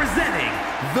 representing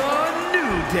the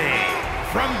New Day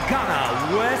from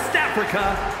Ghana, West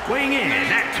Africa, weighing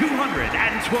in at 212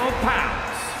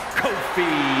 pounds, Kofi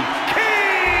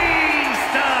Kingston!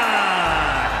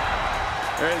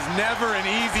 There is never an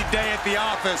easy day at the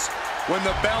office when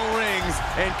the bell rings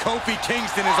and Kofi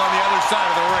Kingston is on the other side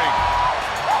of the ring.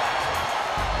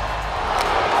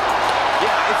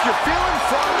 Yeah, if you're feeling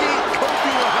froggy, Kofi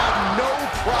will have no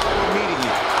problem meeting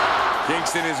you.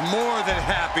 Kingston is more than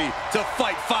happy to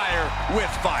fight fire with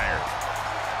fire.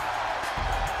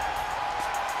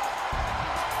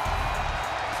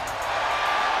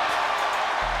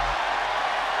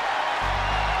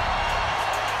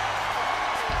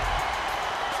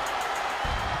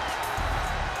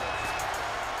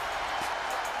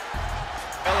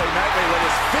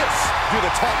 Do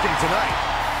the talking tonight.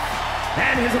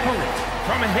 And his opponent,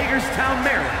 from Hagerstown,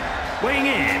 Maryland, weighing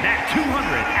in at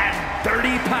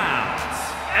 230 pounds,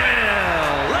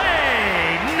 LA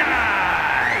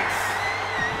Knight!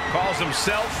 Calls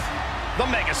himself the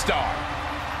megastar.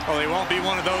 Well, they won't be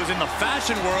one of those in the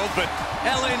fashion world, but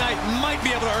LA Knight might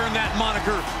be able to earn that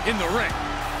moniker in the ring.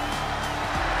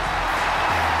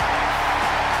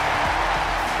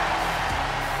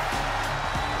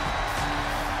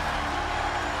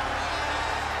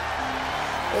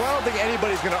 Well, I don't think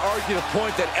anybody's going to argue the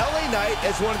point that LA Knight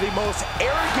is one of the most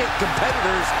arrogant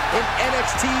competitors in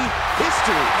NXT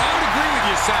history. I would agree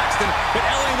with you, Saxton, but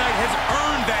LA Knight has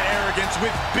earned that arrogance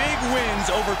with big wins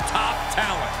over top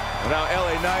talent. Well, now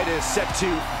LA Knight is set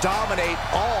to dominate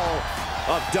all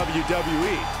of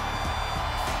WWE.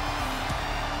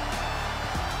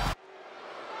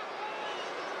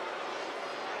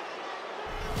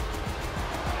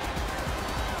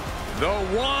 The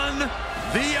one,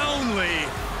 the only,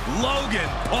 Logan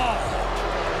Paul.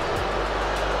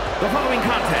 The following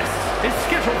contest is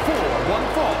scheduled for one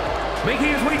fall.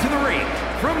 Making his way to the ring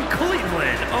from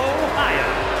Cleveland, Ohio,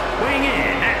 weighing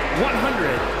in at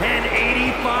 185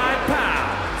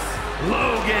 pounds,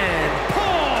 Logan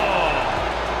Paul.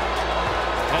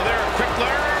 Well, there are quick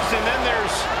learners, and then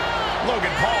there's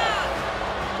Logan Paul.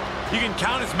 You can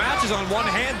count his matches on one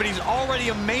hand, but he's already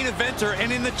a main eventer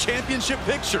and in the championship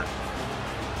picture.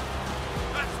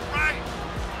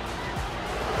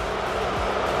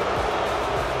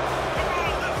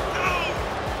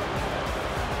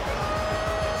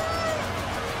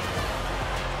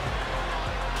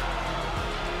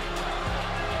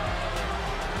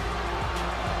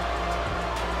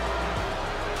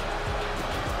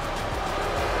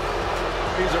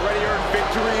 He's already earned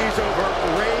victories over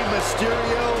Rey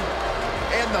Mysterio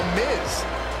and The Miz.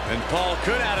 And Paul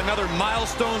could add another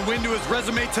milestone win to his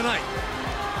resume tonight.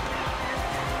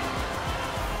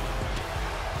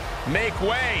 Make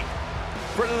way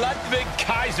for Ludwig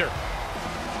Kaiser.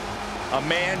 A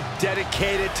man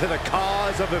dedicated to the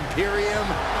cause of Imperium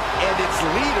and its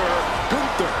leader,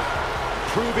 Gunther,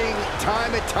 proving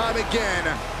time and time again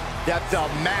that the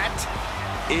mat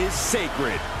is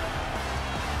sacred.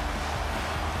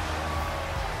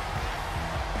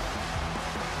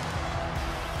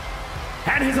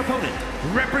 And his opponent,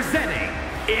 representing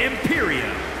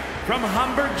Imperium from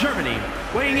Hamburg, Germany,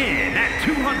 weighing in at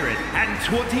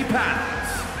 220 pounds,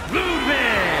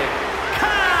 Ludwig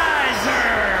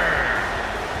Kaiser.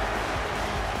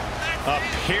 A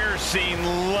piercing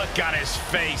look on his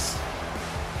face.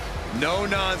 No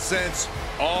nonsense,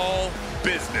 all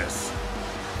business.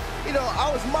 You know,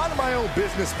 I was minding my own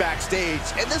business backstage,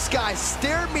 and this guy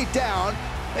stared me down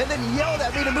and then yelled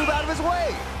at me to move out of his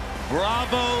way.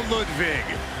 Bravo, Ludwig.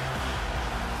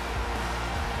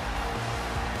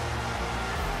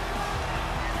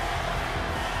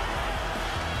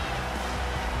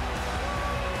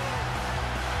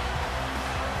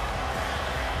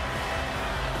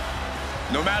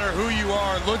 No matter who you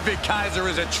are, Ludwig Kaiser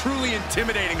is a truly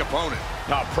intimidating opponent.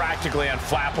 Practically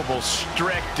unflappable,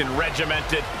 strict and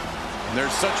regimented. And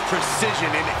there's such precision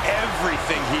in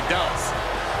everything he does.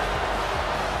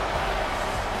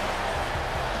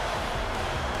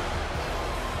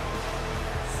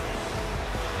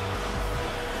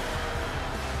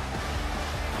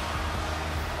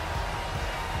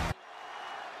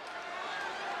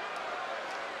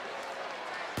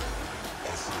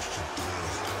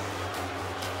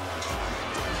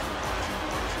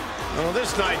 Well,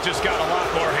 this night just got a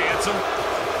lot more handsome.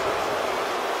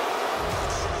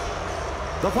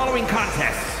 The following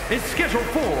contest is scheduled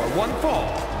for one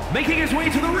fall. Making his way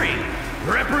to the ring,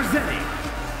 representing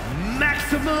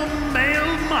Maximum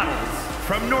Male Models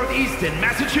from Northeastern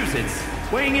Massachusetts,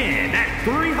 weighing in at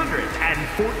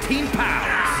 314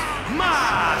 pounds,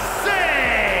 Marseille.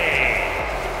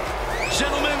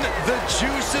 Gentlemen, the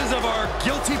juices of our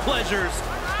guilty pleasures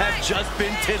have just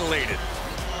been titillated.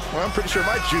 Well, I'm pretty sure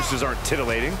my juices aren't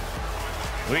titillating.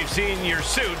 We've seen your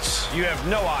suits. You have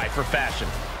no eye for fashion.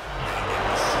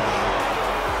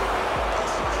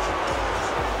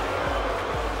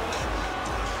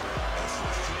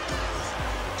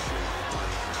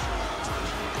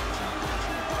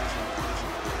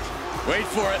 Wait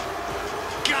for it.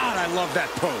 God, I love that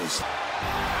pose.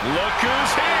 Look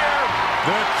who's here.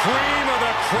 The cream of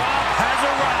the crop has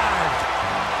arrived.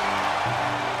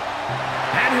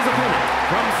 And his opponent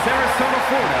from Sarasota,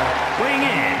 Florida, weighing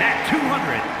in at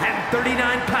 239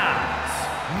 pounds,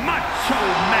 Macho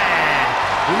Man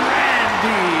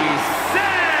Randy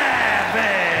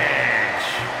Savage.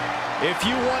 If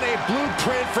you want a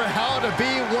blueprint for how to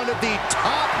be one of the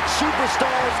top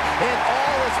superstars in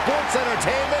all of sports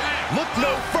entertainment, look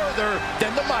no further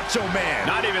than the Macho Man.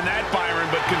 Not even that,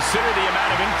 Byron, but consider the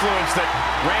amount of influence that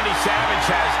Randy Savage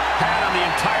has had on the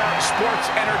entire sports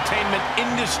entertainment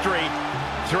industry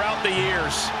throughout the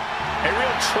years. A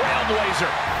real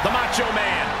trailblazer, the Macho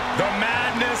Man. The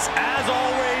madness, as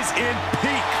always, in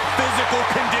peak physical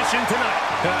condition tonight.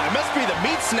 It must be the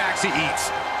meat snacks he eats.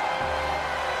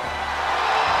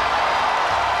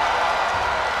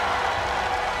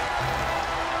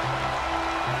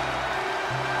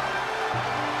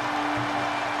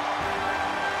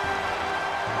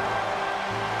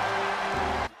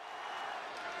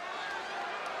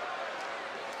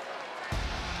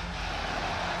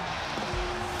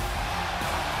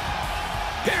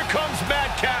 Here comes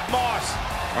Madcap Moss.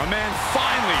 A man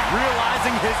finally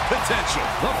realizing his potential.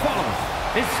 The following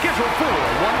is scheduled for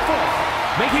one fall,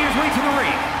 making his way to the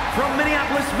ring from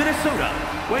Minneapolis, Minnesota,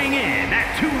 weighing in at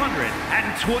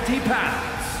 220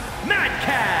 pounds,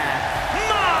 Madcap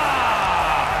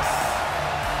Moss!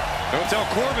 Don't tell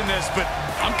Corbin this, but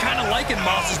I'm kind of liking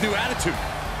Moss's new attitude.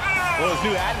 Well, his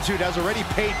new attitude has already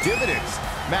paid dividends.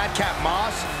 Madcap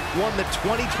Moss won the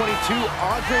 2022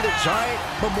 Andre the Giant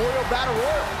Memorial Battle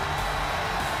Royal.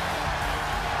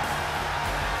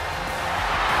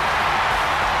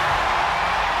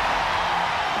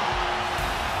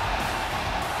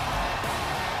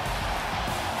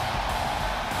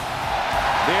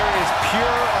 There is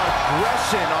pure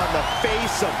aggression on the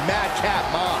face of Madcap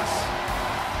Moss.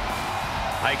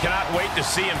 I cannot wait to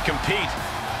see him compete.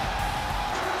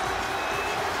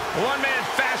 One-man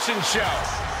fashion show.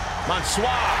 Mansoir.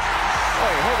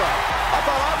 Wait, hold on. I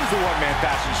thought I was the one-man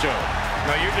fashion show.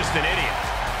 No, you're just an idiot.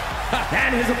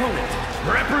 And his opponent,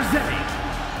 representing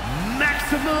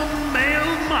Maximum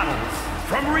Male Models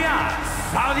from Riyadh,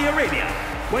 Saudi Arabia,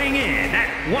 weighing in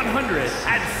at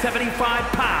 175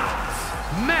 pounds,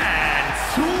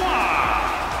 Mansoir.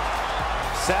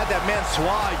 Sad that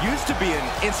Mansoir used to be an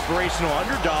inspirational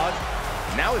underdog.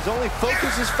 Now his only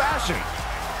focus is fashion.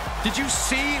 Did you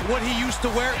see what he used to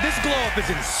wear? This glow-up is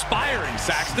inspiring,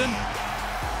 Saxton.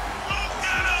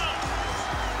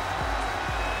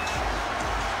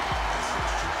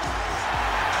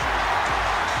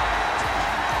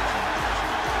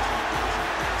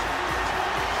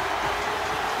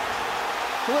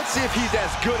 Let's see if he's as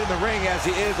good in the ring as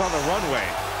he is on the runway.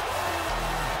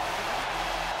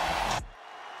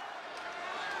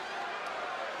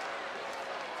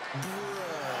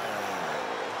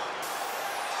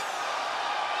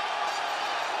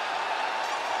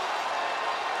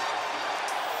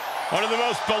 One of the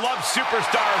most beloved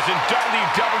superstars in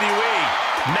WWE,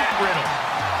 Matt Riddle.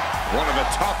 One of the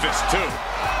toughest, too.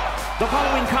 The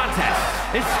following contest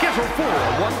is scheduled for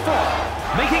one fall,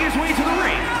 making his way to the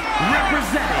ring,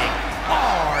 representing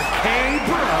RK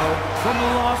Bro from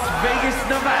Las Vegas,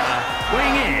 Nevada,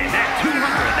 weighing in at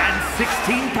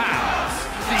 216 pounds,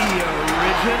 the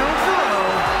original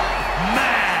Bro,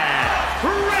 Matt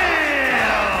Riddle.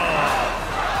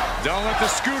 Don't let the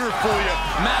scooter fool you.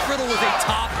 Matt Riddle was a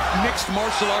top mixed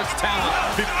martial arts talent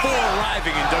before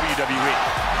arriving in WWE.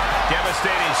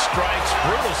 Devastating strikes,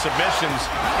 brutal submissions,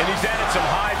 and he's added some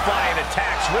high-flying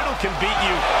attacks. Riddle can beat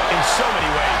you in so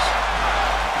many ways.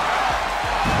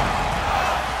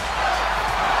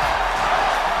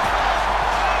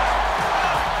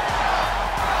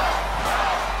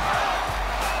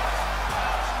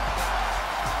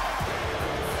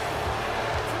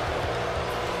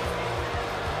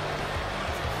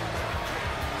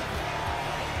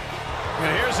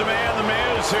 And here's a man, The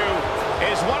Miz, who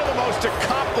is one of the most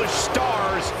accomplished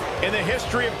stars in the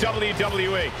history of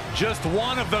WWE. Just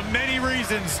one of the many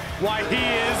reasons why he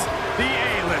is the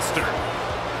A-lister.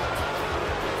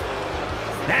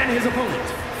 And his opponent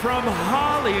from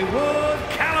Hollywood,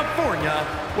 California,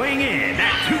 weighing in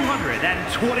at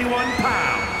 221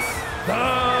 pounds,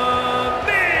 The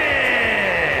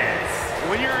Miz!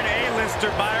 When you're an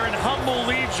A-lister, Byron, humble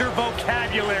leaves your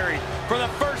vocabulary. For the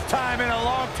first time in a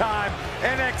long time,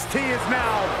 NXT is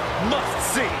now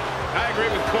must-see. I agree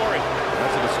with Corey.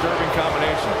 That's a disturbing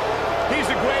combination. He's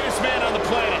the greatest man on the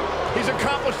planet. He's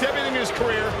accomplished everything in his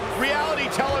career. Reality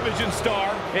television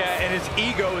star. Yeah, and his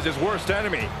ego is his worst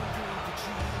enemy.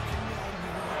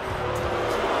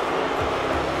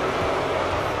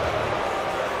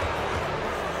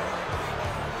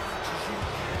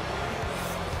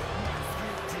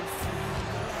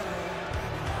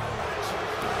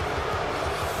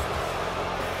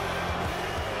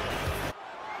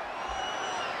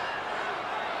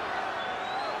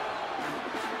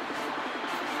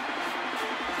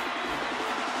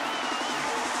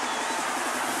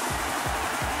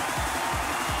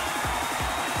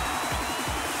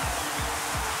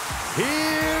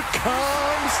 Here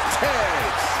comes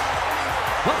Tex.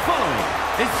 The following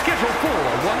is scheduled for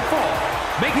one fall,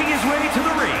 making his way to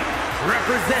the ring,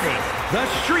 representing the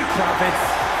Street Profits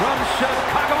from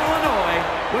Chicago, Illinois,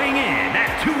 weighing in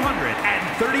at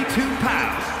 235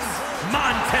 pounds,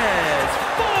 Montez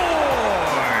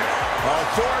Ford. Well,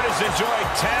 Ford has enjoyed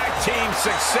tag team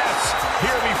success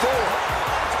here before.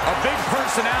 A big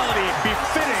personality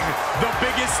befitting the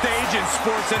biggest stage in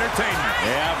sports entertainment.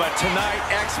 Yeah, but tonight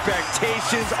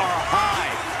expectations are high.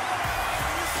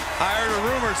 I heard a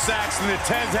rumor Saxton that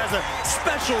Tens has a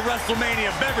special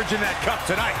WrestleMania beverage in that cup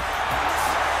tonight.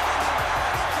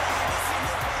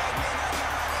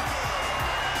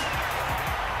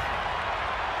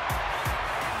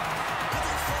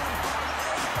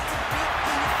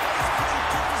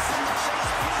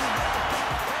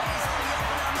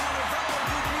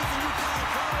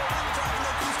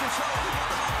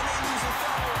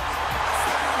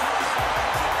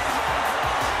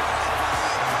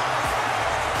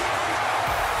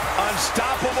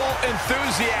 Unstoppable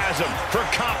enthusiasm for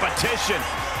competition.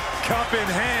 Cup in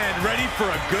hand, ready for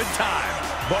a good time.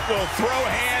 But will throw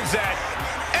hands at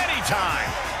any time.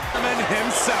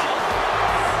 Himself.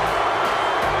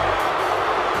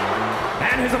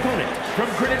 And his opponent from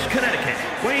Greenwich, Connecticut,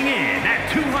 weighing in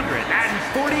at 248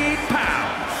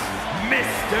 pounds,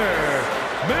 Mr.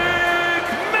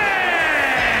 McMahon!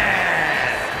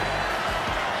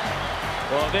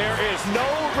 Well, there is no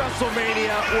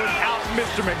WrestleMania without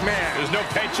Mr. McMahon. There's no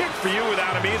paycheck for you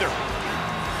without him either.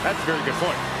 That's a very good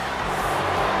point.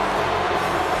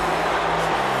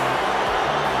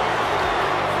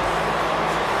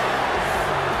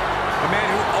 A man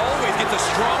who always gets a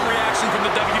strong reaction from the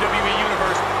WWE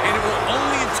Universe, and it will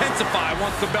only intensify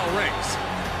once the bell rings.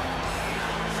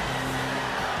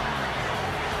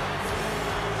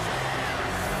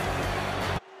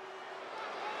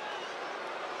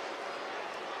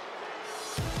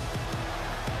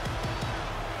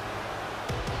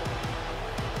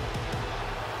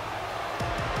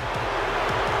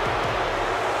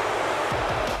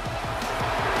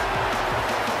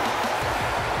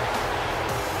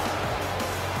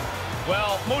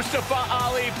 Well, Mustafa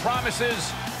Ali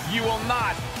promises you will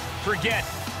not forget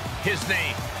his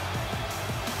name.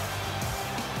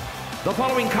 The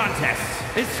following contest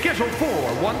is scheduled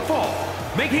for one fall,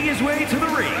 making his way to the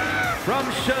ring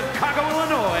from Chicago,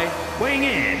 Illinois, weighing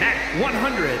in at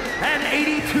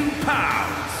 182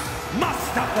 pounds,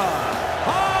 Mustafa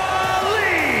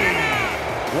Ali!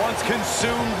 Once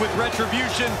consumed with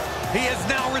retribution, he has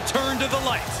now returned to the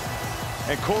light.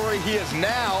 And Corey, he is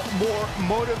now more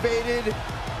motivated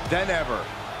than ever.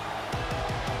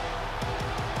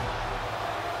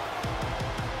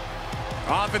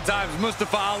 Oftentimes,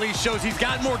 Mustafa Ali shows he's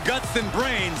got more guts than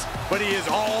brains, but he is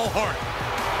all heart.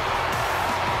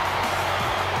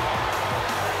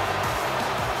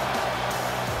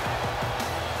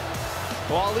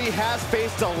 Well, Ali has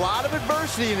faced a lot of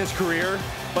adversity in his career,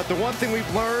 but the one thing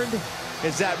we've learned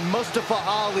is that Mustafa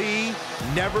Ali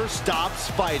never stops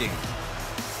fighting.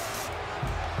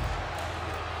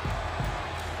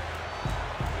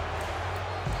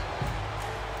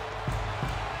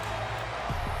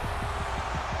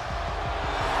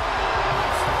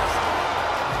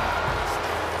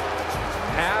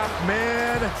 Half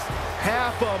man,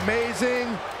 half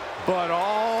amazing, but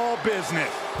all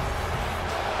business.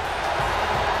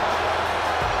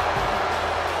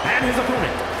 And his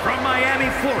opponent from Miami,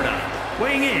 Florida,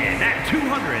 weighing in at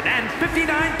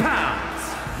 259 pounds,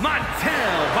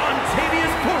 Montel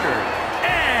Vontavious Porter,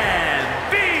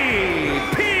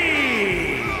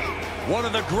 MVP! One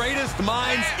of the greatest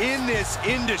minds in this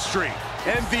industry.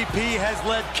 MVP has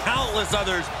led countless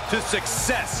others to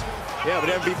success. Yeah, but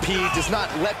MVP does not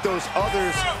let those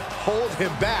others hold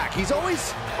him back. He's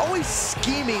always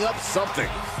scheming up something.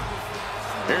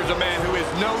 Here's a man who is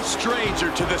no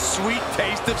stranger to the sweet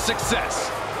taste of success.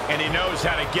 And he knows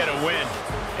how to get a win.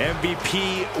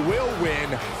 MVP will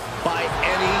win by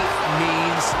any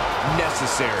means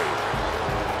necessary.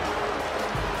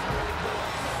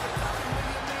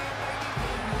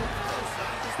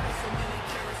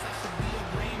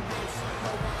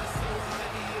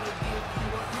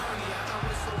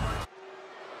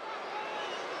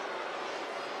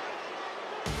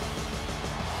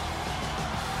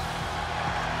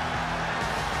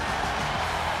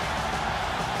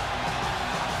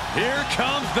 Here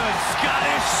comes the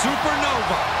Scottish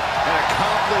Supernova. An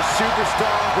accomplished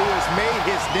superstar who has made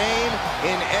his name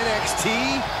in NXT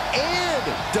and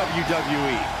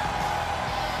WWE.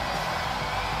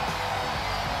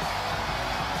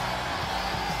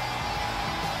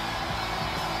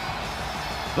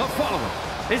 The following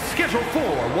is scheduled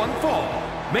for one fall,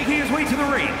 making his way to the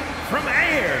ring from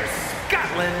Ayr,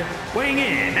 Scotland, weighing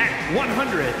in at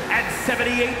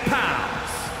 178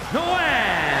 pounds,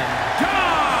 Noam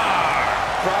Dar!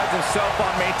 Prides himself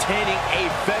on maintaining a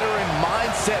veteran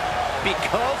mindset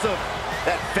because of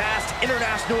that vast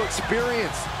international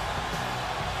experience.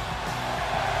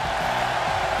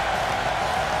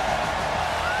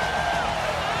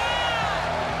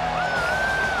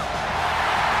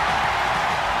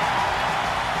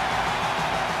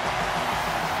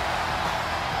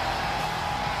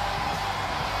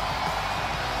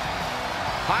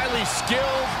 Highly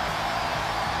skilled.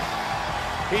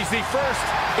 He's the first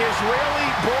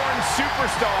Israeli-born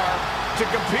superstar to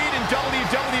compete in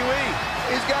WWE.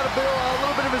 He's got a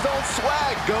little bit of his own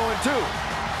swag going, too.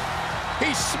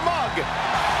 He's smug.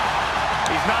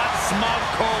 He's not smug,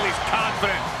 Cole. He's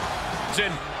confident. It's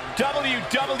in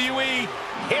WWE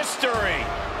history.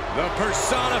 The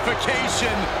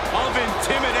personification of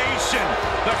intimidation.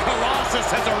 The Colossus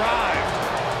has arrived.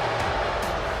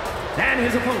 And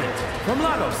his opponent from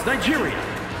Lagos, Nigeria,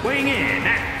 weighing in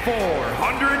at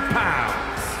 400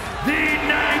 pounds, the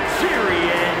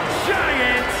Nigerian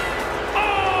Giant,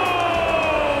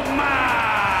 Omos!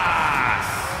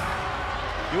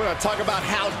 You want to talk about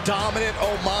how dominant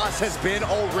Omos has been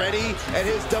already at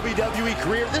his WWE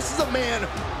career? This is a man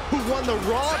who won the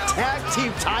Raw Tag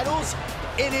Team titles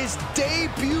in his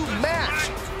debut match,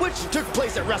 which took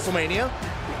place at WrestleMania.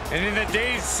 And in the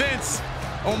days since,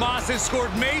 Omos has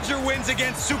scored major wins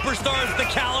against superstars the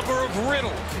caliber of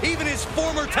Riddle, even his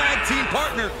former tag team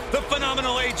partner, the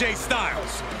phenomenal AJ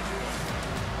Styles.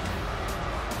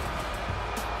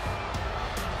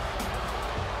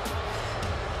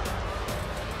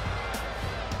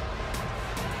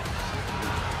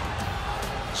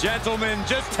 Gentlemen,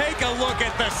 just take a look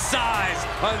at the size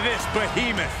of this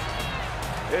behemoth.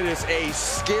 It is a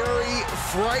scary,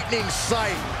 frightening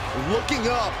sight looking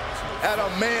up at a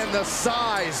man the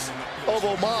size of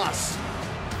Omos.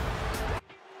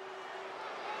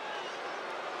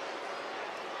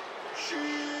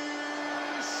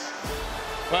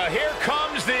 Well, here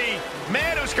comes the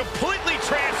man who's completely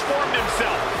transformed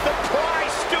himself, the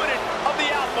prize student of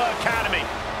the Alpha Academy.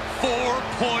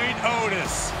 4-point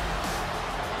Otis.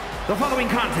 The following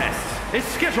contest is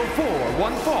scheduled for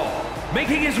one fall,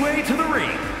 making his way to the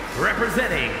ring,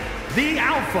 representing the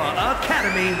Alpha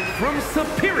Academy from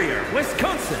Superior,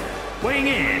 Wisconsin, weighing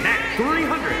in at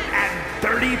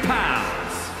 330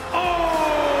 pounds,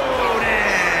 Otis!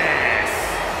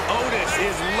 Otis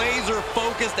is laser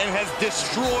focused and has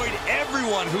destroyed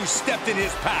everyone who stepped in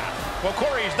his path. Well,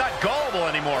 Corey, he's not gullible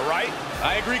anymore, right?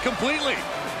 I agree completely.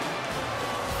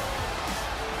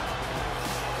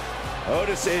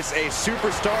 Otis is a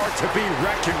superstar to be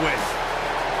reckoned with.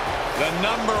 The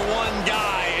 #1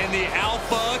 guy in the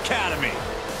Alpha Academy.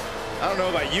 I don't know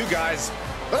about you guys,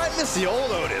 but I miss the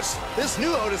old Otis. This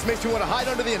new Otis makes me want to hide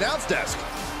under the announce desk.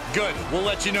 Good, we'll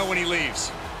let you know when he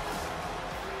leaves.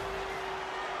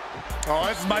 Oh,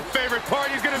 this is my favorite part.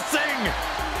 He's gonna sing.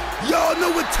 Y'all know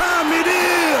what time it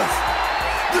is.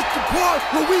 This the part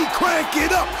where we crank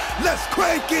it up. Let's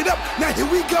crank it up. Now here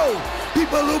we go.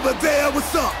 People over there,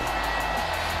 what's up?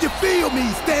 You feel me?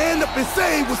 Stand up and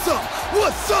say what's up.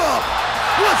 What's up?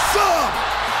 What's up?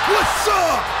 What's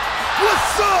up?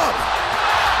 What's up?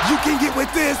 You can get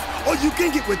with this or you can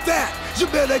get with that. You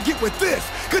better get with this,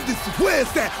 cause this is where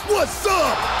it's at. What's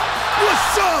up?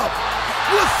 What's up?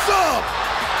 What's up?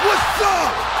 What's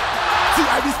up? See,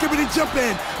 I be skipping and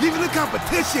jumping, leaving the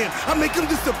competition. I make them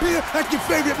disappear like your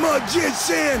favorite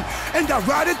magician. And I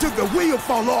ride it till the wheel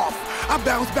fall off. I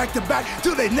bounce back to back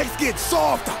till their necks get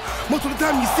soft. Most of the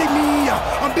time you see me,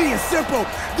 I'm being simple.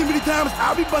 Then many times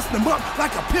I'll be busting them up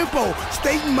like a pimple,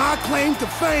 stating my claim to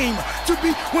fame, to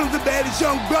be one of the baddest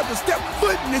young brothers step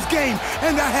foot in this game.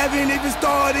 And I haven't even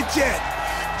started yet.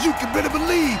 You can better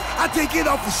believe I take it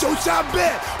off the show shot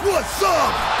bet. What's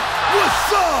up?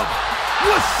 What's up?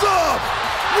 What's up?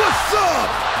 What's up?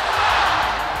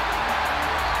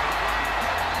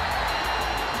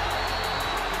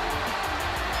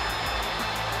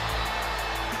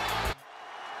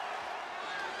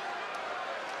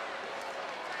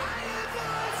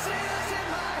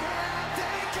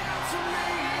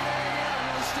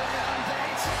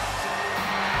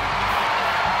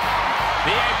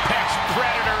 The Apex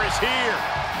Predator is here.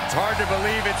 It's hard to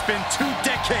believe it's been 2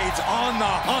 decades on the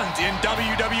hunt in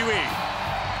WWE.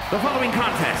 The following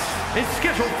contest is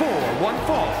scheduled for one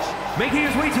fall, making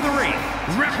his way to the ring,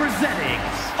 representing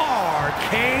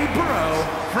RK Bro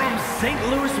from St.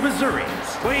 Louis, Missouri,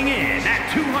 weighing in at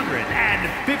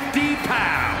 250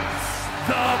 pounds,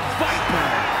 the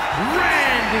Viper,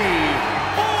 Randy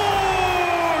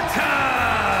Orton!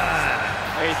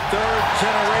 A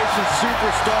third-generation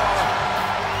superstar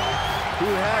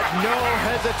who had no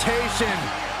hesitation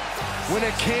when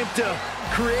it came to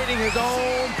creating his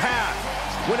own path,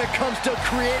 when it comes to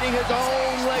creating his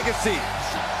own legacy.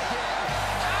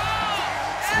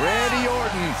 Randy Orton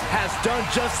Orton has done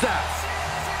just that.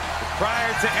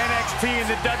 Prior to NXT and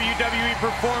the WWE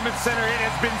Performance Center, it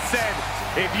has been said,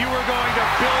 if you were going to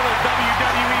build a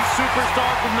WWE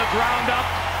superstar from the ground up,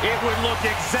 it would look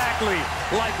exactly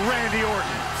like Randy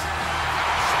Orton.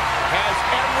 Has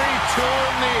every tool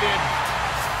needed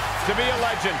to be a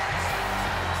legend.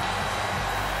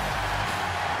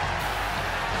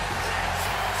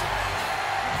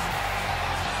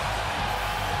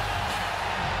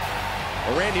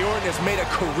 Randy Orton has made a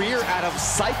career out of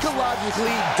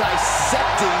psychologically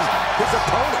dissecting his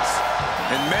opponents.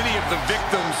 And many of the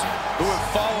victims who have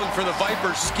fallen for the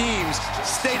Viper's schemes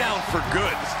stay down for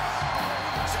good.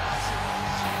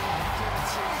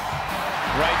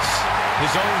 Writes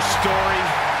his own story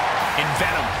in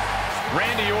Venom.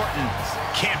 Randy Orton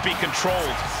can't be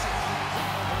controlled.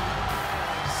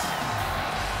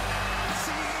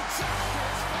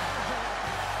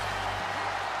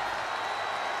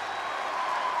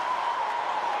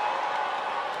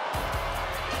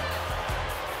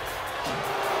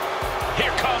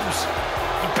 Here comes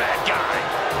the bad guy.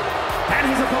 And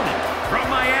his opponent from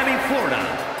Miami, Florida,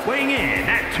 weighing in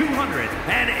at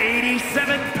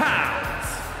 287 pounds,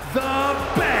 the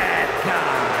bad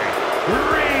guy,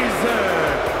 Razor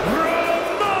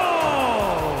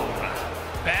Ramon.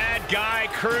 Bad guy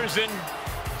cruising.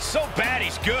 So bad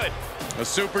he's good. A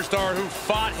superstar who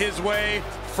fought his way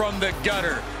from the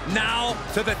gutter, now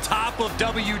to the top of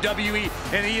WWE,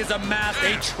 and he has amassed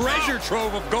a treasure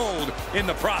trove of gold in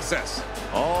the process.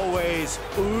 Always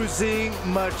oozing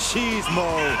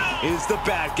machismo is the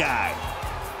bad guy.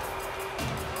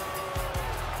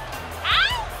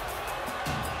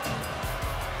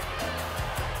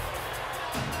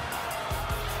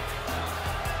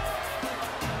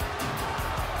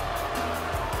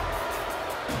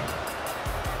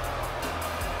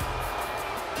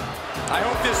 I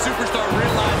hope this superstar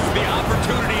realizes the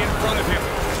opportunity in front of him.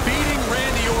 Beating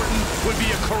Randy Orton would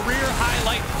be a career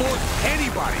highlight for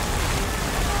anybody.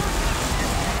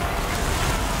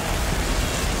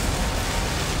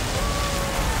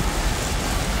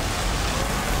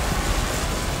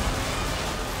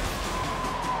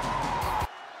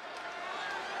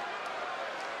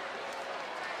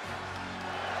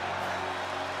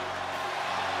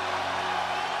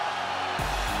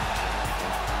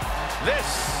 This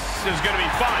is going to be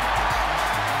fun.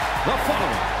 The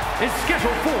following is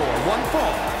scheduled for one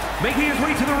fall, making his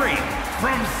way to the ring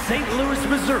from St. Louis,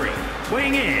 Missouri,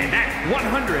 weighing in at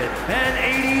 180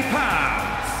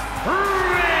 pounds,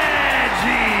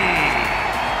 Reggie!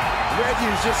 Reggie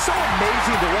is just so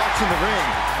amazing to watch in the ring,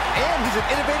 and he's an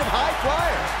innovative high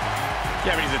flyer.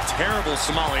 Yeah, but he's a terrible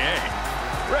sommelier.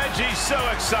 Reggie's so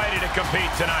excited to compete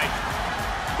tonight.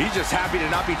 He's just happy to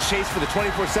not be chased for the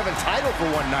 24/7 title for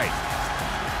one night.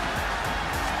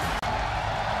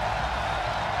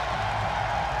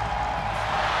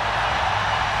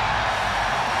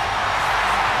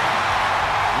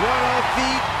 One of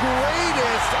the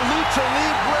greatest Lucha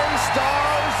Libre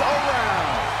stars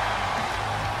around.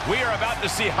 We are about to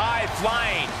see high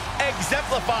flying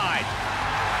exemplified.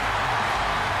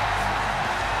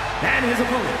 And his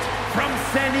opponent from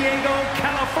San Diego,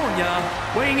 California,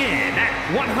 weighing in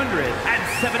at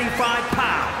 175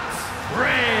 pounds,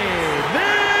 Rey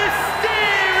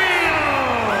Mysterio!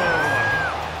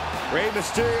 Rey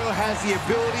Mysterio has the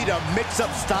ability to mix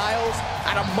up styles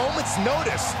at a moment's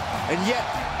notice, and yet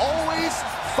always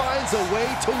finds a way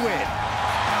to win.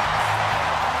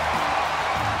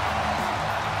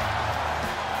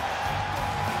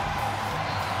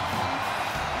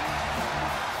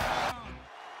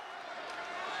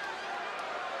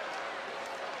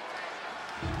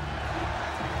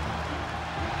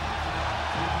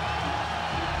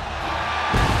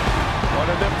 One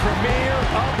of the premier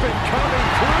up-and-coming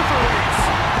cruiserweights.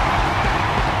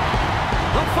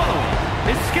 The following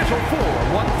is scheduled for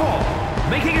one fall,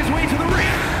 making his way to the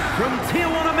ring from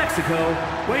Tijuana, Mexico,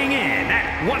 weighing in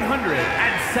at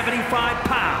 175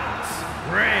 pounds,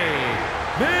 Rey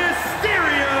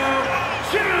Mysterio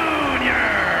Jr.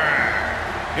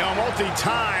 You know,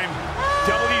 multi-time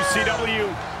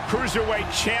WCW Cruiserweight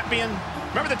Champion.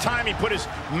 Remember the time he put his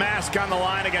mask on the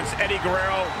line against Eddie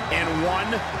Guerrero and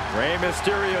won? Rey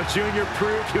Mysterio Jr.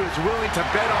 proved he was willing to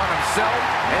bet on himself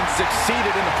and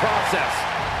succeeded in the process.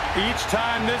 Each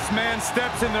time this man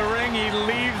steps in the ring, he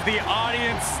leaves the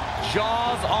audience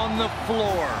jaws on the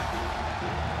floor.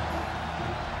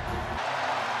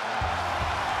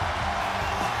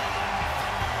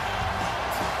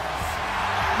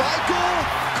 Michael,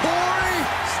 Corey,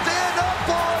 stand up,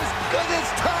 boys, because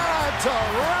it's time to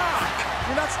rock.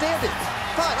 You're not standing.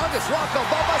 Fine, I'll just rock all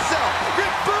by myself.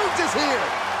 Rick Boogs is here.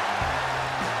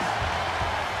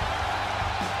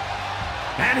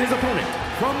 And his opponent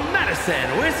from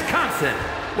Madison, Wisconsin,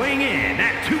 weighing in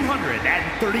at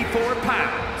 234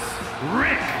 pounds,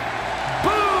 Rick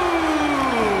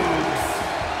Boogs.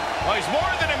 Well, he's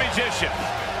more than a magician,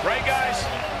 right, guys?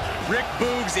 Rick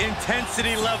Boogs'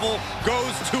 intensity level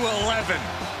goes to 11,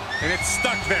 and it's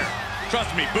stuck there.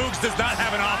 Trust me, Boogs does not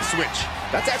have an off switch.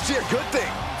 That's actually a good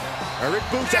thing. Rick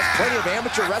Boogs has plenty of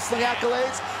amateur wrestling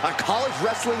accolades, a college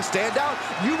wrestling standout.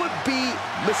 You would be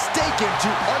mistaken to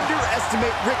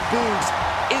underestimate Rick Boogs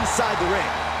inside the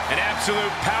ring. An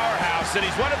absolute powerhouse, and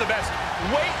he's one of the best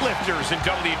weightlifters in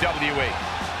WWE.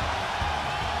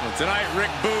 Well, tonight,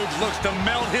 Rick Boogs looks to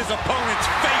melt his opponent's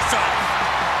face off.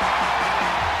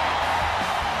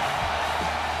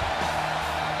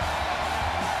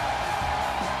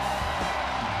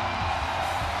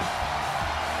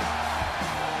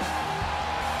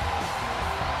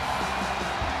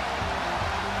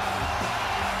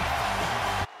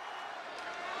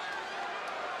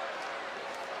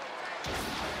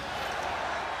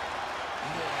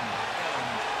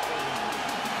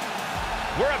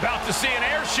 We're about to see an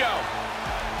air show.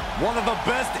 One of the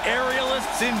best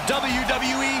aerialists in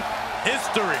WWE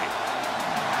history.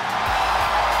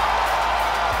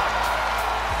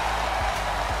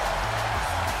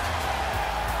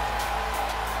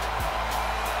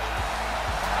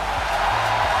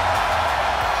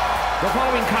 The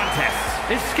following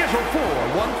contest is scheduled for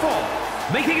one fall.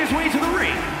 Making his way to the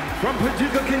ring from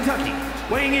Paducah, Kentucky,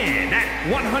 weighing in at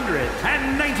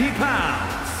 190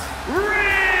 pounds,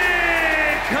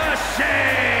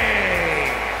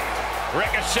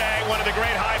 Ricochet, one of the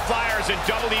great high flyers in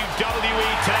WWE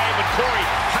today. But Corey,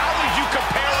 how would you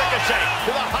compare Ricochet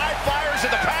to the high flyers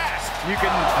of the past? You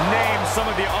can name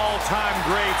some of the all-time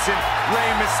greats in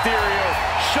Rey Mysterio,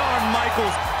 Shawn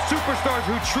Michaels, superstars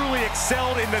who truly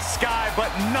excelled in the sky, but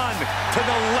none to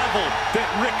the level that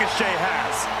Ricochet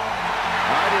has.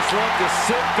 I just love to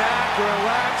sit back,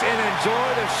 relax, and enjoy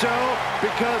the show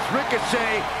because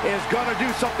Ricochet is going to do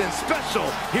something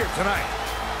special here tonight.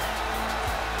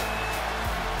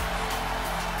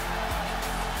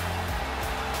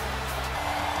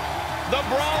 The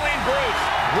Brawling Brute,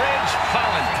 Ridge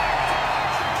Holland.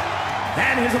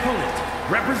 And his opponent,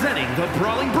 representing the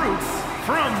Brawling Brutes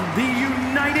from the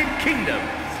United Kingdom,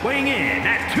 weighing in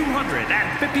at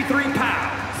 253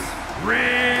 pounds,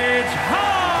 Ridge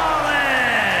Holland.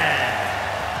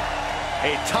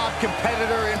 A top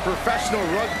competitor in professional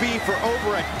rugby for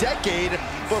over a decade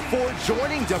before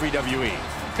joining WWE.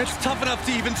 It's tough enough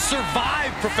to even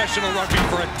survive professional rugby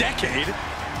for a decade.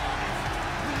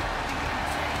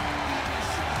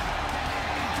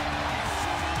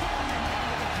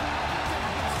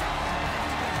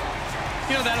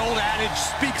 You know that old adage,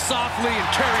 speak softly and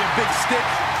carry a big stick?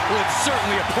 Well, it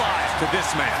certainly applies to this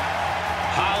man.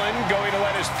 Holland going to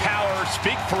let his power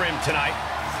speak for him tonight.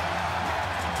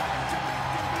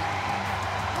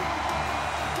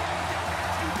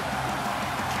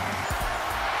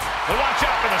 Well, watch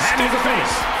out for the stiff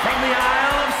face. From the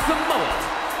Isle of Samoa,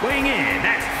 weighing in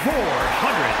at 425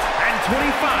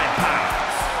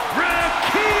 pounds,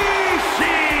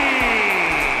 Rikishi.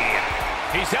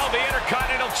 He's held the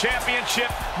Intercontinental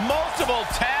Championship, multiple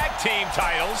tag team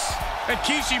titles. And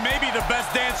Rikishi may be the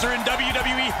best dancer in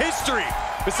WWE history,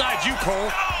 besides you, Cole.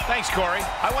 Thanks, Corey.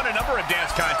 I won a number of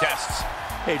dance contests.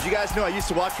 Hey, did you guys know I used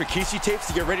to watch Rikishi tapes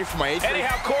to get ready for my age?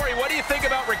 Anyhow, Corey, what do you think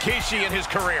about Rikishi and his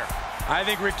career? I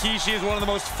think Rikishi is one of the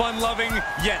most fun-loving,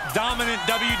 yet dominant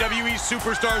WWE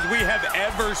superstars we have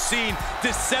ever seen.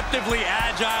 Deceptively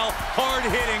agile,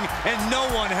 hard-hitting, and no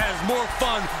one has more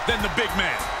fun than the big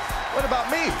man. What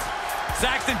about me?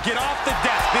 Saxton, get off the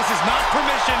desk. This is not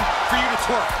permission for you to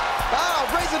twerk. Ah,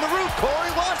 raising the roof,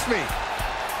 Corey. Watch me.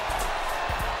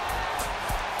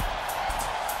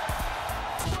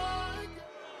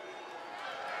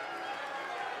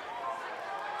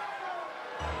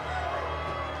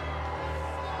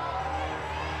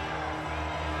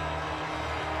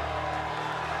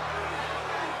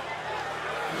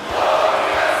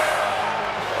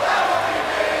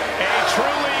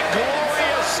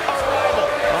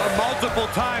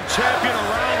 Multiple-time champion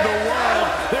around the world.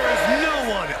 There is no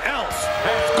one else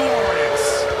as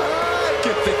glorious. I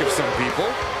can think of some people.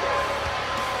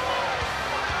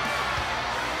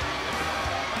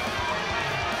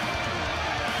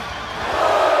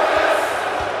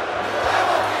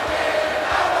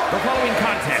 The following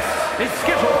contest is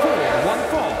scheduled for one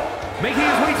fall. Making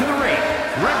his way to the ring,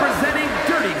 representing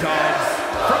Dirty Dogs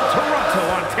from Toronto,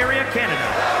 Ontario, Canada,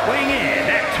 weighing in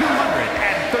at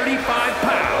 235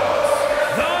 pounds.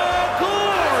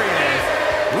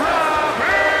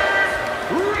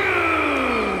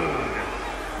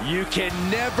 You can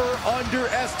never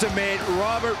underestimate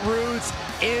Robert Roode's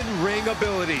in-ring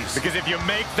abilities. Because if you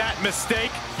make that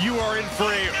mistake, you are in for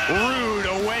a rude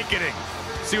awakening.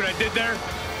 See what I did there?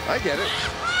 I get it.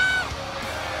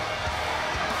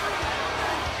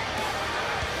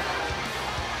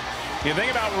 You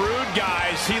think about Roode,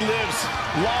 guys, he lives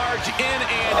large in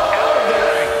and out of the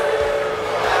ring.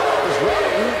 Does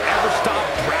Robert Roode ever stop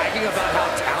bragging about how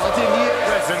talented he is?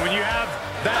 Listen, when you have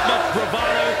that much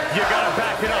bravado, you gotta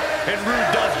back it up, and Roode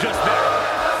does just that.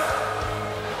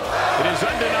 It is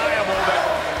undeniable that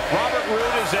Robert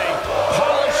Roode is a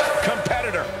polished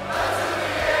competitor.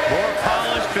 More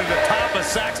polished than the top of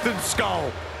Saxton's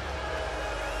skull.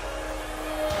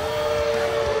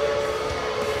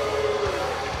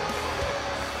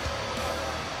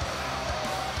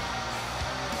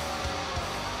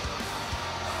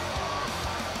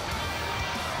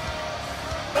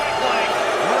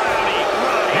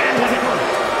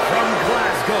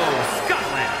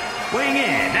 Weighing in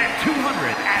at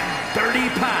 230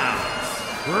 pounds,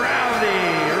 Roddy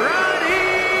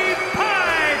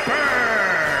Piper!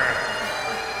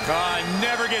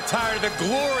 Never get tired of the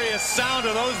glorious sound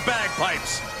of those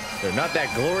bagpipes. They're not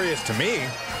that glorious to me.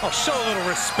 Oh, show a little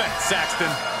respect,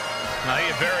 Saxton. Now,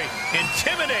 he's a very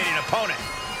intimidating opponent.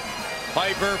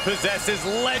 Piper possesses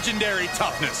legendary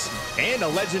toughness. And a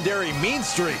legendary mean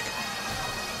streak.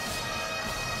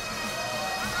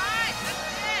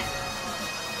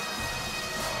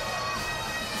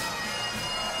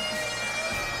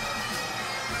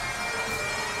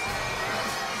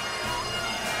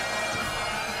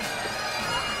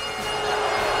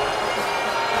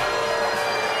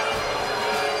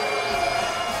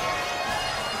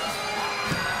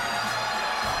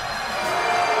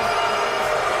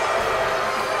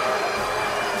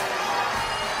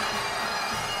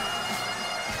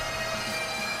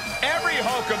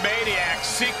 Hulkamaniacs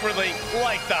secretly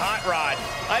like the hot rod.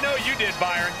 I know you did,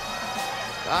 Byron.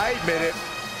 I admit it.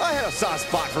 I had a soft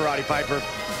spot for Roddy Piper.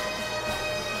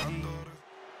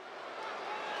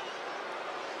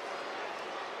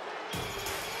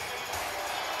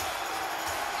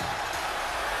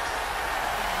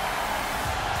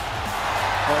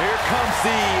 Well, here comes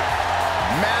the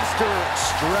master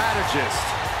strategist.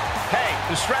 Hey,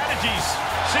 the strategies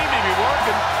seem to be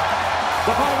working.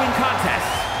 The following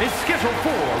contest is scheduled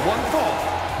for one fall.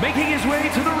 Making his way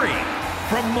to the ring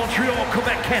from Montreal,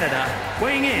 Quebec, Canada,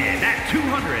 weighing in at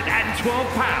 212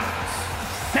 pounds,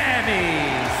 Sami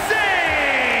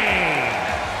Zayn!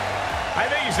 I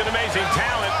think he's an amazing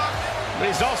talent, but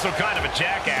he's also kind of a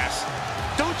jackass.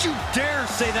 Don't you dare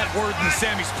say that word in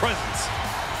Sami's presence.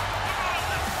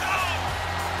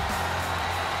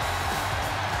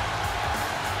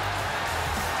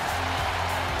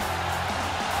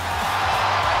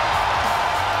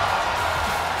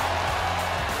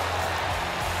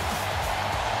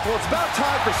 Well, it's about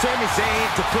time for Sami Zayn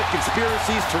to put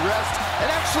conspiracies to rest and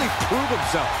actually prove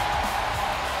himself.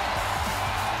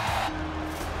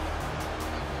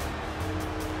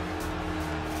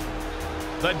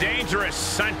 The dangerous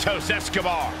Santos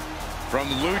Escobar. From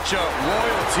Lucha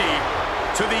Royalty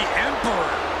to the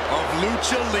Emperor of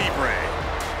Lucha Libre.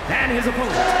 And his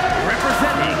opponent,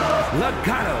 representing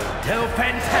Legado del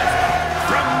Fantasma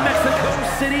from Mexico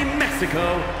City,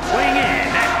 Mexico, weighing in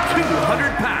at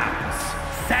 200 pounds.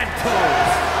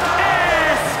 Santos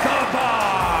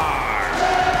Escobar!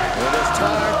 It is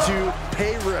time to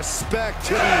pay respect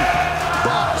to the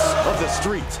boss of the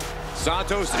street.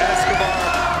 Santos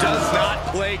Escobar does not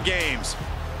play games.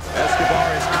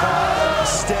 Escobar is calm,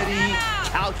 steady,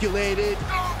 calculated,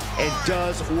 and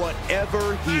does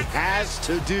whatever he has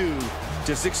to do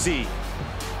to succeed.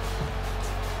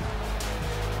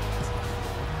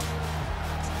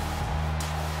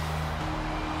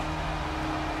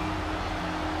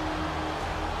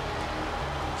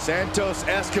 Santos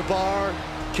Escobar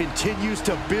continues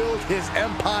to build his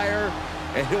empire,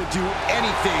 and he'll do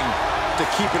anything to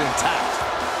keep it intact.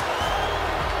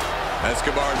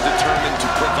 Escobar is determined to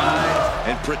provide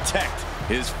and protect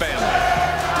his family.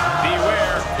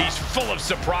 Beware, he's full of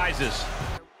surprises.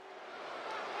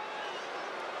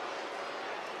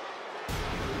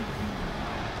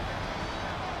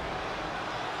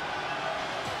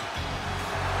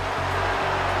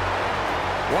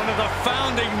 One of the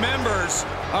founding members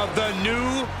of the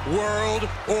New World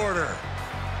Order.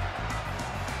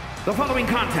 The following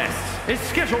contest is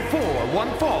scheduled for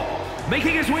one fall.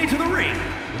 Making his way to the ring,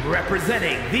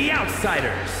 representing the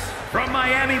Outsiders from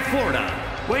Miami, Florida,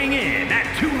 weighing in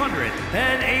at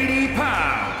 280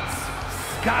 pounds,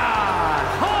 Scott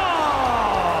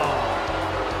Hall!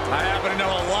 I happen to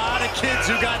know a lot of kids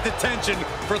who got detention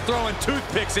for throwing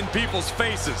toothpicks in people's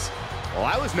faces. Well,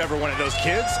 I was never one of those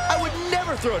kids. I would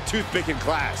never throw a toothpick in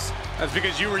class. That's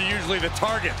because you were usually the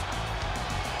target.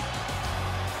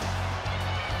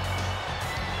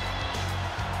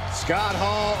 Scott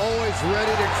Hall always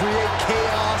ready to create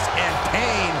chaos and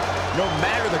pain, no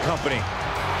matter the company.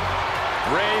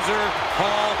 Razor,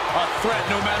 Hall, a threat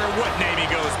no matter what name he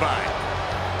goes by.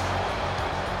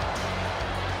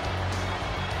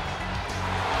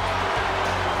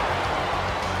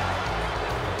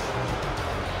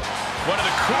 One of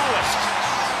the coolest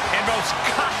and most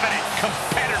confident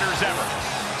competitors ever.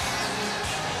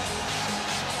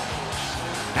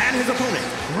 And his opponent,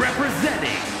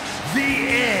 representing the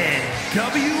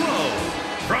NWO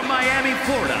from Miami,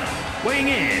 Florida, weighing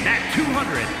in at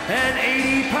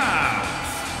 280 pounds,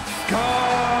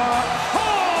 Scott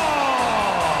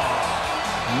Hall!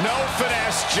 No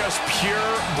finesse, just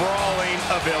pure brawling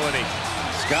ability.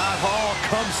 Scott Hall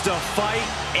comes to fight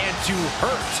and to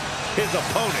hurt his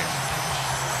opponent.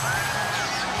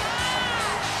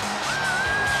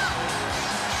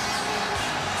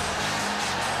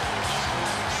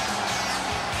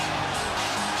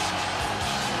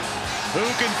 Who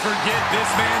can forget this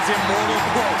man's immortal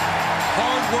quote?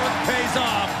 Hard work pays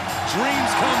off,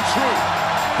 dreams come true.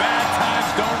 Bad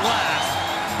times don't last,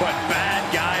 but bad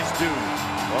guys do.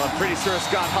 Well, I'm pretty sure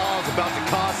Scott Hall is about to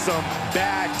cause some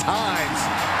bad times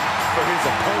for his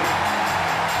opponent.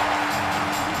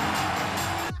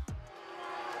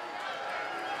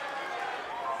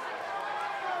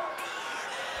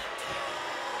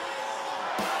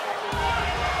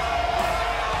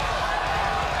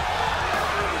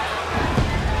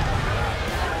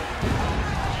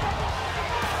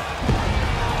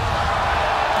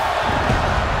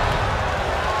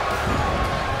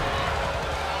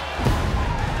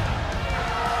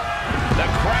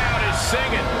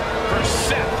 Singing for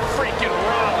Seth freaking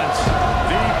Rollins.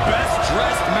 The best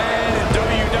dressed man in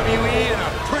WWE and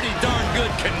a pretty darn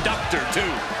good conductor too.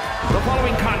 The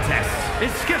following contest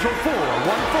is scheduled for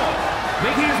one fall.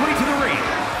 Making his way to the ring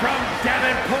from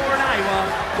Davenport,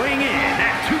 Iowa, weighing in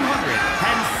at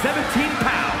 217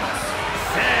 pounds,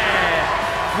 Seth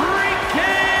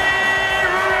freaking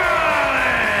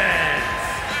Rollins.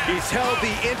 He's held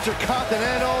the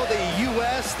Intercontinental, the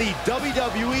US, the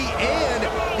WWE, and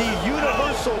the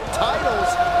Universal titles,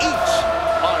 each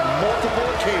on multiple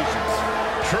occasions.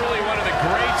 Truly one of the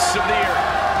greats of the era.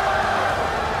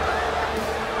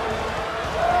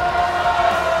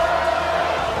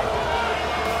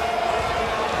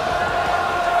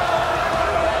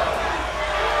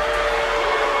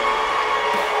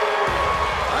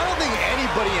 I don't think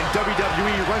anybody in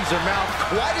WWE runs their mouth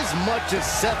quite as much as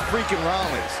Seth freaking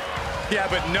Rollins. Yeah,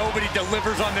 but nobody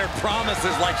delivers on their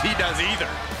promises like he does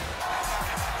either.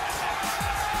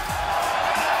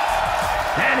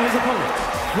 And his opponent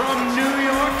from New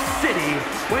York City,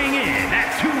 weighing in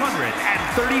at 235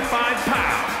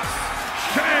 pounds,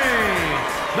 Shane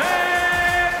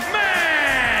McMahon!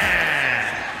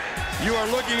 You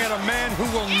are looking at a man who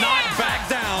will not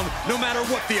back down no matter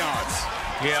what the odds.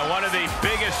 Yeah, one of the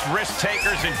biggest risk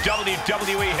takers in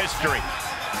WWE history.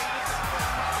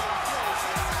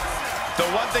 The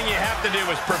one thing you have to do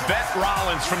is prevent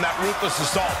Rollins from that ruthless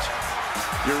assault.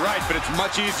 You're right, but it's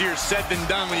much easier said than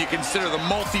done when you consider the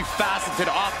multifaceted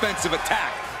offensive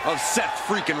attack of Seth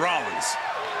freaking Rollins.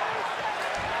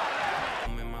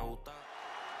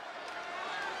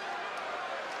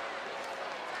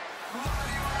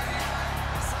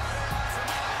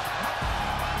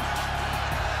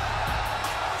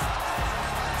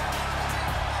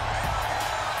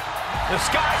 The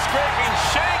skyscraping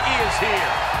Shanky is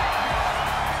here.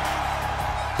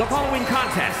 The following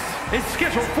contest is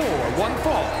scheduled for one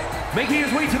fall. Making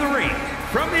his way to the ring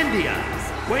from India,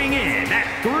 weighing in at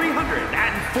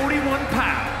 341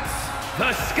 pounds,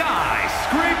 the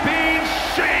skyscraping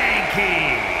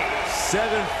Shanky.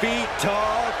 7 feet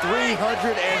tall,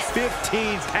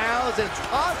 315 pounds, and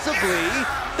possibly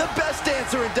the best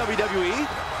dancer in WWE.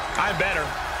 I'm better.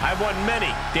 I've won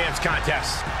many dance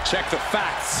contests. Check the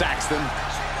facts, Saxton.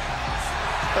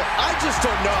 I just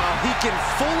don't know how he can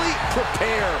fully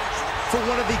prepare for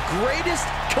one of the greatest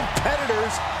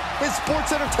competitors in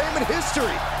sports entertainment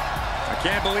history. I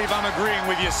can't believe I'm agreeing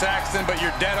with you, Saxton, but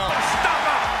you're dead on. Stop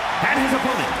him! And his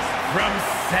opponent from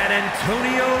San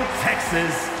Antonio,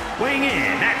 Texas, weighing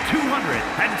in at 227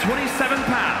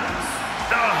 pounds,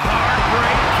 the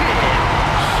Heartbreak Kid,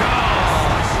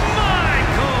 Shawn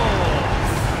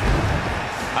Michaels.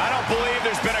 I don't believe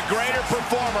there's been a greater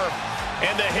performer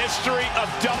in the history of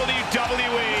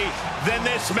WWE than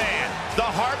this man, the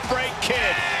Heartbreak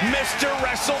Kid, Mr.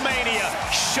 WrestleMania,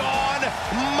 Shawn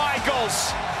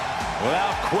Michaels.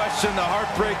 Without question, the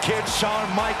Heartbreak Kid, Shawn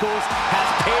Michaels, has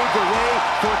paved the way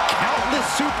for countless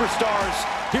superstars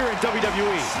here in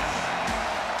WWE.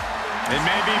 It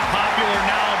may be popular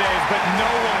nowadays, but no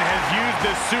one has used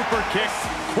the super kick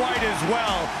quite as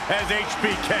well as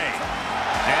HBK.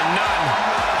 And none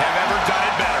have ever done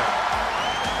it better.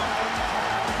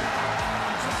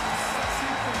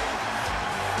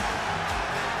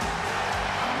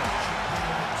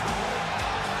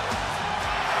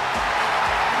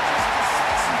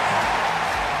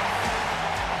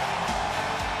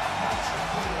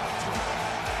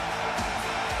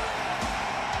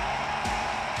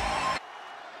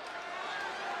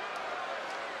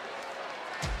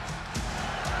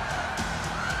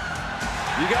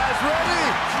 You guys ready?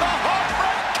 The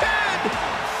Heartbreak Kid!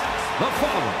 The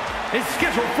following is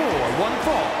scheduled for one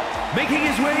fall, making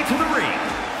his way to the ring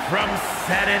from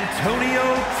San Antonio,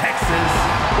 Texas,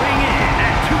 weighing in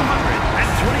at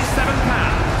 227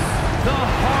 pounds, the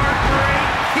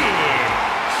Heartbreak Kid,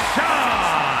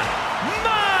 Shawn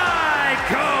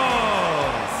Michaels!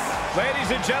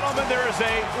 Ladies and gentlemen, there is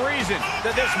a reason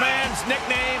that this man's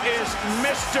nickname is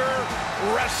Mr.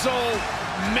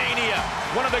 WrestleMania,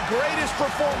 one of the greatest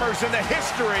performers in the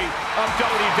history of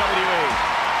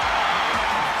WWE.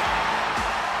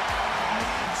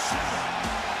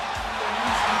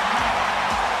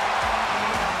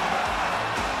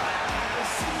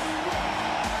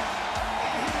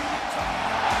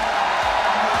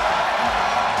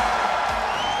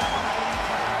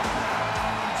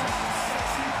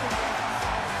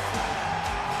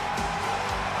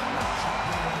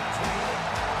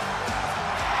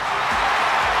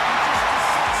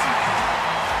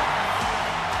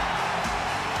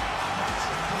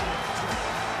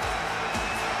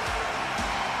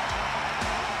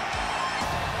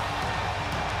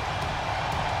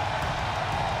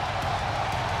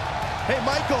 Hey,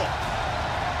 Michael.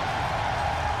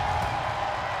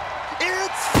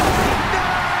 It's fight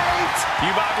night!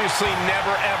 You've obviously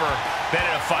never, ever been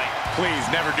in a fight. Please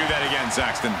never do that again,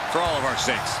 Saxton, for all of our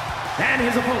sakes. And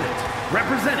his opponent,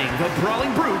 representing the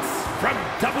Brawling Brutes from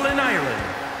Dublin, Ireland,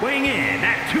 weighing in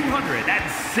at 267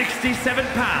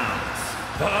 pounds,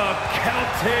 the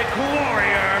Celtic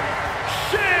Warrior,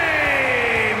 Sheamus!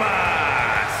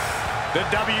 The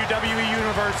WWE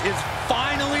Universe is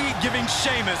finally giving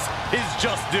Sheamus his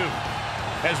just due.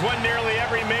 Has won nearly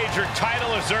every major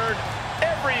title, has earned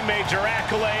every major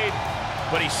accolade,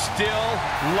 but he still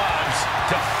loves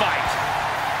to fight.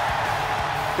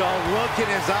 The look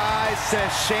in his eyes says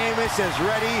Sheamus is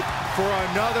ready for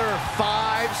another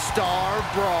 5-star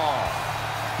brawl.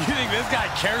 You think this guy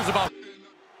cares about...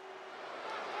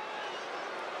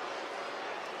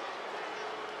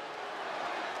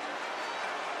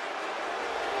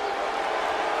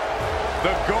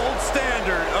 The gold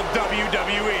standard of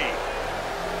WWE.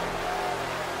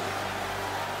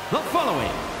 The following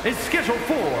is scheduled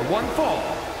for one fall,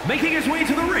 making his way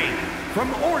to the ring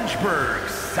from Orangeburg,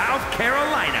 South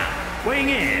Carolina, weighing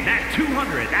in at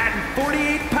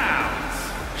 248 pounds,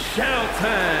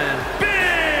 Shelton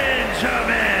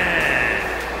Benjamin!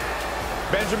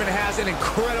 Benjamin has an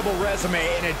incredible resume,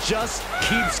 and it just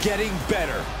keeps getting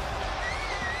better.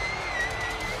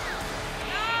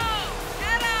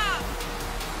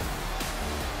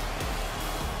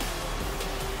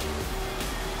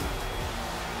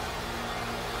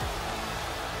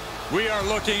 We are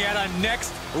looking at a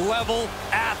next-level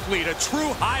athlete, a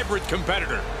true hybrid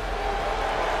competitor.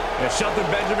 And Shelton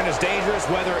Benjamin is dangerous,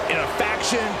 whether in a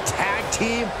faction, tag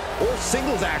team, or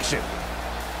singles action.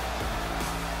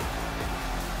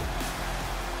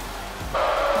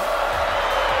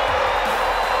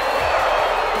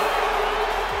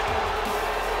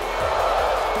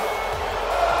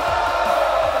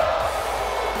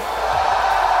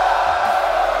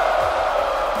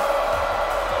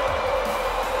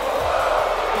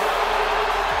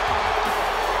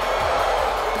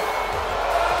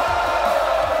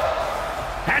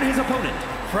 And his opponent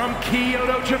from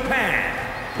Kyoto, Japan,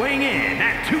 weighing in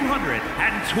at 220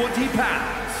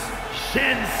 pounds,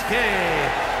 Shinsuke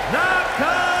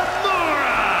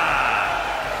Nakamura!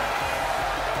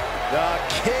 The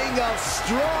king of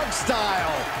strong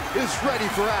style is ready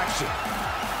for action.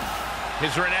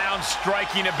 His renowned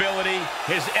striking ability,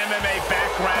 his MMA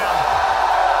background.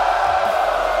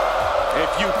 If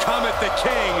you come at the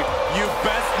king, you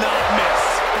best not miss.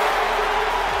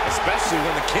 Especially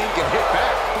when the king can hit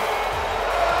back.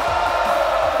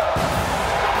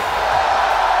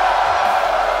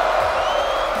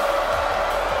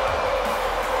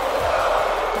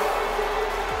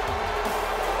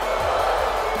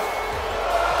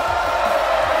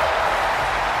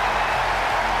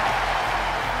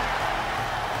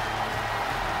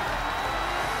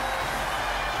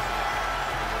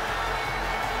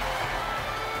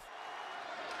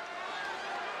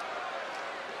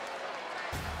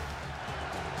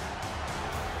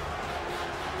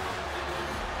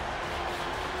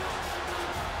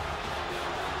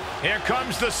 Here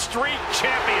comes the Street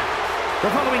Champion. The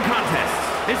following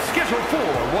contest is scheduled for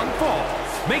one fall.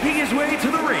 Making his way to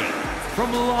the ring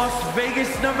from Las Vegas,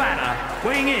 Nevada,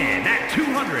 weighing in at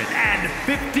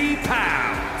 250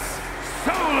 pounds,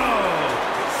 Solo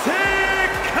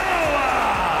Sikoa!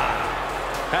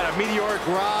 Had a meteoric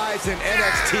rise in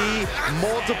NXT,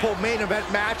 multiple main event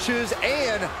matches,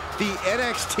 and the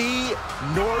NXT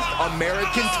North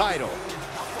American title.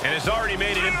 And has already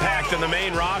made an impact on the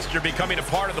main roster, becoming a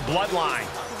part of the bloodline.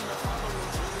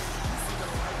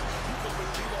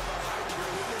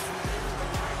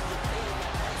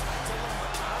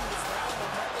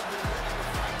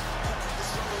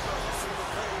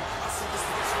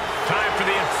 Time for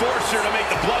the enforcer to make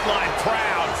the bloodline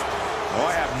proud. Oh,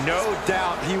 I have no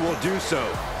doubt he will do so.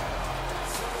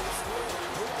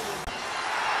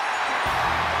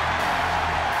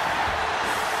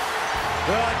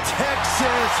 The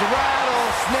Texas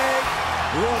Rattlesnake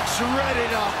looks ready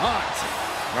to hunt.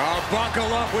 Oh,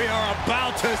 buckle up, we are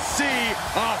about to see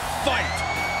a fight.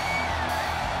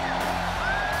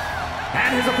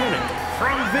 And his opponent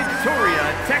from Victoria,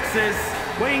 Texas,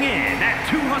 weighing in at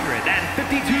 252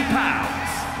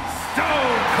 pounds,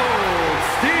 Stone Cold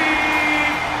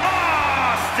Steve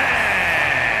Austin!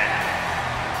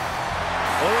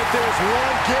 Well, if there's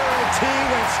one guarantee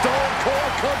when Stone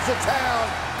Cold comes to town,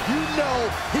 you know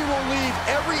he will leave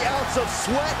every ounce of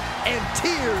sweat and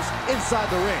tears inside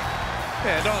the ring.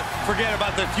 Yeah, don't forget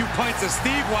about the few pints of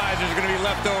Steve Weiser's are going to be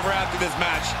left over after this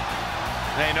match.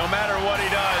 Hey, no matter what he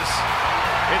does,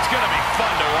 it's going to be fun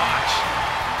to watch.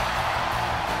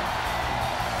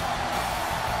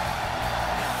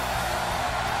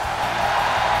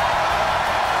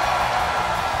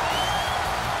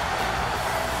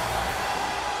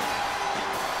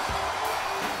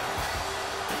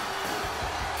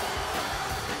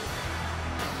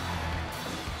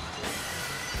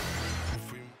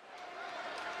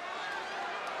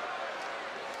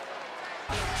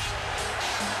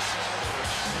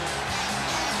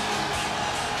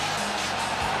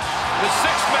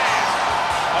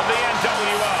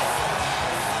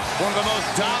 One of the most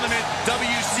dominant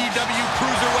WCW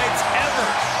cruiserweights ever.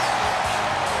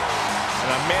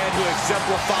 And a man who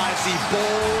exemplifies the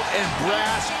bold and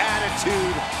brash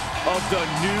attitude of the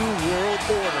New World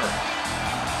Order.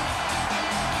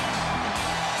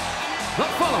 The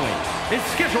following is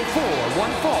scheduled for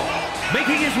one fall.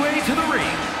 Making his way to the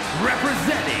ring,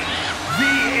 representing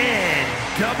the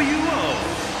NWO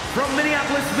from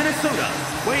Minneapolis, Minnesota,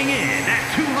 weighing in at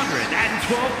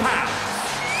 212 pounds.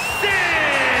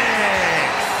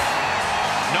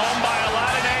 Known by a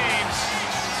lot of names,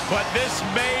 but this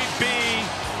may be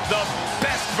the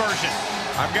best version.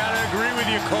 I've got to agree with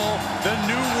you, Cole. The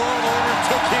New World Order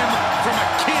took him from a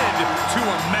kid to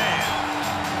a man.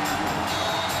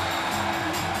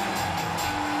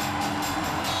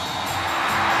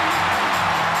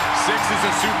 Six is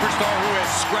a superstar who has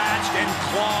scratched and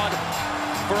clawed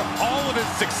for all of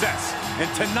his success, and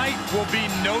tonight will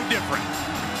be no different.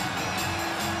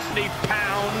 80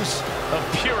 pounds of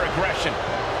pure aggression.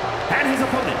 And his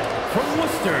opponent from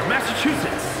Worcester,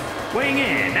 Massachusetts, weighing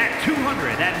in at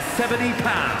 270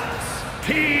 pounds,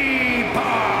 T-Bar!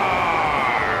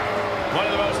 One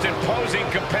of the most imposing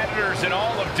competitors in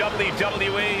all of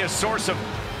WWE, a source of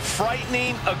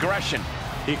frightening aggression.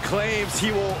 He claims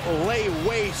he will lay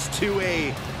waste to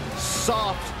a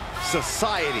soft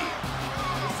society.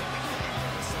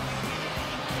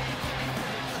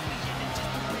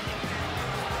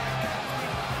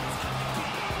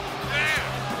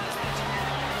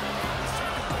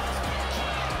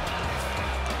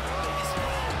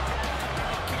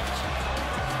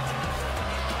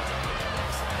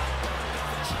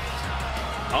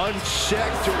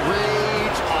 Unchecked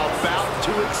rage about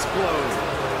to explode.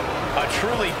 A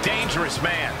truly dangerous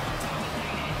man.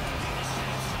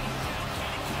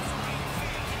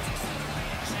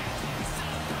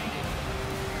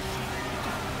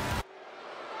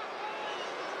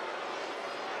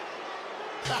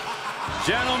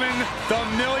 Gentlemen, the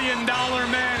 $1 Million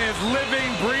Man is living,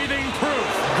 breathing proof.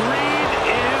 Greed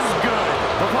is good.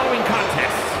 The following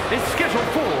contest is scheduled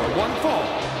for one fall.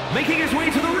 Making his way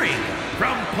to the ring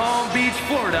from Palm Beach,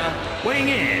 Florida, weighing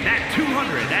in at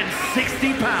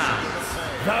 260 pounds,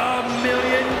 the $1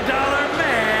 Million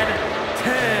Man,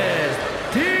 Ted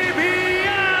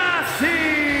DiBiase.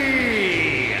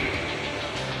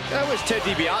 I wish Ted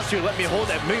DiBiase would let me hold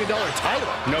that $1 Million title.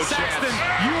 No Saxton,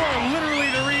 chance. you are literally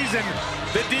the reason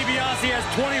that DiBiase has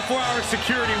 24-hour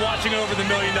security watching over the $1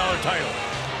 Million title.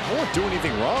 I won't do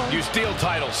anything wrong. You steal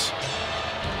titles.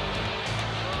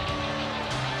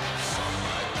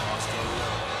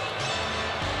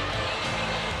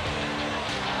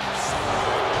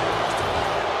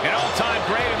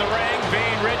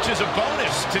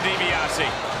 to DiBiase.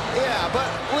 Yeah, but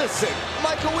listen,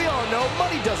 Michael, we all know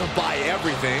money doesn't buy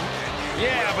everything.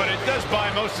 Yeah, but it does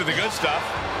buy most of the good stuff.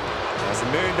 As the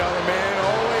 $1 Million Man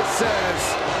always says,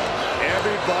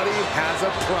 everybody has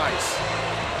a price.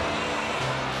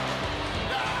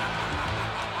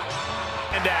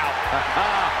 And out.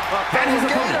 And his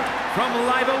opponent from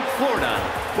Live Oak, Florida,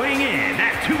 weighing in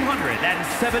at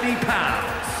 270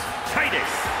 pounds, Titus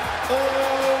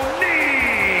O'Neil.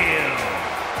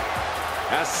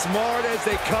 As smart as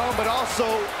they come, but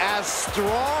also as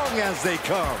strong as they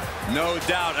come. No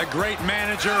doubt, a great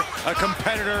manager, a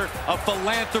competitor, a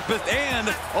philanthropist, and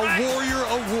a Warrior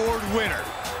Award winner.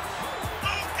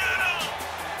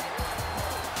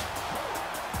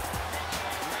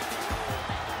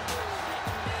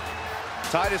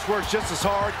 Titus works just as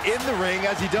hard in the ring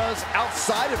as he does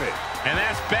outside of it. And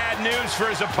that's bad news for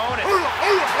his opponent.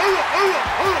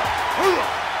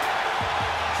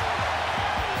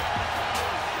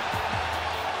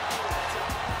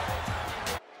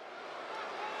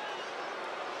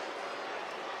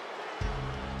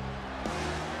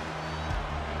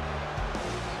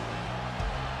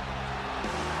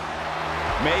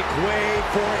 Make way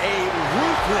for a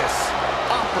ruthless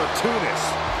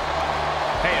opportunist.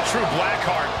 Hey, a true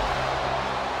Blackheart.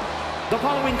 The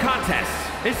following contest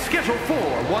is scheduled for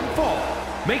one fall.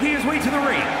 Making his way to the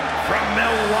ring from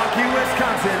Milwaukee,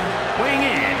 Wisconsin, weighing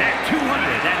in at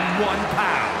 201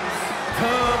 pounds,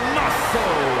 Tommaso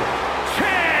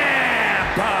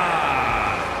Ciampa.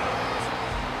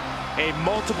 A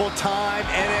multiple-time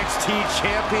NXT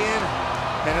champion,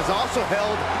 and has also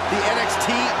held the NXT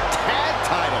tag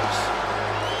titles.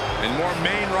 And more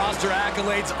main roster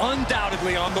accolades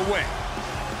undoubtedly on the way.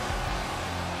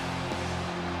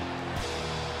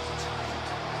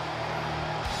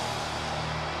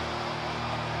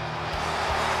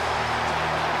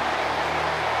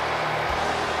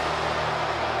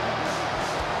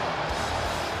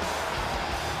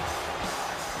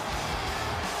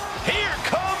 Here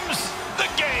comes the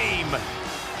game.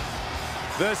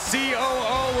 The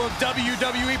COO of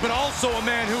WWE, but also a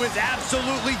man who is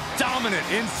absolutely dominant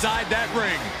inside that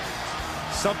ring.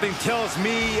 Something tells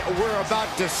me we're about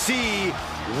to see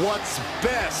what's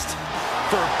best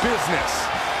for business.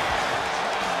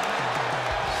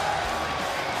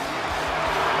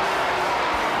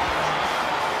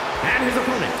 And his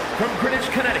opponent from Greenwich,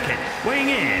 Connecticut,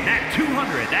 weighing in at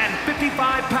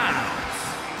 255 pounds,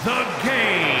 the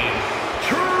Game,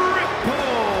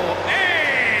 Triple H.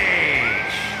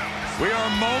 We are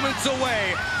moments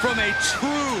away from a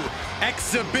true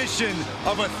exhibition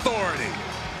of authority.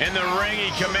 In the ring,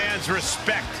 he commands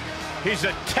respect. He's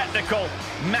a technical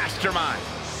mastermind.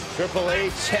 Triple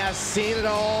H has seen it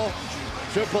all.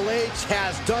 Triple H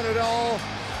has done it all.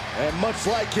 And much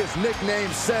like his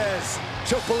nickname says,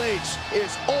 Triple H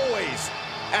is always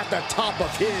at the top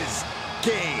of his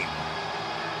game.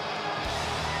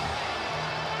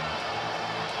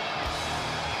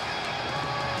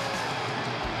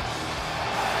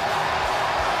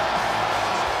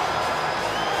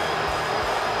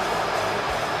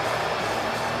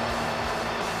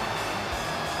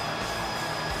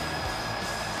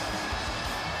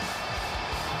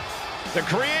 The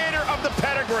creator of the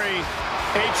pedigree,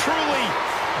 a truly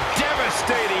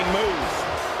devastating move.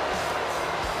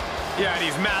 Yeah, and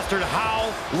he's mastered how,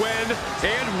 when,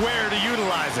 and where to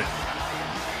utilize it.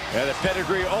 And the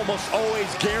pedigree almost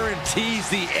always guarantees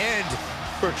the end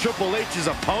for Triple H's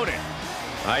opponent.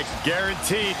 I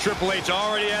guarantee Triple H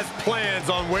already has plans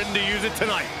on when to use it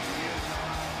tonight.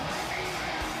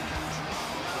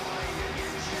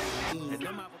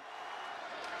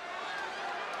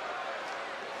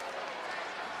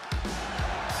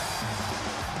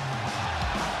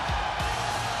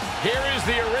 Here is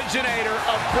the originator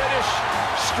of British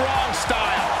strong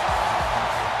style.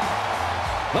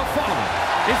 The following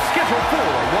is scheduled for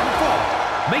one fall.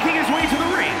 Making his way to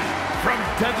the ring from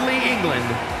Dudley, England,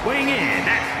 weighing in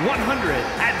at 175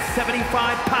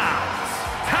 pounds,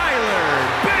 Tyler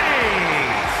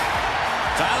Bates.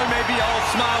 Tyler may be all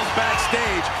smiles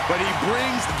backstage, but he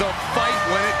brings the fight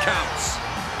when it counts.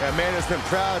 That man has been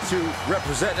proud to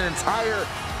represent an entire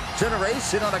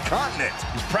generation on a continent.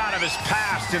 He's proud of his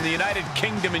past in the United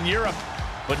Kingdom and Europe,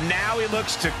 but now he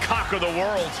looks to conquer the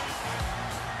world.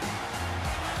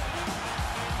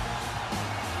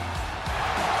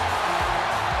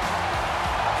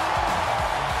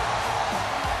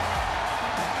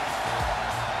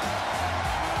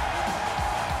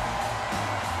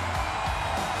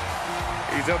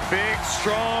 He's a big,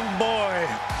 strong boy.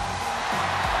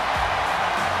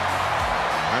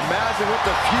 Imagine what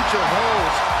the future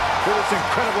holds for this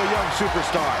incredible young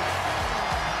superstar.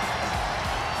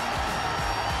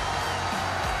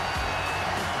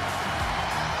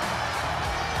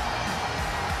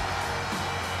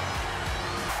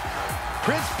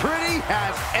 Prince Pretty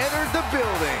has entered the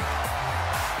building.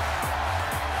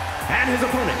 And his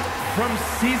opponent from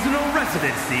seasonal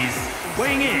residencies,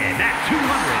 weighing in at 212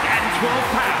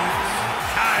 pounds,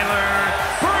 Tyler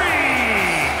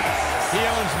Breeze. He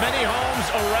owns many homes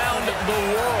around the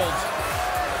world.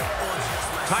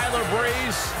 Tyler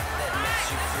Breeze,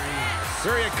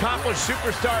 very accomplished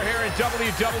superstar here in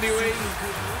WWE.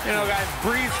 You know, guys,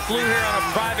 Breeze flew here on a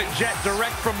private jet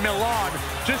direct from Milan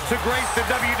just to grace the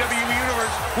WWE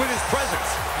Universe with his presence.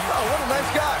 Oh, what a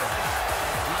nice guy.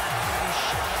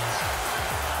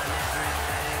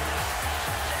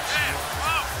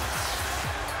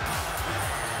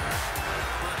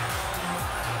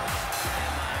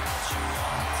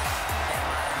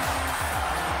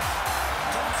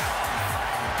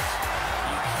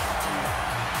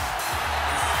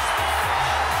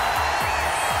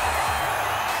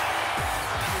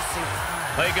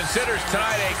 Well, he considers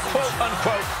tonight a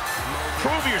quote-unquote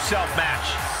prove-yourself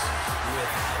match.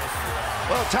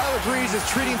 Well, Tyler Breeze is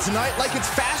treating tonight like it's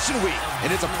Fashion Week, and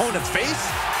his opponent's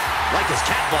face like his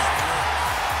catwalk.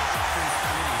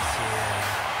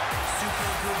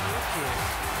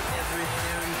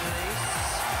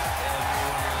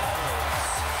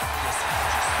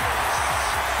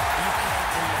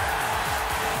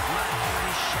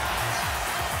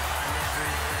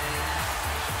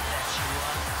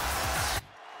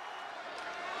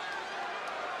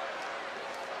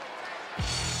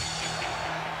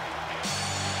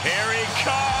 Here he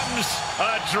comes,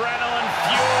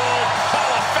 adrenaline-fueled Hall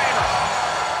of Famer.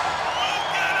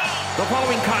 The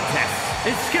following contest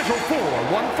is scheduled for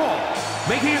one fall,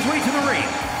 making his way to the ring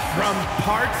from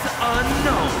parts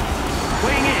unknown,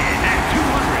 weighing in at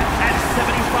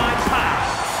 275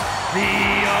 pounds,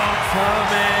 the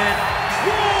Ultimate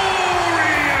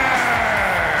Warrior!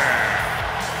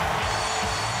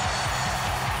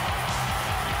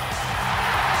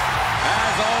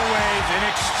 As always, an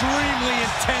extremely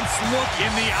intense look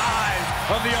in the eyes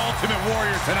of the Ultimate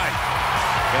Warrior tonight.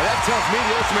 Yeah, that tells me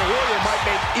the Ultimate Warrior might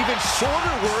make even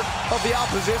shorter work of the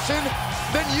opposition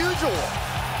than usual.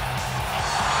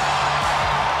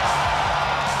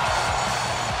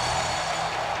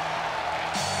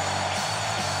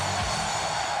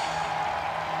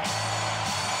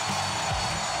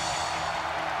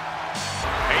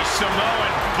 A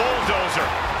Samoan bulldozer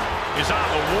is on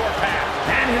the warpath.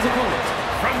 And his opponent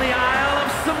from the Isle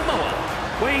of Samoa,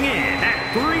 weighing in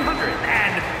at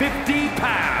 350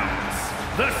 pounds,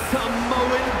 the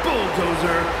Samoan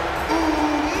bulldozer,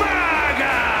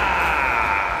 Umaga!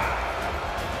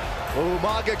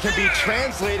 Umaga can be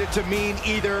translated to mean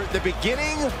either the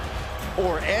beginning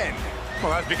or end.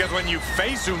 Well, that's because when you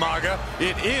face Umaga,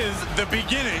 it is the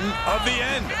beginning of the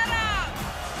end.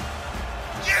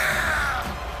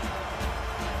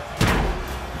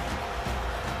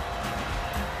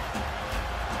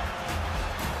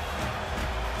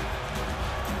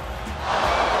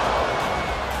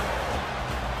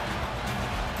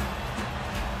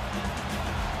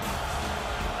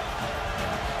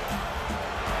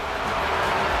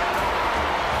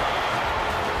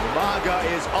 Umaga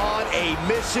is on a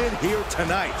mission here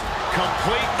tonight.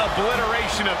 Complete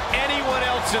obliteration of anyone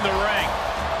else in the ring.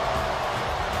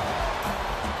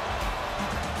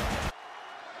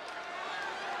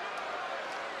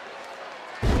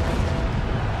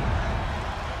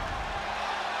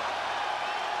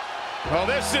 Well,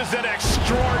 this is an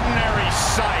extraordinary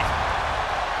sight.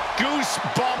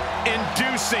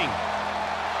 Goosebump-inducing.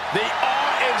 The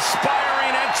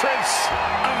awe-inspiring entrance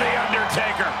of The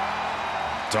Undertaker.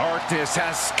 Darkness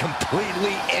has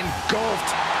completely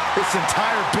engulfed this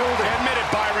entire building. Admit it,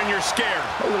 Byron, you're scared.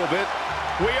 A little bit.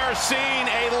 We are seeing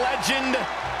a legend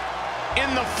in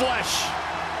the flesh.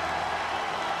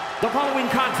 The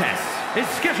following contest is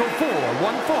scheduled for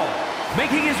one fall,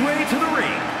 making his way to the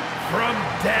ring from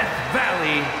Death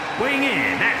Valley, weighing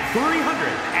in at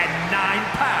 309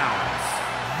 pounds,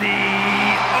 The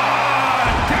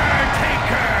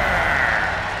Undertaker!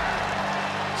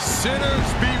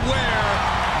 Sinners beware,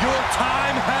 your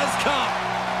time has come.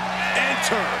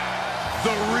 Enter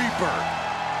the Reaper.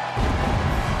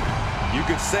 You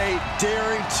could say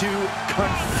daring to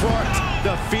confront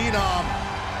the Phenom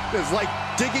is like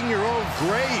digging your own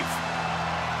grave.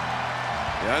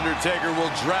 The Undertaker will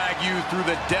drag you through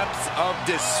the depths of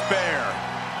despair.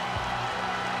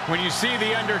 When you see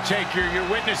The Undertaker, you're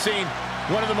witnessing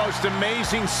one of the most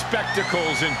amazing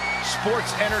spectacles in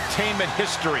sports entertainment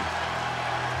history.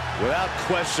 Without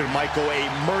question, Michael, a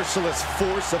merciless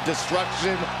force of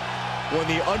destruction. When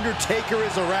The Undertaker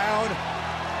is around,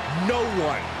 no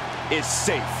one is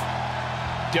safe.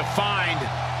 Defined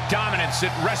dominance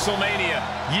at WrestleMania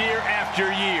year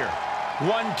after year.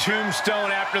 One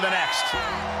tombstone after the next.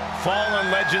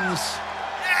 Fallen legends,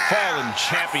 fallen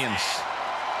champions.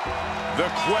 The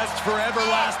quest for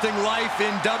everlasting life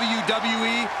in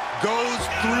WWE goes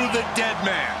through the dead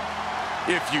man,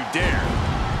 if you dare.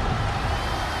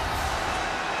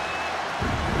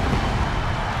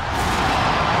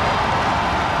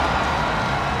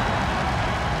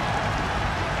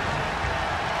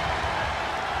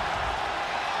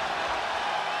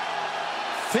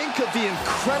 Think of the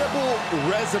incredible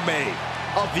resume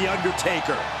of The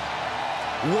Undertaker.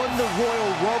 Won the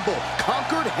Royal Rumble,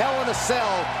 conquered Hell in a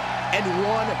Cell, and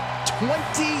won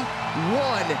 21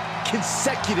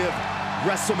 consecutive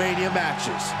WrestleMania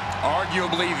matches.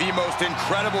 Arguably the most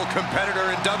incredible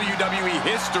competitor in WWE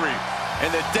history,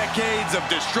 and the decades of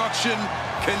destruction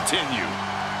continue.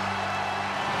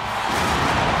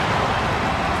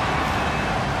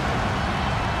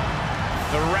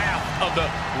 The wrath of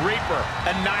the Reaper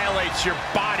annihilates your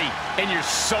body and your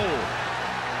soul.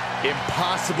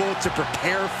 Impossible to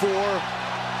prepare for,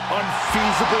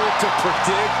 unfeasible to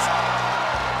predict.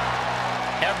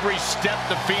 Every step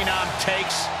the Phenom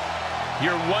takes,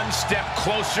 you're one step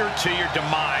closer to your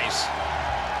demise.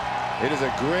 It is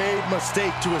a grave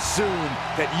mistake to assume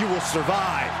that you will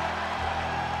survive.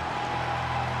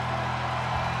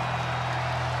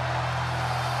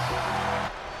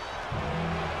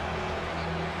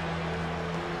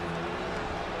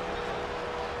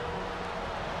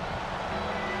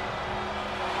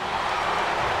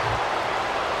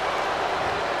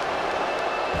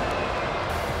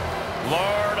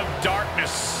 Lord of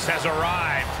Darkness has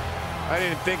arrived. I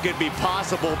didn't think it'd be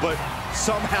possible, but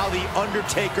somehow The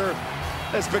Undertaker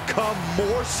has become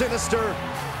more sinister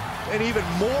and even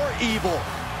more evil.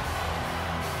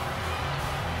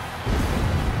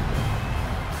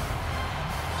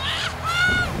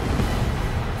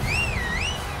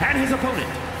 And his opponent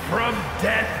from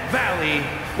Death Valley,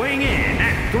 weighing in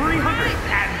at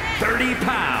 330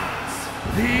 pounds,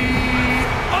 The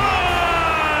Undertaker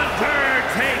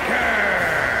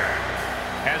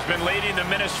Has been leading the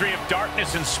ministry of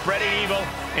darkness and spreading evil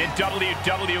in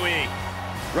WWE.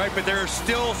 Right, but there are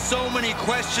still so many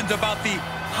questions about the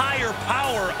higher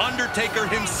power Undertaker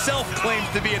himself claims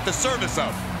to be at the service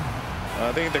of.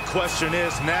 I think the question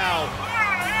is now,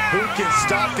 who can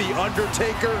stop The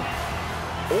Undertaker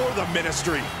or the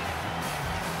ministry?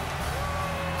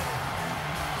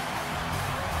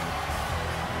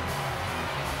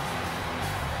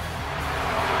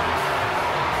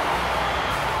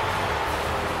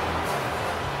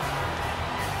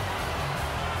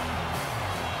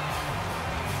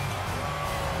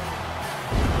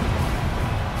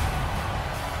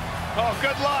 Oh,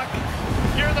 good luck.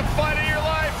 You're in the fight of your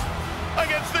life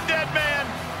against the dead man.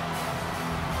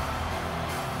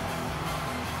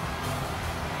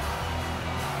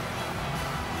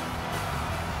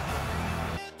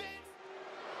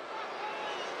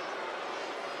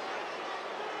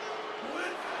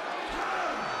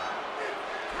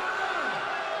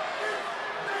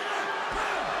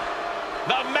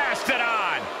 The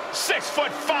Mastodon,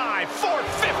 6'5",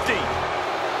 450.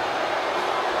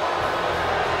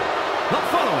 The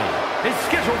following is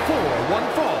scheduled for one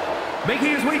fall,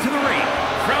 making his way to the ring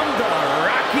from the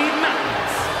Rocky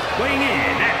Mountains, weighing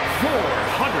in at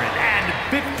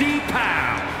 450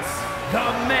 pounds,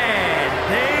 the man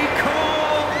they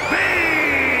call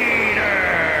Vader!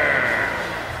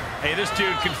 Hey, this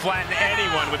dude can flatten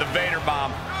anyone with a Vader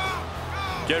bomb.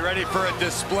 Get ready for a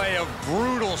display of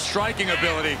brutal striking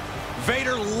ability.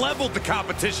 Vader leveled the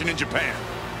competition in Japan.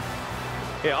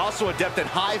 Yeah, also adept at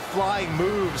high-flying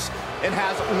moves and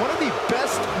has one of the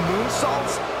best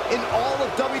moonsaults in all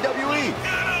of WWE.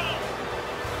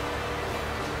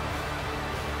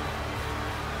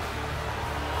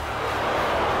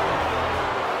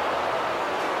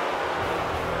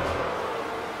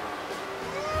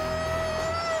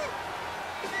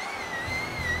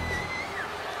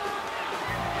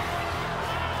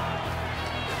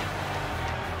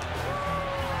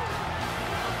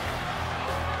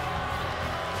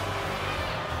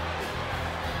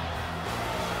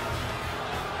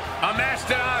 A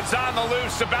Mastodon's on the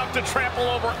loose, about to trample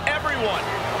over everyone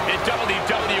in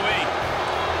WWE.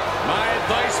 My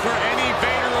advice for any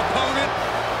Vader opponent,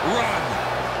 run.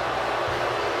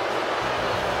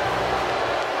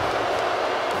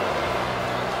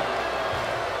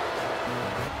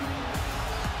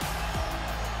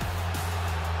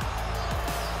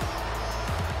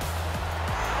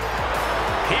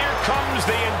 Here comes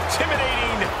the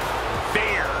intimidating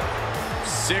Vader.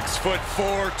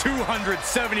 6'4",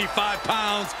 275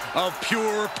 pounds of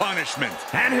pure punishment.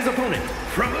 And his opponent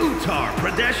from Uttar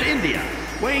Pradesh, India,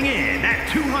 weighing in at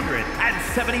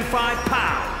 275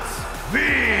 pounds,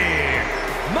 Veer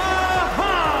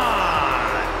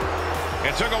Mahaan.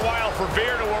 It took a while for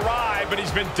Veer to arrive, but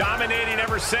he's been dominating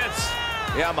ever since.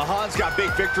 Yeah, Mahan's got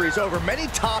big victories over many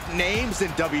top names in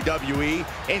WWE,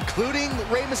 including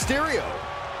Rey Mysterio.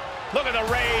 Look at the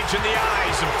rage in the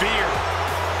eyes of Veer.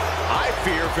 I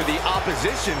fear for the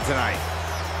opposition tonight.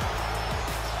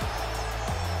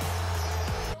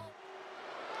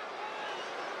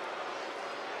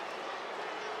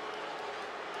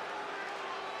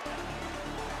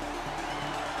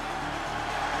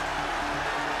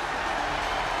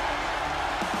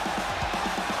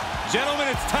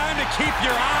 Gentlemen, it's time to keep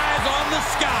your eyes on the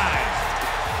skies.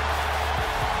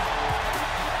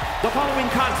 The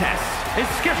following contest is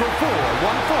scheduled for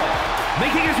one fall.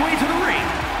 Making his way to the ring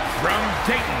from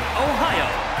Dayton, Ohio,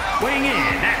 weighing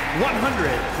in at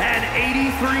 183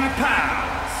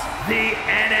 pounds, the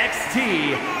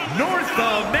NXT North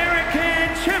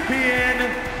American Champion,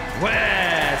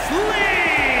 Wes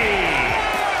Lee.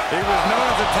 He was known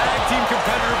as a tag team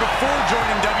competitor before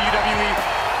joining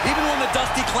WWE. Even won the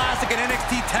Dusty Classic and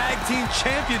NXT Tag Team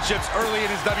Championships early in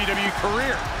his WWE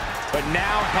career. But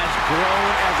now has grown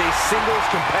as a singles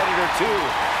competitor too,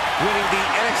 winning the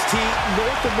NXT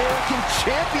North American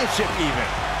Championship even.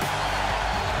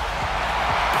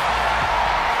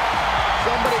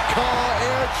 Somebody call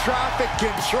air traffic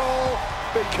control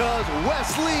because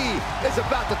Wes Lee is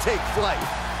about to take flight.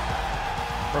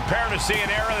 Prepare to see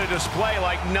an era of the display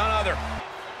like none other.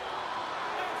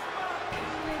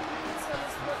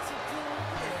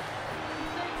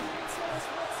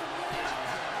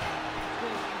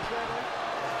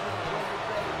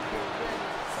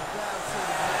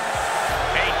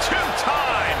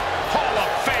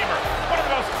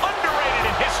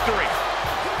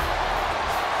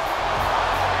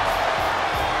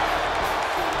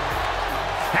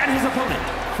 And his opponent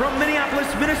from Minneapolis,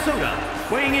 Minnesota,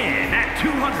 weighing in at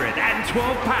 212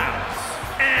 pounds,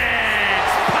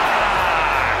 X-Pac.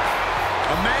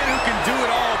 A man who can do it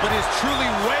all, but is truly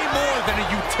way more than a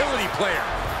utility player.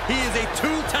 He is a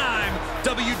two-time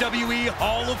WWE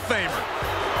Hall of Famer.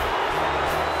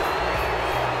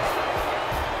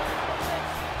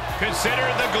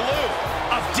 Considered the glue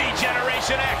of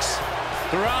D-Generation X.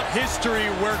 Throughout history,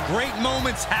 where great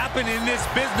moments happen in this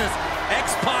business,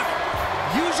 X-Pac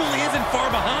usually isn't far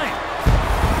behind.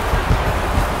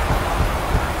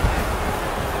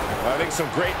 I think some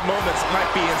great moments might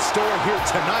be in store here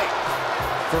tonight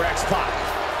for X-Pac.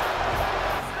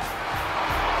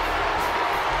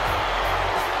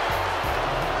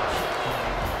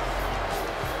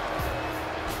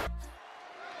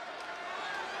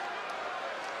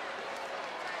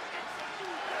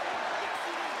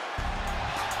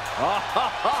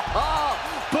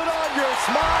 Put on your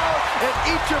smile and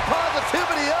eat your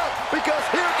positivity up, because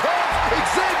here comes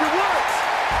Xavier Woods.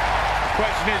 The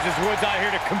question is Woods out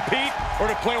here to compete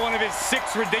or to play one of his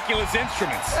 6 ridiculous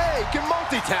instruments? Hey, can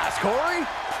multitask, Corey.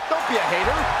 Don't be a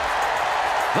hater.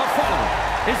 The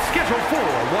following is scheduled for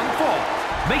one fall.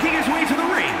 Making his way to the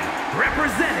ring,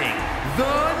 representing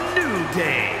the New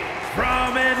Day,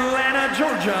 from Atlanta,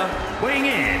 Georgia,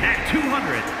 weighing in at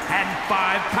 205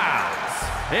 pounds,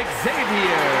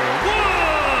 Xavier Woods.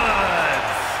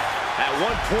 At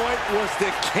one point was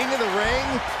the king of the ring.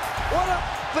 What a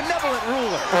benevolent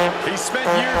ruler. He spent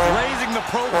years raising the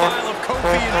profile of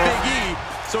Kofi and Big E,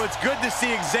 so it's good to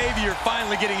see Xavier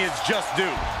finally getting his just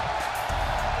due.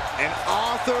 An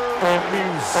author,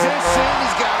 musician,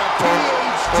 he's got a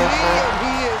PhD, and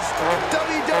he is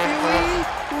WWE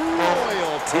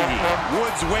royalty.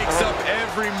 Woods wakes up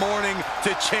every morning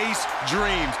to chase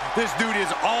dreams. This dude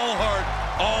is all heart,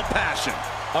 all passion.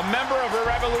 A member of a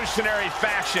revolutionary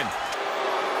faction.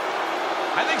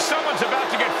 I think someone's about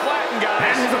to get flattened, guys.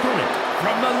 And his opponent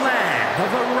from the land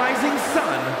of the rising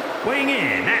sun, weighing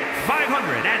in at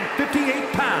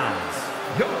 558 pounds,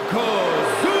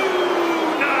 Yokozuna.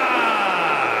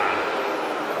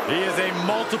 He is a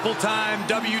multiple-time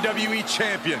WWE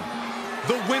champion,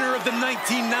 the winner of the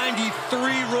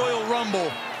 1993 Royal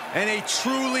Rumble, and a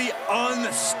truly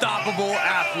unstoppable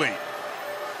athlete.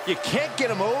 You can't get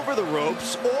him over the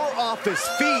ropes or off his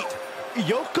feet.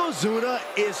 Yokozuna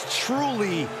is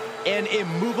truly an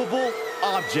immovable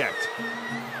object.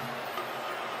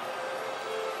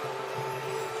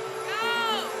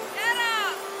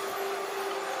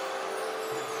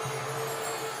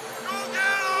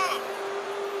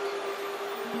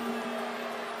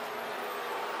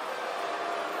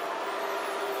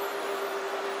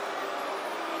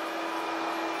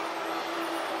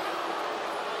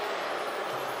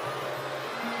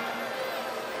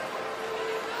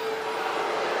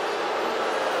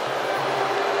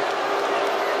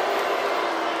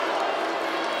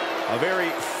 very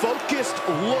focused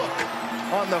look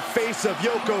on the face of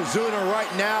Yokozuna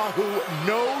right now, who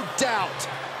no doubt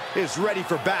is ready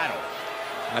for battle.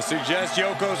 I suggest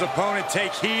Yoko's opponent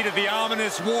take heed of the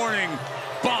ominous warning,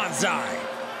 Banzai.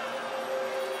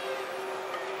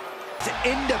 To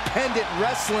independent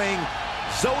wrestling,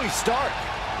 Zoe Stark.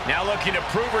 Now looking to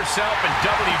prove herself in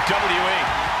WWE.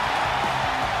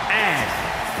 And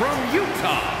from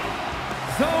Utah,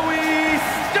 Zoe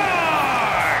Stark!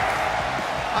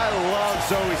 I love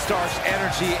Zoe Stark's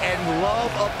energy and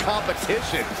love of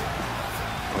competition.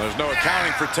 Well, there's no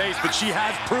accounting for taste, but she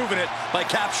has proven it by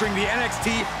capturing the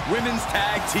NXT Women's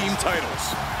Tag Team titles.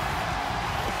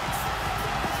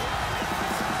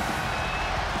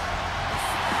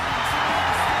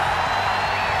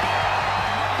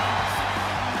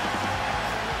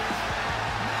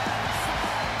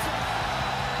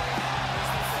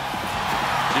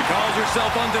 She calls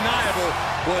herself undeniable.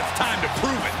 Well, it's time to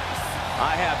prove it.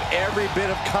 I have every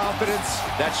bit of confidence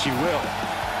that she will.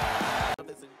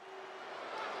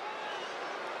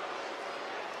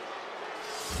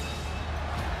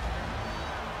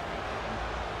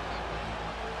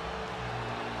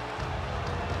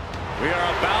 We are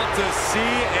about to see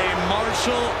a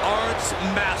martial arts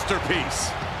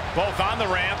masterpiece. Both on the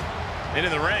ramp and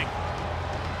in the ring.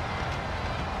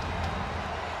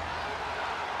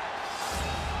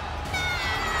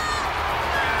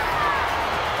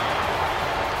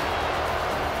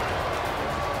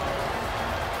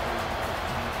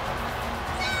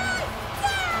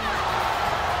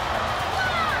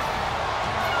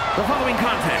 The following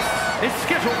contest is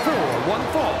scheduled for one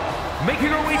fall. Making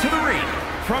her way to the ring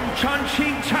from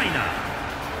Chongqing, China,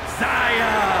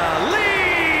 Xia Li!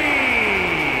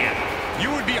 You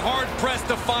would be hard-pressed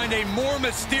to find a more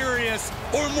mysterious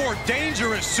or more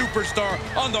dangerous superstar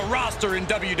on the roster in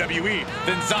WWE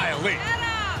than Xia Li.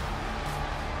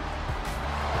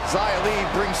 Xia Li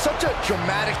brings such a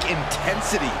dramatic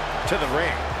intensity to the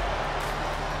ring.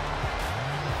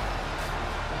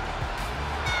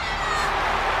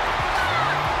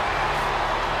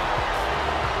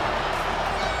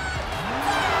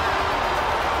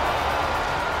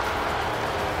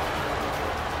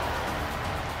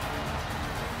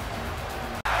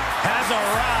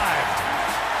 Arrived.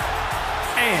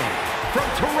 And from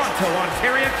Toronto,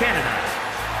 Ontario, Canada,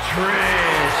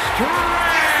 Trish Stratus!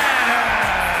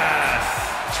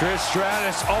 Trish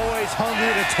Stratus always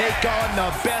hungry to take on the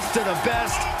best of the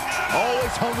best.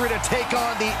 Always hungry to take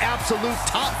on the absolute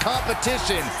top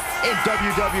competition in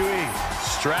WWE.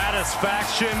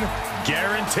 Stratisfaction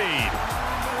guaranteed.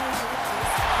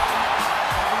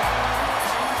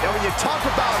 Now, when you talk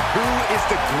about who is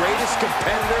the greatest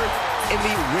competitor in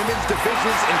the women's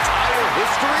division's entire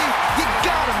history, you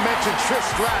gotta mention Trish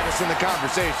Stratus in the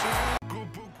conversation.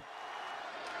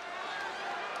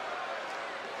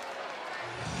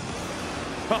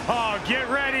 Oh, get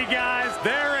ready, guys.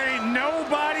 There ain't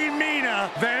nobody meaner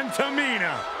than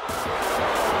Tamina.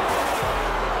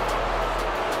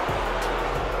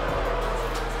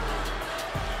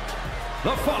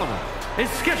 The following is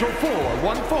scheduled for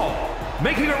one fall.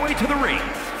 Making her way to the ring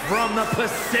from the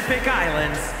Pacific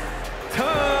Islands,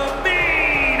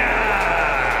 Tamina!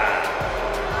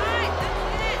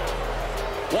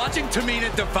 Watching Tamina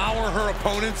devour her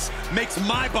opponents makes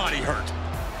my body hurt.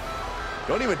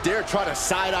 Don't even dare try to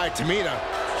side-eye Tamina.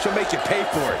 She'll make you pay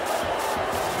for it.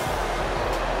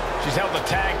 She's held the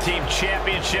tag team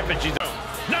championship, and she's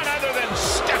none other than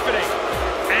Stephanie.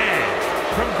 And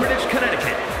from Greenwich,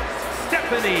 Connecticut,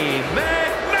 Stephanie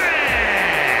McMahon!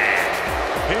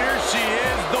 Here she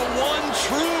is, the one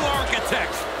true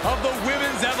architect of the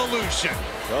women's evolution.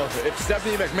 Well, if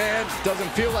Stephanie McMahon doesn't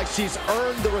feel like she's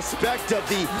earned the respect of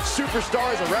the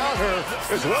superstars around her,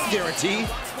 there's one guarantee: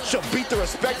 she'll beat the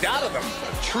respect out of them.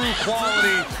 A true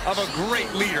quality of a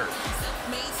great leader.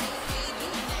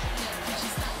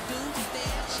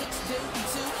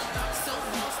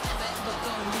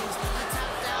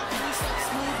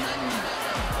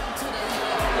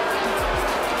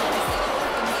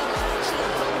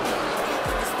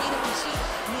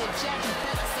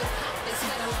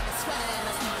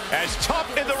 As tough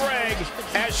in the ring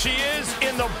as she is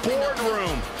in the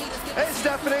boardroom. Hey,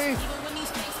 Stephanie.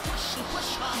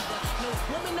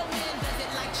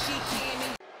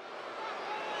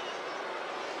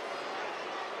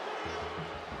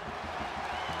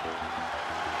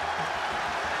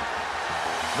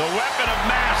 The weapon of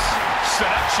mass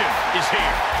seduction is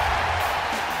here.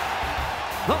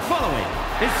 The following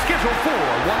is scheduled for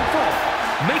one fall.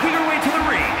 Making her way to the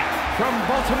ring from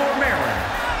Baltimore, Maryland,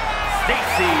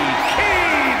 Stacy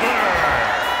Keibler.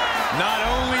 Not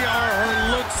only are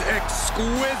her looks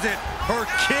exquisite, her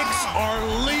kicks are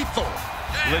lethal.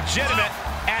 Legitimate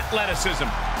athleticism.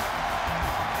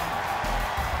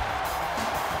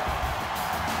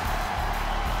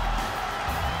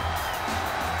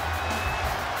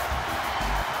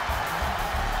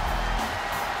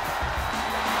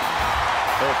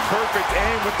 The perfect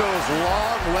aim with those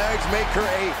long legs make her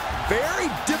a very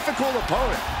difficult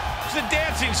opponent. She's a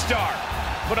dancing star,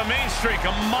 but a main streak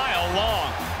a mile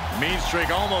long. Mean streak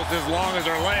almost as long as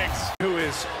her legs. Who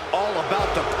is all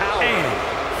about the power.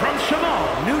 And from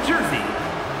Shamal, New Jersey,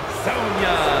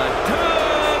 Sonya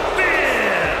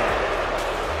Deville.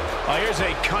 Oh, here's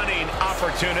a cunning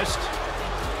opportunist.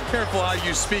 Careful how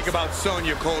you speak about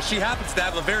Sonya, Cole. She happens to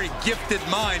have a very gifted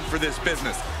mind for this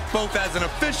business, both as an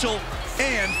official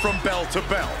and from bell to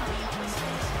bell.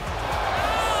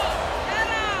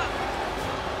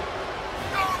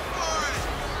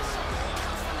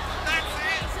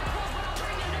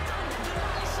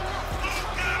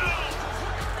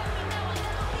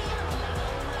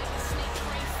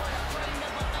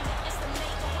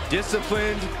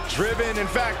 Disciplined, driven. In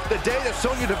fact, the day that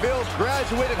Sonya Deville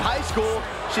graduated high school,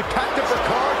 she packed up her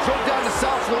car, drove down to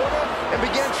South Florida, and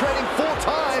began training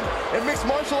full-time in mixed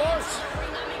martial arts.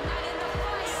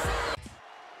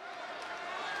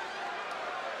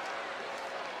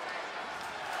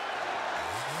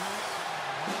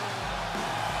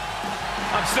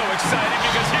 I'm so excited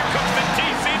because here comes the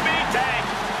TCB tag.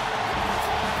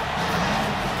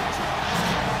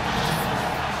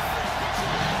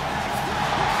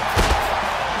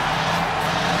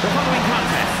 The following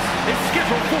contest is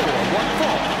scheduled for one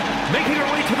fall. Making her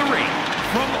way to the ring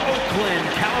from Oakland,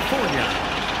 California,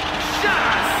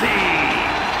 Shotzi.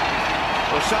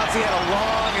 Well, Shotzi had a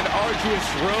long and arduous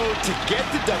road to get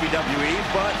to WWE,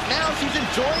 but now she's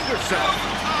enjoying herself.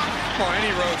 Well,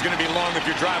 any road's going to be long if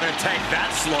you're driving a tank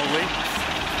that slowly.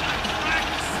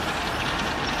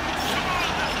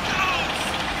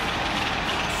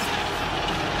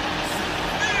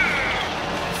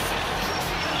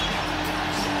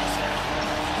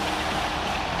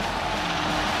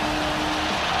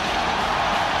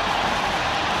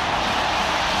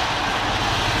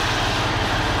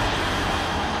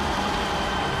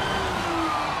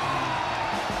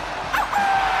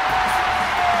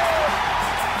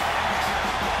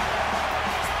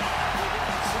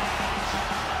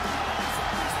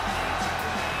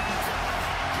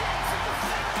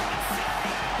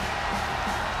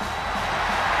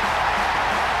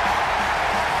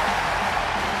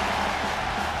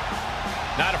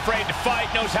 Not afraid to fight,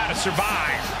 knows how to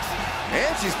survive.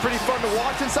 And she's pretty fun to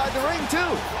watch inside the ring,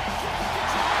 too.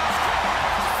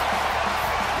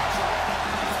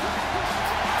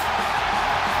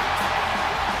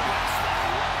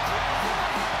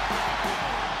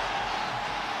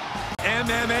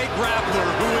 MMA grappler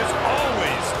who is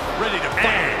always ready to fight.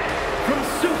 And from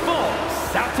Sioux Falls,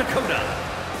 South Dakota,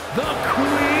 the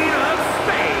Queen of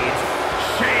Spades,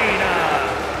 Shayna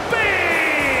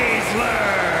Baszler.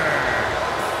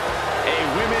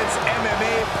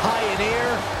 MMA pioneer.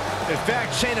 In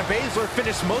fact, Shayna Baszler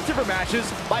finished most of her matches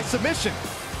by submission.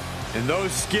 And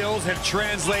those skills have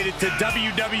translated to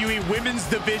WWE Women's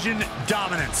Division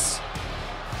dominance.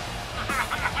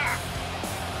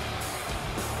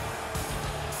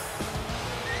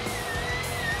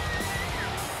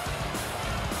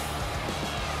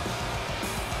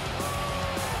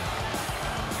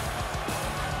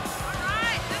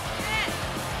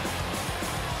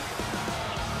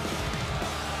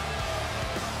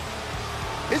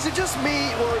 Is it just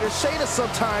me, or does Shayna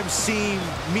sometimes seem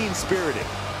mean-spirited?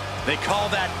 They call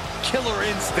that killer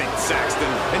instinct, Saxton.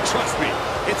 And trust me,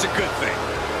 it's a good thing.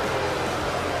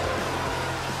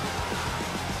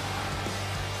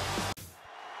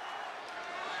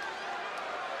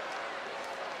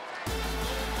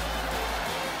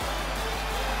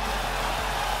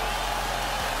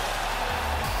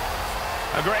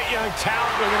 A great young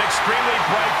talent with an extremely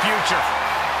bright future.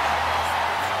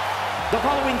 The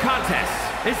following contest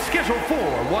is scheduled for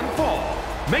one fall.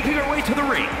 Making her way to the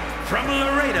ring from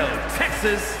Laredo,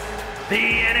 Texas,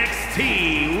 the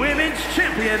NXT Women's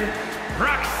Champion,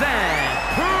 Roxanne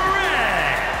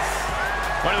Perez.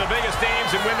 One of the biggest names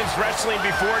in women's wrestling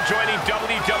before joining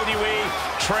WWE,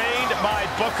 trained by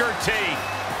Booker T.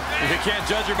 You can't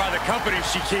judge her by the company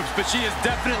she keeps, but she is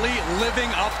definitely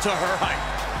living up to her hype.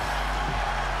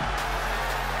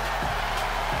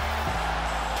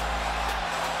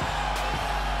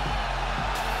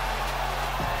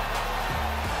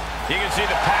 You can see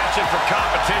the passion for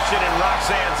competition in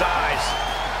Roxanne's eyes.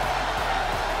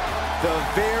 The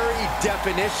very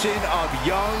definition of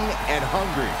young and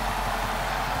hungry.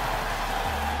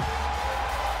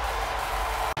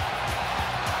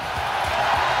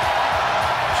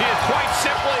 She is quite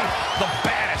simply the best.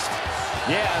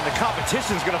 and the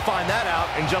competition's going to find that out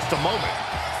in just a moment.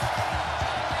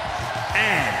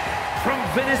 And from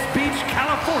Venice Beach,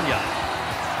 California,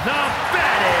 the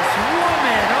baddest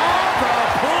woman on the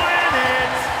planet,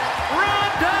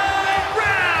 Ronda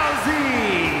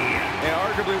Rousey! And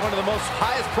arguably one of the most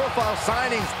highest profile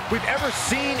signings we've ever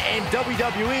seen in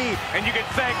WWE. And you can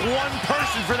thank one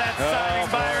person for that signing,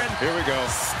 Byron. Here we go.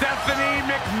 Stephanie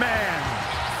McMahon.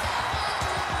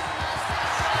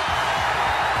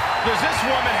 Does this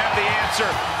woman have the answer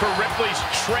for Ripley's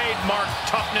trademark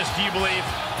toughness, do you believe?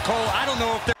 Cole, I don't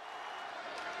know if they're...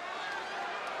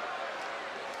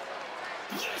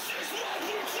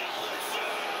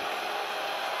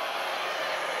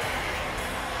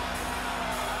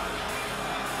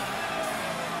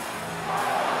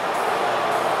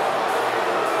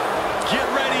 Get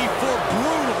ready for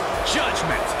brutal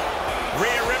judgment.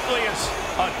 Rhea Ripley is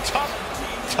a tough,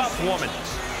 tough woman.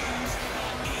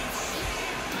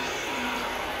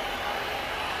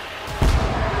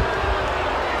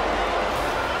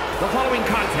 The following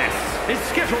contest is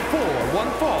scheduled for one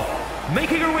fall.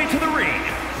 Making her way to the ring,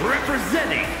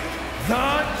 representing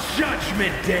the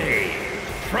Judgment Day.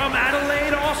 From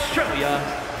Adelaide, Australia,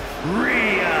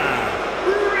 Rhea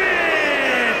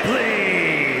Ripley.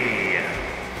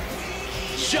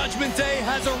 Judgment Day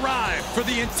has arrived for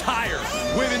the entire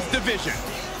women's division.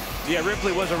 Yeah,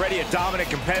 Ripley was already a dominant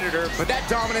competitor, but that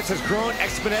dominance has grown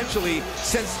exponentially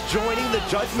since joining the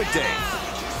Judgment Day.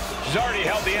 She's already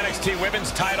held the NXT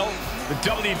Women's title, the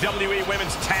WWE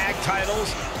Women's Tag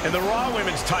titles, and the Raw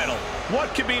Women's title.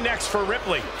 What could be next for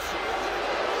Ripley?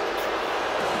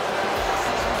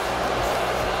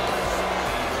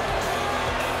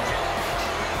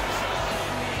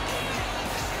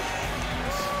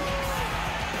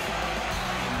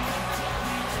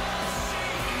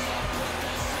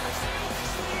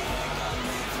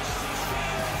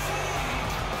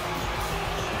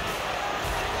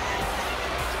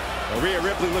 Rhea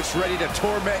Ripley looks ready to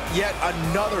torment yet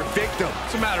another victim.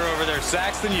 What's the matter over there,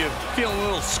 Saxton? You feeling a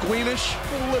little squeamish?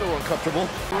 A little uncomfortable.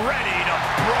 Ready to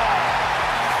brawl.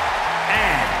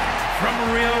 And from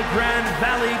Rio Grande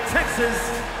Valley, Texas,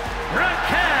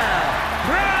 Raquel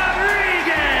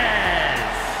Rodriguez.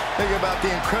 Think about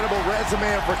the incredible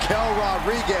resume of Raquel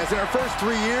Rodriguez. In her first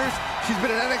 3 years, she's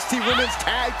been an NXT Women's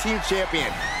Tag Team Champion,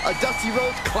 a Dusty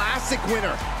Rhodes Classic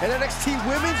winner, an NXT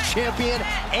Women's Champion,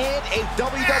 and a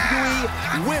WWE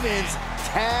Women's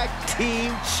Tag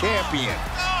Team Champion.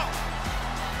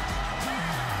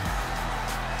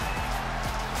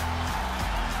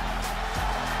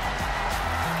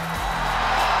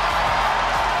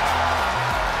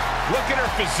 Look at her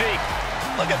physique.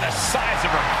 Look at the size of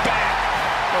her back.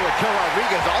 Well, Raquel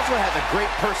Rodriguez also has a great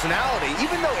personality,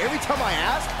 even though every time I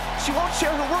ask, she won't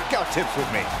share her workout tips with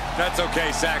me. That's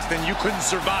okay, Saxton. You couldn't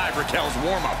survive Raquel's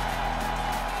warm-up.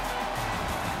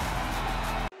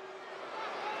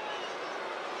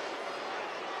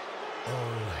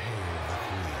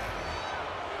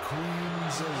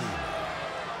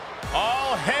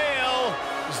 All hail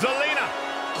Zelina.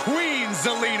 Queen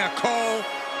Zelina, Cole.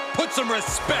 Put some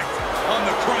respect on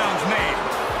the crown's name.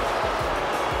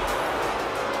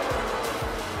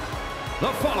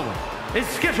 The following is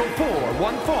scheduled for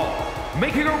one fall.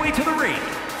 Making her way to the ring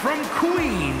from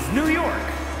Queens, New York,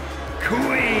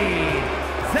 Queen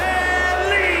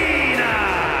Zelina.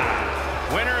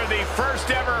 Winner of the first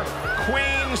ever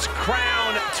Queen's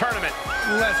Crown Tournament.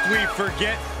 Lest we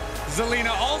forget,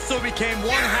 Zelina also became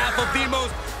one half of the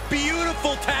most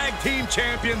beautiful tag team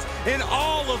champions in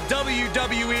all of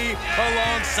WWE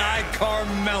alongside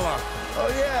Carmella. Oh,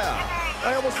 yeah.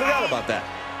 I almost forgot about that.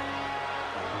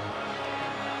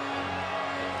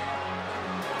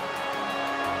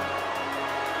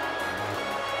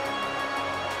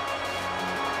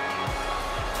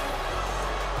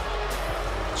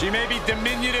 She may be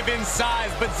diminutive in size,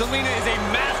 but Zelina is a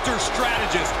master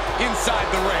strategist inside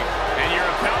the ring. And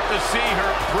you're about to see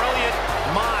her brilliant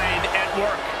mind at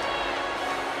work.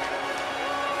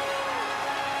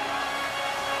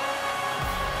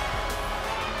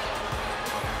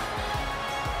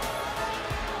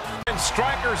 And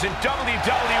strikers in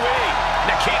WWE,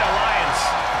 Nikita Lyons.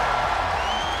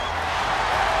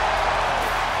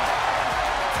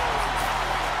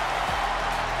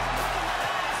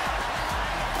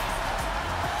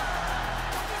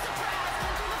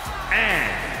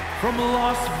 And from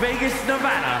Las Vegas,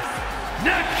 Nevada,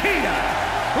 Nikita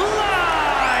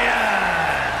Lyons.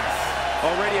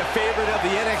 Already a favorite of the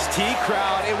NXT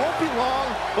crowd, it won't be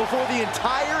long before the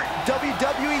entire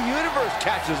WWE Universe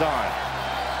catches on.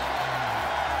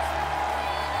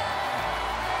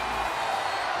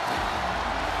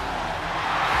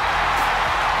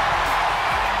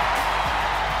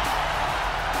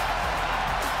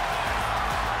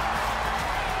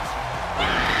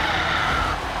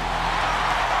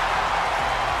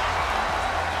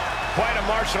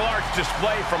 martial arts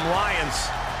display from Lyons.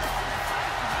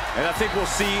 And I think we'll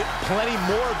see plenty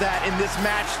more of that in this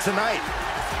match tonight.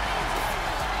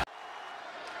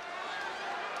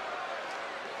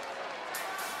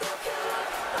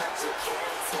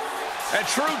 A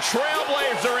true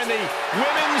trailblazer in the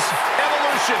women's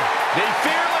evolution. The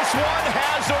fearless one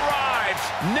has arrived.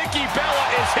 Nikki Bella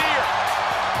is here.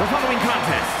 The following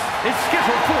contest is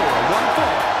scheduled for one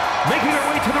fall. Making her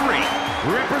way to the ring,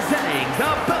 representing the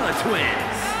Bella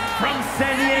Twins, from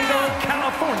San Diego,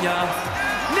 California,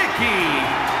 Nikki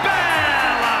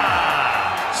Bella!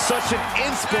 Such an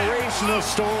inspirational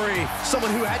story. Someone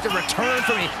who had to return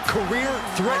from a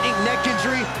career-threatening neck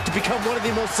injury to become one of the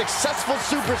most successful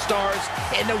superstars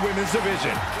in the women's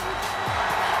division.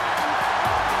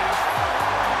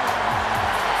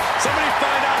 Somebody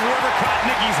find out whoever caught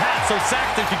Nikki's hat so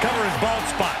Saxton can cover his bald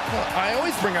spot. Well, I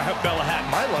always bring a Bella hat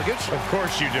in my luggage. Of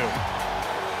course you do.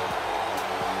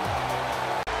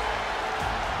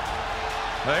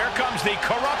 Well, here comes the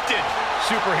corrupted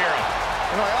superhero.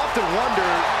 You know, I often wonder,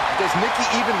 does Nikki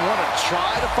even want to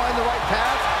try to find the right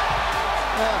path?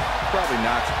 Probably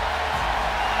not.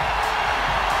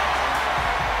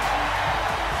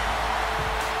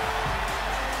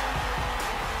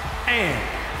 And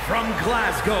from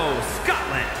Glasgow,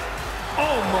 Scotland,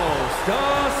 almost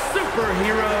a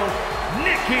superhero,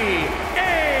 Nikki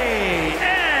A.S.H.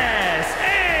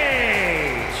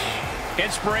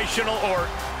 Inspirational or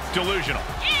delusional?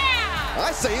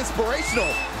 I say inspirational,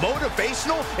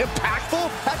 motivational, impactful.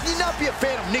 How can you not be a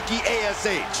fan of Nikki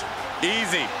A.S.H.?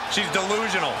 Easy. She's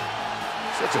delusional.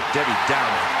 Such a Debbie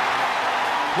Downer.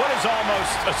 What does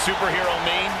almost a superhero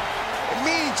mean? It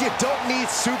means you don't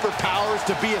need superpowers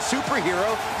to be a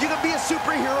superhero. You can be a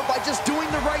superhero by just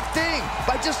doing the right thing,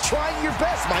 by just trying your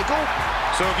best, Michael.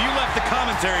 So if you left the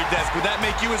commentary desk, would that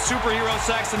make you a superhero,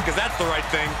 Saxton? Because that's the right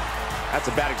thing. That's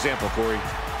a bad example, Corey.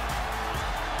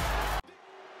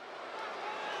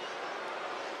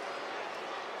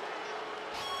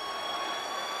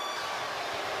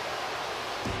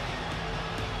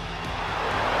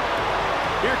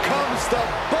 Here comes the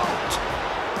boat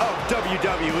of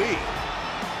WWE.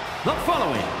 The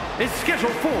following is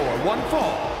scheduled for one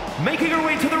fall. Making her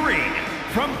way to the ring,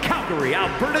 from Calgary,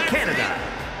 Alberta, Canada,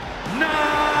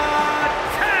 Natalya!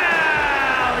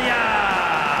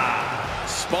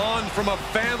 Spawned from a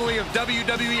family of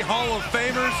WWE Hall of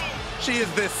Famers, she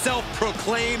is the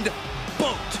self-proclaimed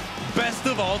BOAT best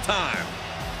of all time.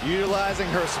 Utilizing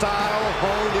her style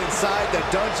honed inside the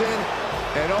dungeon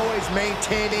and always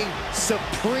maintaining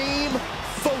supreme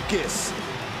focus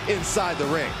inside the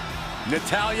ring.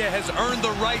 Natalya has earned the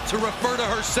right to refer to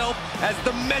herself as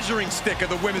the measuring stick of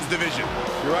the women's division.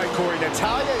 You're right, Corey.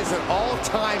 Natalya is an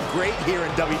all-time great here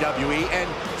in WWE and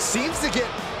seems to get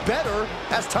better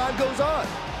as time goes on.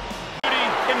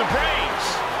 In the brains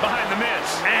behind the Miz.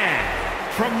 And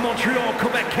from Montreal,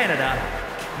 Quebec, Canada,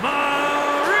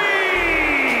 Maurice!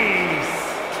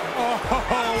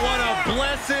 Oh, what a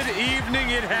blessed evening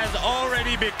it has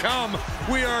already become.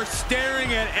 We are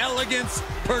staring at elegance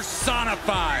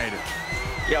personified.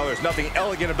 Yeah, there's nothing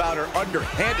elegant about her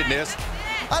underhandedness.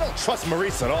 I don't trust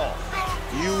Maurice at all.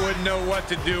 You wouldn't know what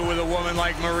to do with a woman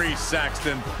like Maurice,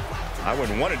 Saxton. I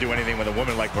wouldn't want to do anything with a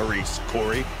woman like Maurice,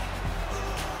 Corey.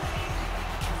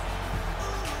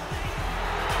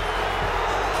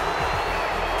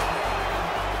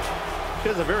 She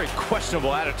has a very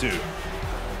questionable attitude.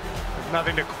 There's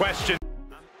nothing to question.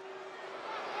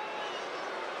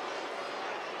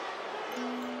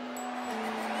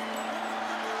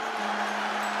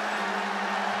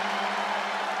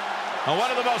 One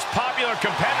of the most popular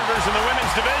competitors in the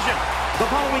women's division. The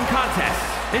following contest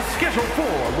is scheduled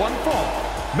for one fall.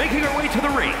 Making her way to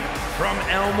the ring, from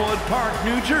Elmwood Park,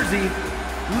 New Jersey,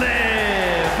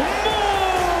 Liv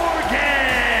Morgan!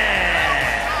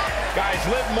 Guys,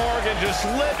 Liv Morgan just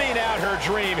living out her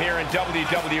dream here in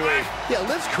WWE. Yeah,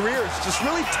 Liv's career has just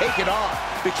really taken off.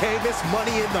 Became Miss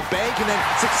Money in the Bank and then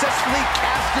successfully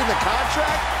cashed in the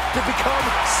contract to become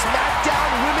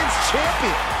SmackDown Women's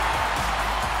Champion.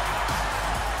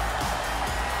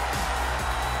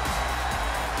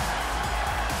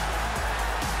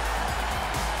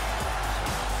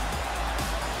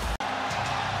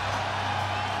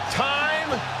 Time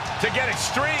to get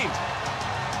extreme.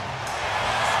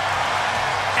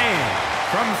 And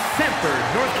from Sanford,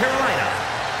 North Carolina,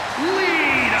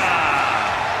 Lita!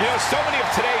 You know, so many of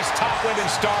today's top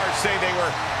women's stars say they were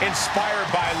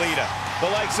inspired by Lita. The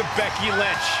likes of Becky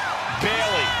Lynch,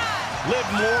 Bayley, Liv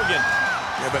Morgan.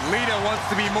 Yeah, but Lita wants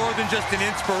to be more than just an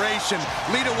inspiration.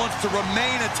 Lita wants to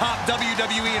remain a top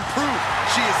WWE and prove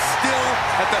she is still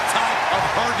at the top of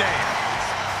her game.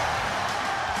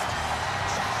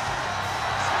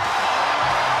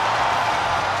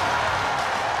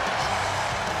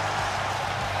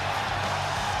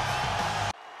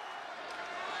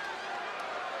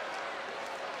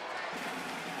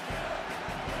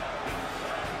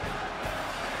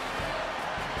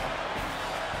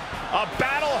 a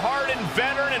battle-hardened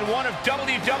veteran and one of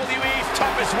WWE's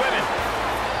toughest women.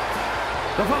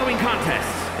 The following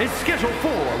contest is scheduled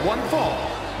for one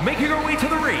fall. Making her way to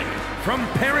the ring from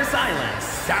Paris Island,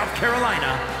 South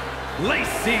Carolina,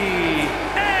 Lacey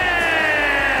Evans.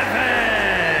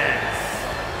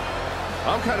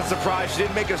 I'm kind of surprised she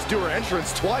didn't make us do her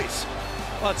entrance twice.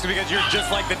 Well, it's because you're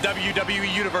just like the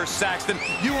WWE Universe, Saxton.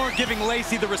 You aren't giving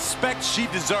Lacey the respect she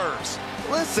deserves.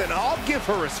 Listen, I'll give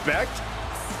her respect,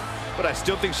 but I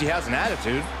still think she has an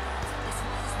attitude.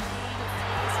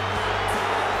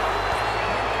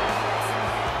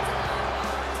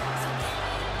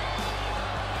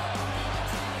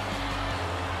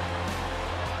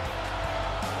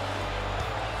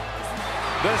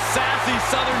 The sassy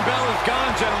Southern Belle is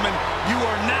gone, gentlemen. You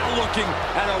are now looking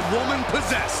at a woman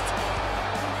possessed.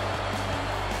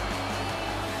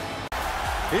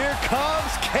 Here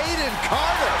comes Kayden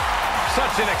Carter.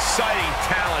 Such an exciting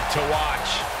talent to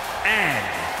watch. And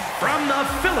from the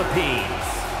Philippines,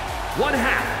 one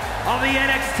half of the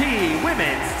NXT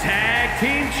Women's Tag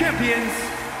Team Champions,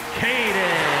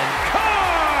 Kayden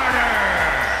Carter.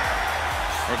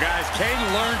 Well, guys,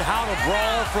 Kayden learned how to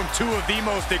brawl from two of the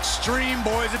most extreme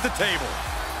boys at the table.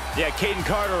 Yeah, Kayden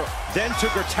Carter then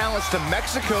took her talents to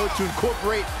Mexico to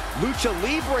incorporate Lucha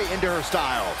Libre into her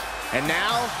style. And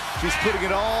now, she's putting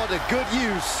it all to good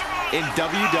use in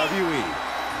WWE.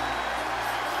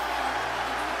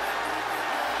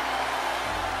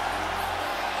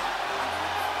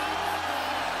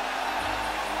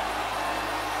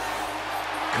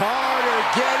 Carter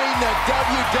getting the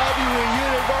WWE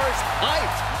Universe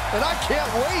hyped, and I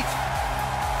can't wait.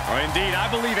 Oh, indeed, I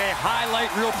believe a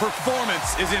highlight reel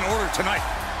performance is in order tonight.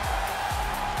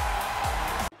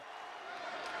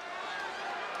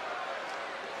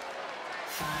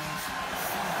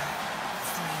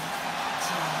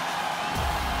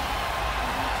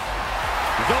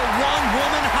 The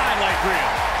one-woman highlight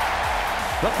reel.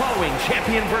 The following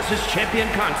champion versus champion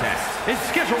contest is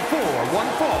scheduled for one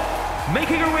fall.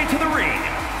 Making her way to the ring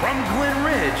from Glen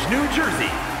Ridge, New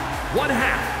Jersey, one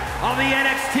half of the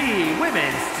NXT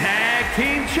Women's Tag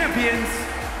Team Champions,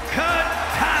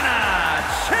 Katana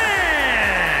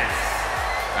Chance.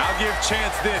 I'll give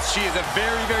Chance this. She is a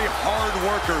very, very hard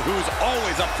worker who's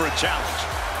always up for a challenge.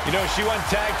 You know, she won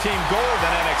tag team gold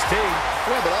in NXT.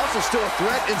 Yeah, but also still a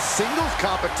threat in singles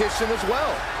competition as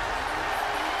well.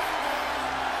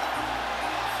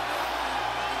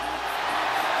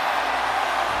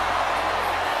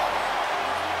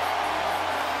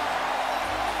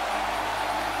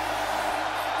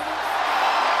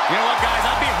 You know what, guys?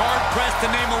 I'd be hard-pressed to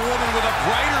name a woman with a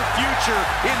brighter future,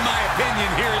 in my opinion,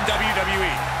 here in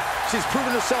WWE. She's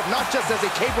proven herself not just as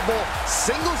a capable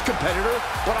singles competitor,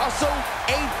 but also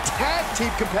a tag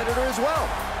team competitor as well.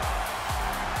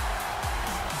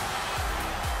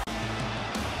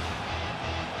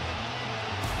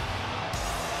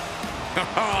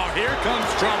 Oh, here comes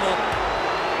trouble.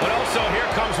 But also here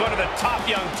comes one of the top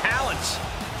young talents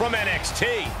from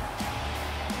NXT.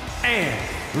 And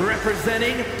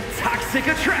representing Toxic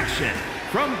Attraction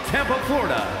from Tampa,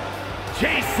 Florida,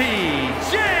 JC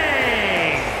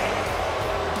Jane.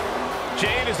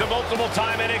 Jane is a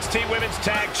multiple-time NXT Women's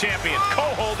Tag Champion,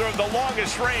 co-holder of the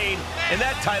longest reign in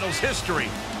that title's history.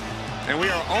 And we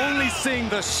are only seeing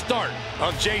the start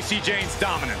of JC Jane's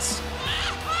dominance.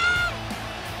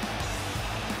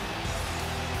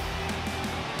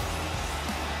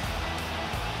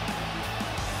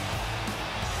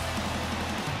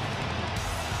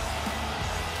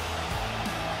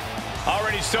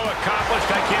 Already so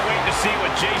accomplished, I can't wait to see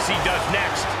what JC does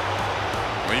next.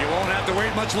 Well, you won't have to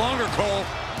wait much longer, Cole.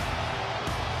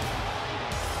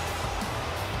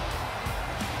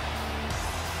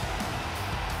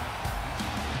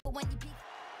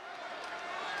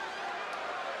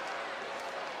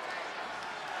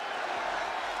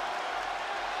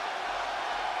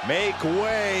 Make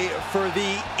way for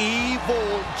the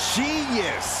evil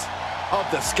genius of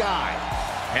the sky.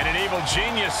 And an evil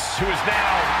genius who is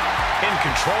now in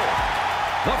control.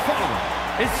 The following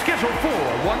is scheduled for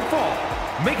one fall.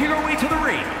 Making her way to the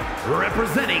ring,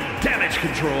 representing Damage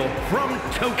Control from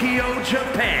Tokyo,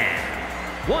 Japan.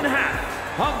 One half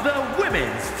of the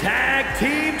Women's Tag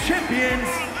Team Champions,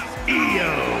 Io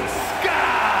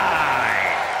Sky.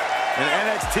 An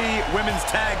NXT Women's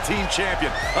Tag Team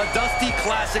Champion, a Dusty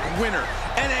Classic winner,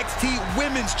 NXT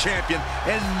Women's Champion,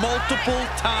 and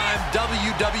multiple-time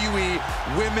WWE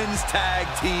Women's Tag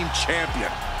Team Champion.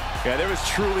 Yeah, there is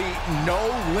truly no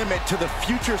limit to the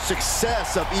future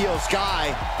success of Io Sky,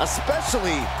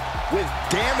 especially with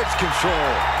Damage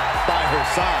Control by her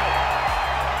side.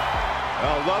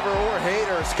 Well, lover or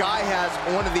hater, Sky has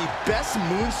one of the best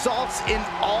moonsaults in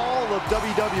all of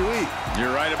WWE.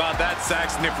 You're right about that,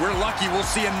 Saxton. If we're lucky, we'll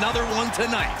see another one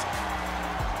tonight.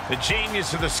 The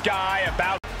genius of the Sky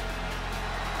about...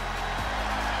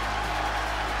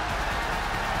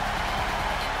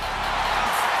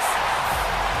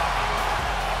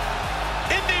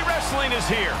 Indie Wrestling is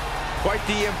here. Quite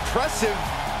the impressive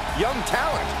young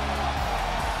talent.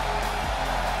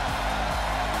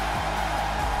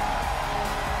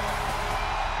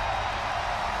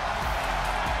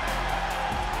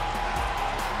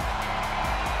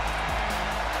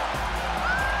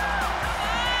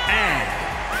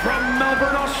 From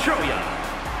Melbourne, Australia,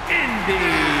 Indy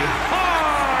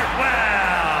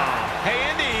Hartwell. Hey,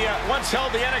 Indy once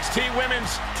held the NXT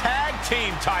Women's Tag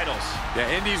Team titles. Yeah,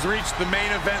 Indy's reached the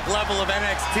main event level of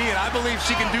NXT, and I believe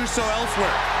she can do so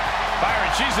elsewhere.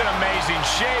 Byron, she's in amazing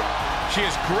shape. She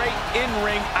has great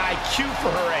in-ring IQ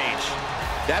for her age.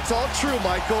 That's all true,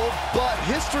 Michael, but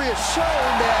history has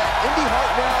shown that Indy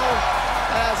Hartwell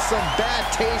has some bad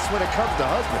taste when it comes to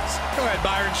husbands. Go ahead,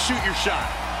 Byron, shoot your shot.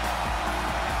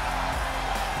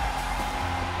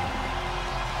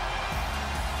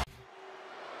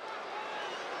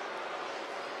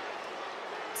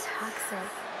 Toxic.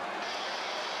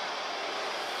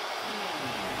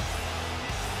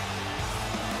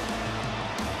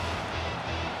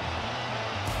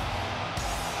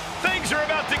 Things are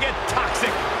about to get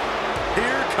toxic.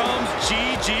 Here comes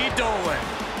Gigi Dolan.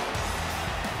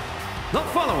 The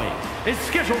following is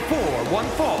scheduled for one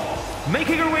fall,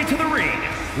 making her way to the ring,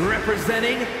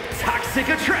 representing Toxic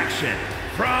Attraction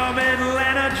from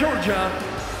Atlanta, Georgia,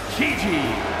 Gigi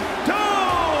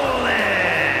Dolan.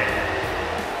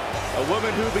 A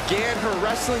woman who began her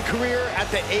wrestling career at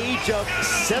the age of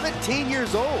 17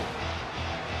 years old.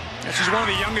 She's one of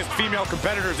the youngest female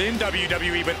competitors in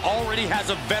WWE, but already has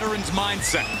a veteran's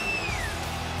mindset.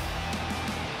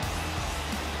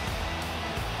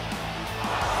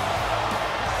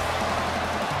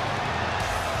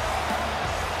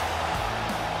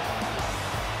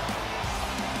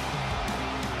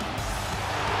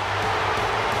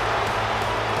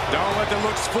 Don't let the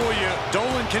looks fool you.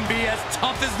 Dolan can be as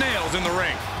tough as nails in the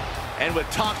ring. And with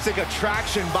Toxic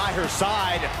Attraction by her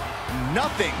side,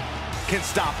 nothing can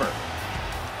stop her.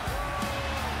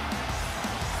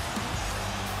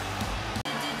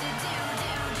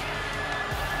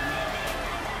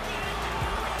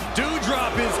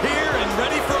 Doudrop is here and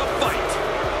ready for a fight.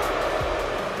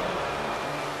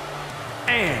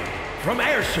 And from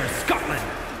Ayrshire, Scotland,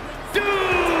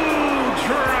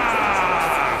 Doudrop.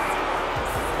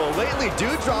 Well, lately,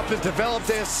 Doudrop has developed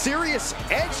a serious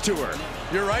edge to her.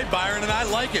 You're right, Byron, and I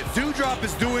like it. Doudrop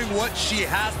is doing what she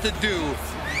has to do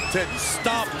to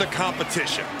stop the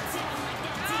competition.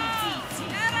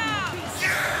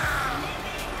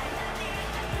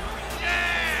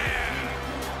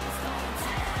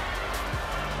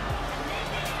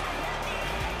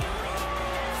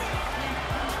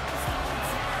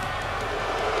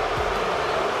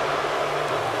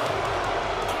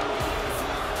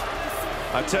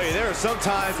 I tell you, there are some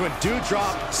times when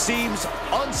Doudrop seems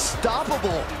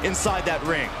unstoppable inside that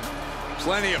ring.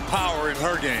 Plenty of power in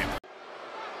her game.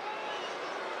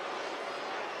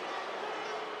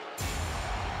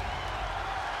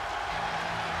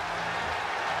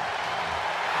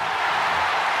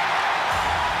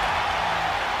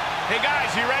 Hey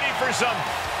guys, you ready for some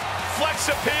flex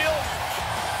appeal?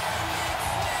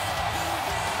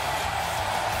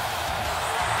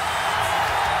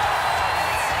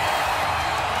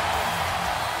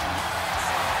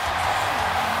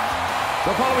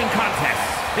 The following contest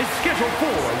is scheduled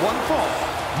for one fall,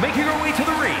 making her way to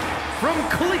the ring from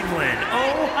Cleveland,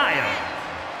 Ohio,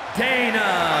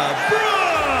 Dana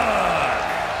Brooke.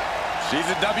 She's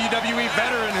a WWE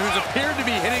veteran who's appeared to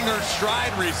be hitting her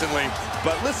stride recently.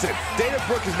 But listen, Dana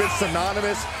Brooke has been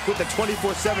synonymous with the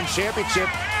 24/7 championship,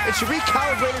 and she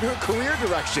recalibrated her career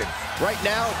direction. Right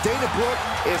now, Dana Brooke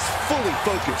is fully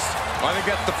focused. I think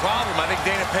that's the problem. I think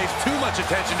Dana pays too much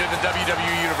attention to the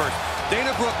WWE Universe.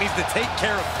 Dana Brooke needs to take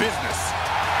care of business.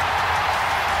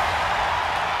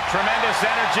 Tremendous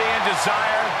energy and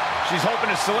desire. She's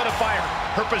hoping to solidify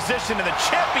her position in the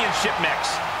championship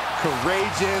mix.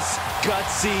 Courageous,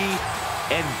 gutsy,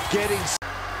 and getting...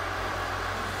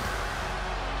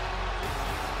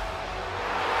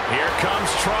 Here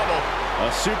comes trouble. A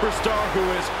superstar who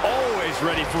is always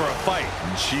ready for a fight.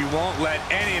 And she won't let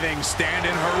anything stand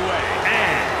in her way.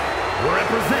 And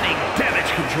representing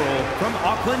Damage Control from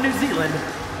Auckland, New Zealand,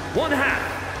 one half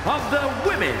of the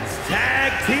Women's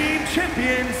Tag Team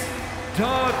Champions,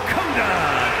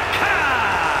 Dakota Kai.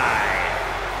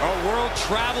 A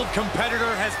world-traveled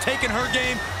competitor has taken her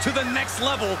game to the next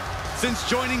level since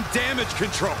joining Damage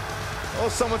Control. Well,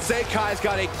 some would say Kai's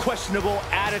got a questionable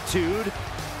attitude,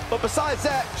 but besides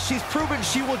that, she's proven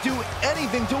she will do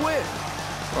anything to win.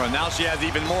 Well, now she has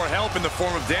even more help in the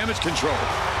form of Damage Control.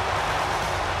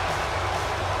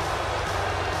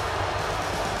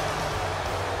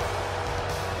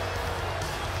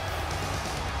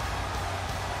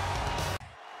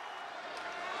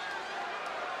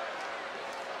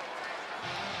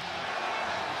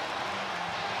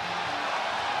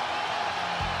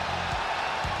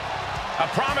 A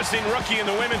promising rookie in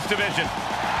the women's division.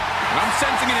 I'm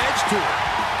sensing an edge to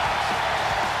her.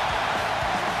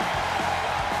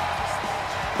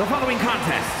 The following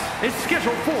contest is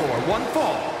scheduled for one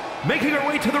fall. Making her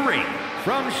way to the ring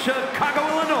from Chicago,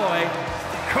 Illinois,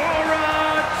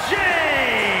 Cora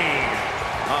Jade.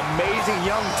 Amazing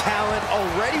young talent,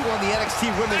 already won the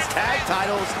NXT Women's Tag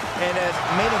titles and has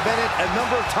main evented a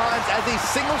number of times as a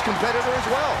singles competitor as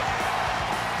well.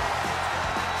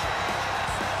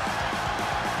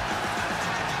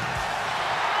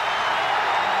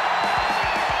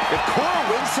 If Cora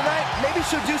wins tonight, maybe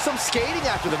she'll do some skating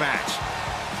after the match.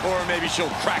 Or maybe she'll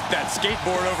crack that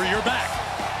skateboard over your back.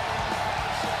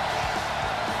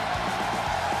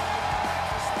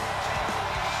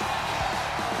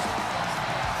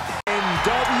 In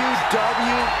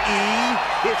WWE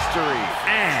history.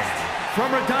 And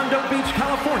from Redondo Beach,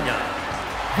 California,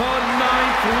 the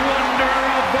ninth wonder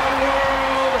of the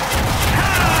world,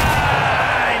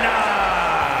 China!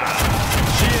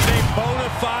 She is a bona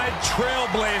fide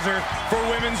trailblazer for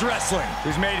women's wrestling,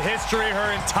 who's made history her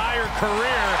entire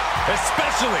career,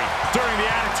 especially during the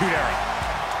Attitude Era.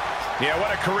 Yeah,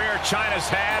 what a career Chyna's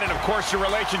had, and of course her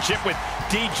relationship with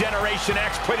D-Generation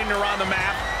X, putting her on the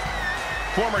map.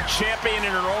 Former champion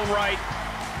in her own right.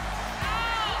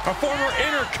 A former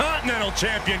Intercontinental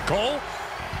Champion, Cole,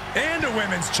 and a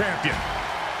women's champion.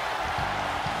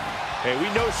 Hey,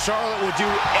 we know Charlotte will do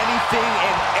anything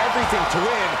and everything to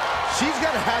win. She's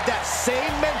got to have that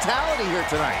same mentality here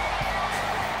tonight.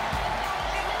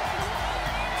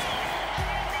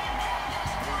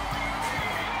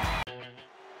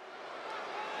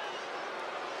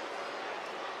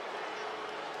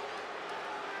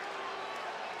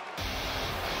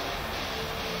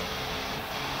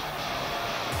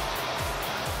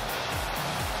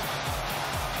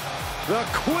 The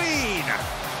Queen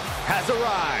has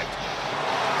arrived.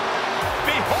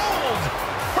 Behold,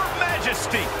 Her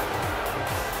Majesty.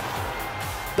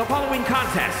 The following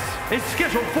contest is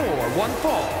scheduled for one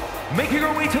fall. Making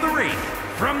her way to the ring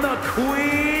from the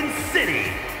Queen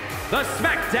City, the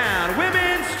SmackDown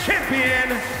Women's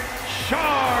Champion,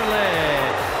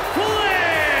 Charlotte Flair.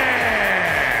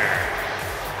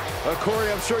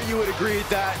 Corey, I'm sure you would agree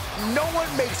that no one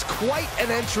makes quite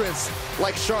an entrance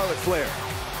like Charlotte Flair.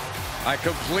 I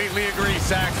completely agree,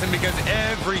 Saxton, because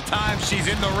every time she's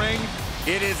in the ring,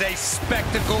 it is a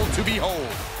spectacle to behold.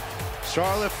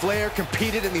 Charlotte Flair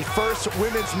competed in the first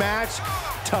women's match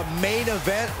to main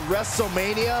event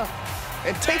WrestleMania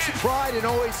and takes pride in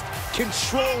always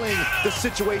controlling the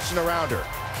situation around her.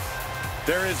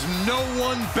 There is no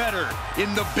one better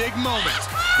in the big moments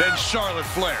than Charlotte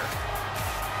Flair.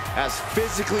 As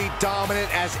physically dominant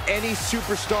as any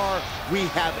superstar we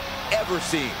have ever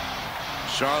seen.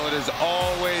 Charlotte is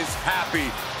always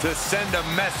happy to send a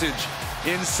message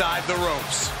inside the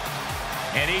ropes.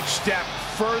 And each step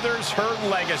furthers her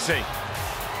legacy.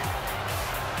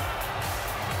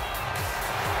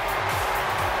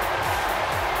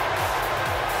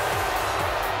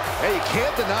 Hey, you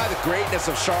can't deny the greatness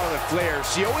of Charlotte Flair.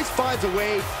 She always finds a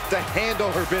way to handle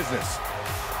her business.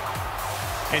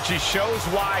 And she shows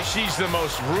why she's the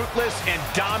most ruthless and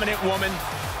dominant woman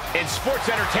in sports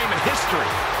entertainment history.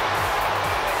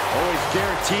 Always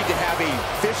guaranteed to have a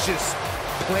vicious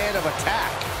plan of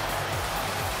attack.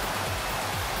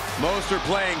 Most are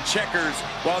playing checkers,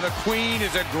 while the Queen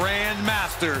is a grand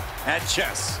master at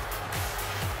chess.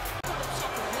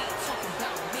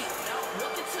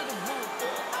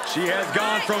 She has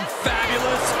gone from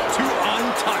fabulous to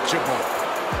untouchable.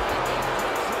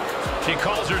 She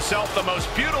calls herself the most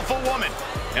beautiful woman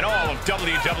in all of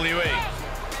WWE.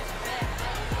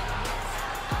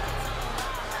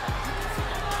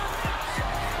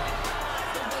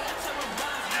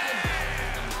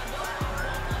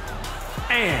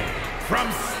 And from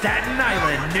Staten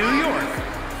Island, New York,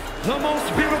 the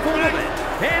most beautiful woman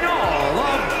in all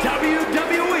of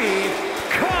WWE,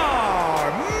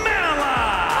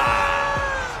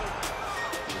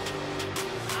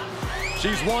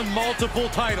 She's one won multiple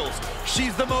titles.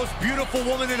 She's the most beautiful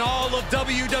woman in all of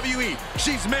WWE.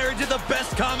 She's married to the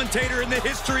best commentator in the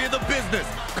history of the business.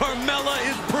 Carmella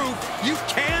is proof you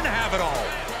can have it all.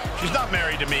 She's not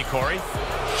married to me, Corey.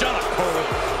 Shut up, Cole.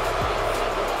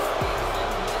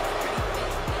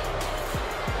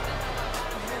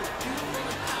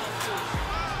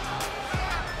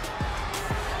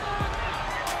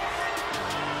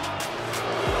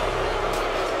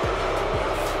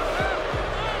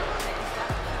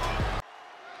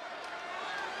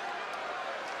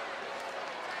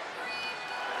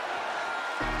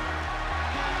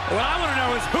 What I want to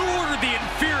know is who ordered the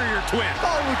inferior twin?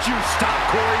 Oh, would you stop,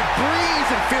 Corey? Breeze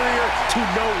inferior to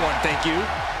no one, thank you.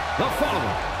 The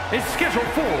following is scheduled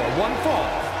for one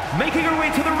fall. Making her way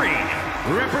to the ring,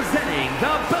 representing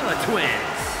the Bella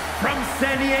Twins. From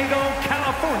San Diego,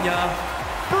 California,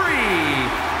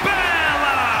 Brie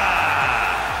Bella!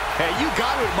 Hey, you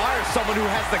gotta admire someone who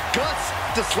has the guts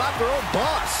to slap their own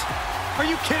boss. Are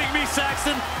you kidding me,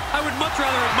 Saxton? I would much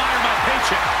rather admire my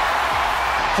paycheck.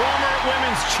 Former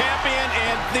women's champion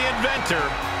and the inventor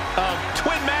of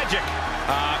Twin Magic.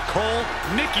 Cole,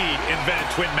 Nikki invented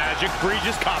Twin Magic. Bree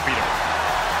just copied her.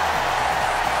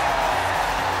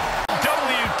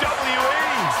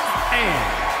 WWE. And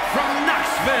from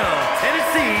Knoxville,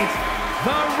 Tennessee,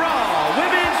 the Raw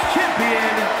Women's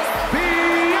Champion,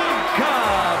 Bianca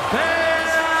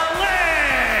Belair!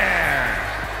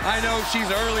 I know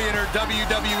she's early in her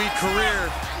WWE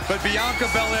career, but Bianca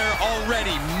Belair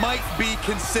already might be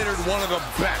considered one of the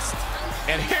best.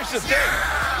 And here's the thing,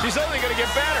 she's only going to get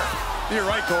better. You're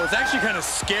right, Cole. It's actually kind of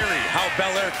scary how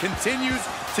Belair continues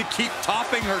to keep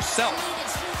topping herself.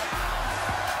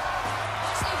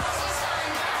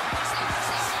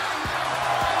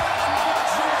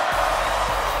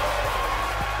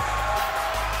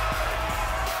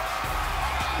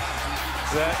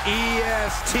 The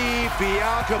EST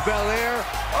Bianca Belair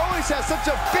always has such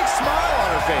a big smile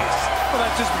on her face. Well,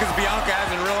 that's just because Bianca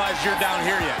hasn't realized you're down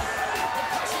here yet.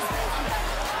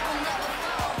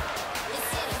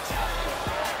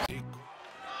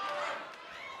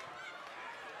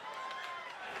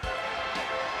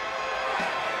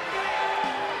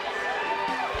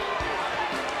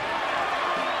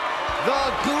 The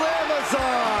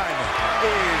Glamazon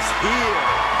is here.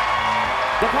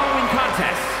 The following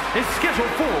contest is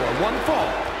scheduled for one fall.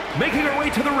 Making her way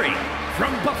to the ring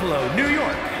from Buffalo, New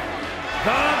York,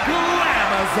 the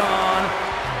Glamazon,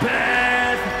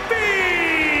 Beth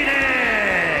Phoenix!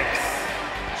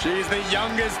 She's the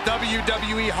youngest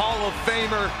WWE Hall of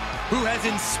Famer who has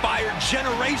inspired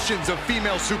generations of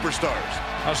female superstars.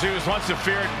 Well, she was once a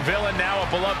feared villain, now a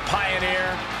beloved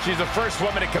pioneer. She's the first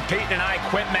woman to compete in an I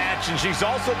Quit match, and she's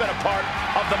also been a part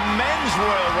of the men's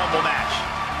Royal Rumble match.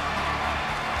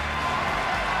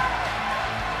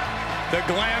 The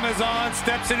Glamazon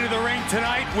steps into the ring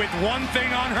tonight with one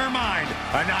thing on her mind: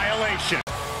 annihilation.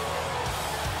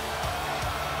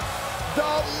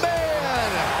 The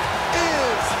man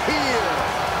is here.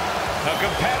 A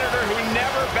competitor who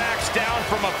never backs down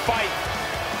from a fight.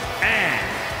 And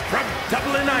from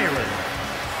Dublin, Ireland,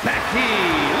 Becky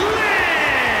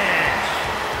Lynch!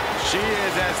 She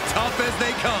is as tough as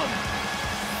they come.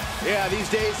 Yeah, these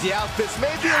days the outfits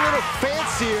may be a little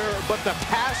fancier, but the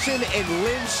passion in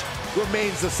Lynch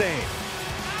remains the same.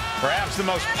 Perhaps the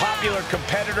most popular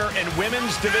competitor in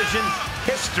women's division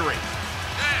history.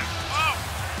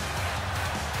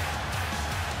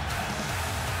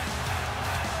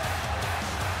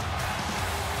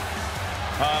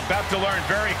 About to learn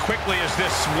very quickly as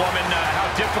this woman how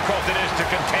difficult it is to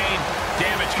contain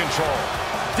damage control.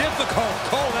 Difficult?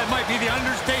 Cole, that might be the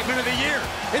understatement of the year.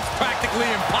 It's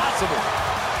practically impossible.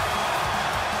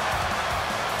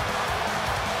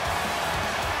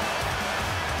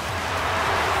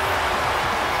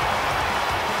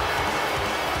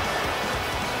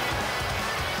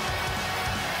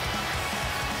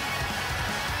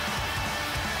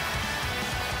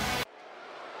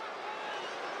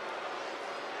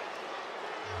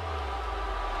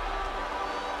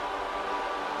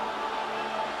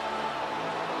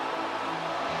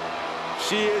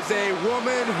 She is a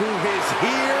woman who is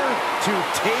here to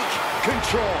take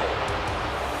control.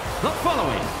 The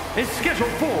following is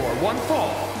scheduled for one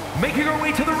fall. Making her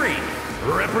way to the ring,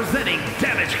 representing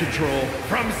Damage Control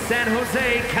from San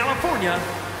Jose, California,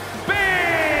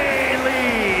 Bayley!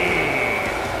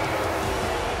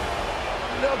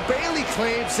 Now, Bayley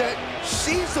claims that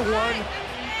she's the one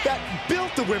that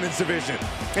built the women's division.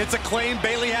 It's a claim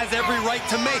Bayley has every right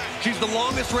to make. She's the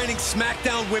longest reigning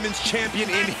SmackDown Women's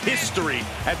Champion in history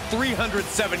at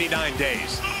 379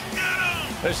 days.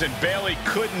 Listen, Bayley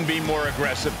couldn't be more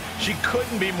aggressive. She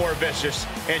couldn't be more vicious.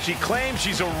 And she claims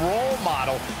she's a role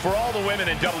model for all the women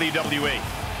in WWE.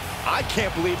 I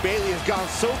can't believe Bayley has gone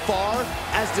so far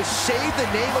as to shave the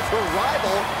name of her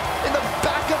rival in the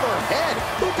back of her head.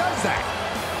 Who does that?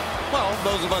 Well,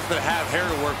 those of us that have hair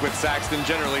to work with, Saxton,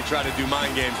 generally try to do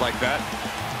mind games like that.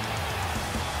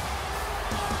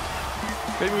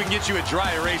 Maybe we can get you a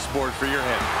dry erase board for your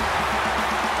head.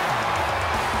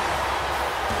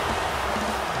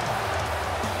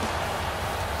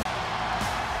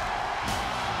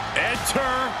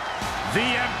 Enter the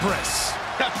Empress.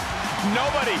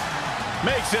 Nobody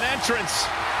makes an entrance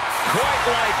quite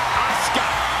like Asuka.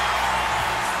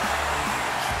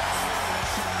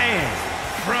 And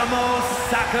from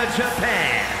Osaka,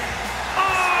 Japan,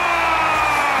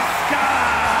 Asuka!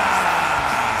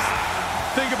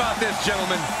 Think about this,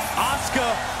 gentlemen.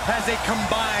 Asuka has a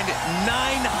combined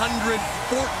 914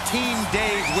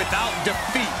 days without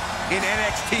defeat in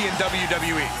NXT and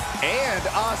WWE. And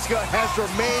Asuka has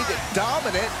remained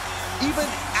dominant even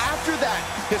after that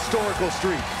historical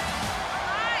streak.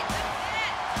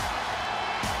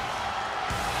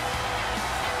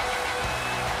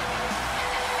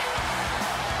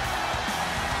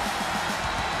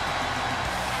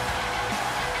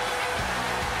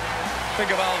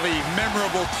 Think of all the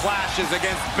memorable clashes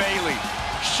against Bayley,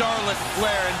 Charlotte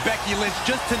Flair, and Becky Lynch,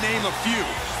 just to name a few.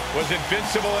 Was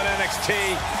invincible in NXT,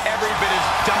 every bit as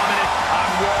dominant on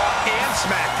Raw and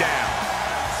SmackDown.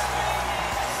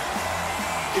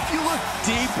 If you look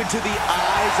deep into the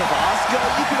eyes of Asuka,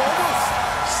 you can almost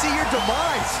see your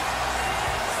demise.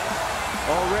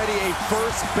 Already a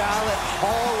first ballot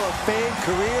Hall of Fame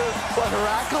career, but her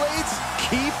accolades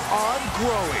keep on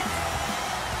growing.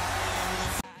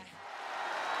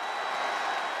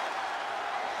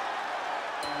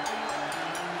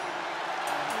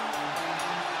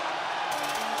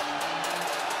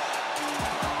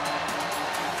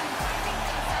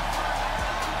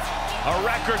 A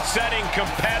record-setting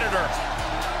competitor.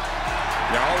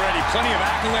 There are already plenty of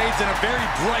accolades and a very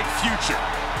bright future.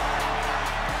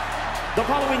 The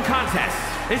following contest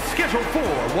is scheduled for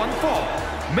one fall.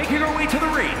 Making her way to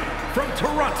the ring from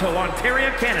Toronto,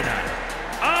 Ontario, Canada,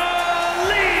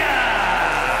 Aaliyah!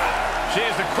 She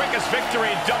has the quickest victory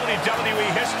in WWE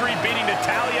history, beating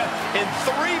Natalya in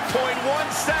 3.1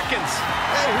 seconds.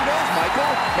 Hey, who knows, Michael?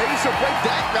 Maybe she'll break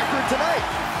that record tonight.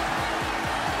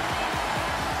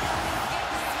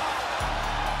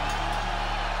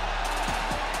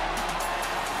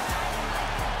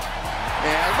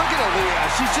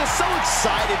 She's just so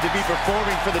excited to be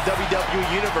performing for the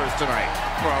WWE Universe tonight.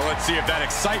 Well, let's see if that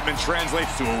excitement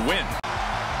translates to a win.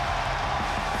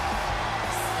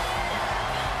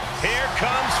 Here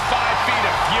comes 5 feet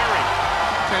of fury.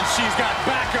 And she's got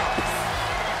backup.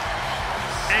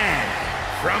 And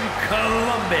from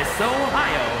Columbus,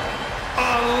 Ohio,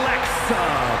 Alexa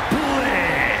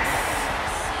Bliss.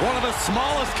 One of the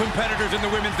smallest competitors in the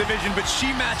women's division, but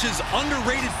she matches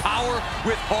underrated power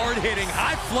with hard-hitting,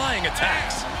 high-flying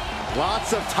attacks.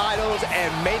 Lots of titles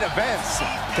and main events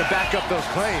to back up those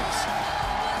claims.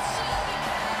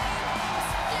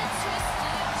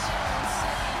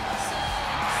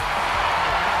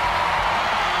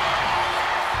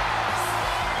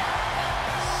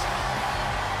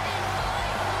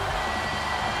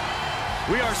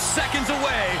 We are seconds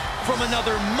away from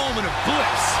another moment of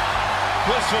bliss.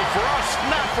 Blissful for us,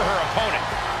 not for her opponent.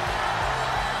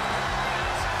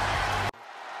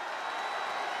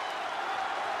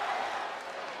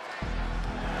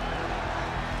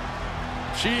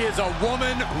 She is a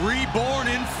woman reborn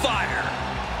in fire.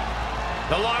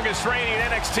 The longest reigning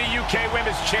NXT UK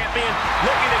Women's Champion,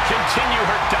 looking to continue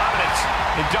her dominance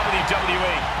in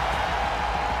WWE.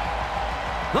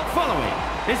 The following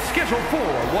is scheduled for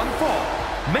one fall.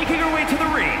 Making her way to the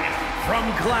ring from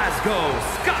Glasgow,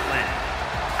 Scotland,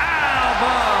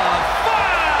 Alba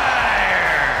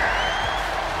Fire!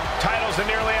 Titles in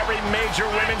nearly every major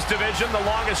women's division, the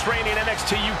longest reigning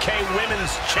NXT UK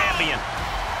Women's Champion.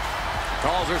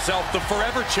 Calls herself the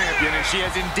Forever Champion, and she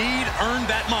has indeed earned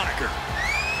that moniker.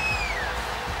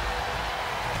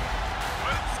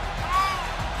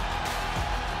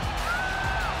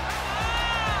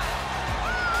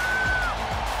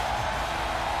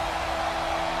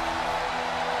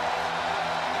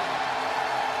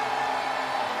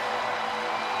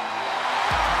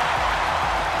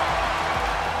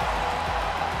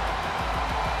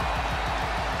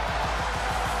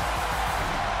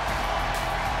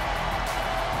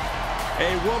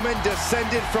 A woman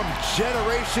descended from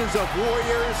generations of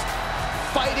warriors.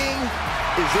 Fighting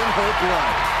is in her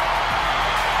blood.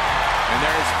 And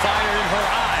there is fire in her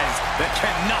eyes that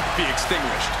cannot be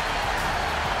extinguished.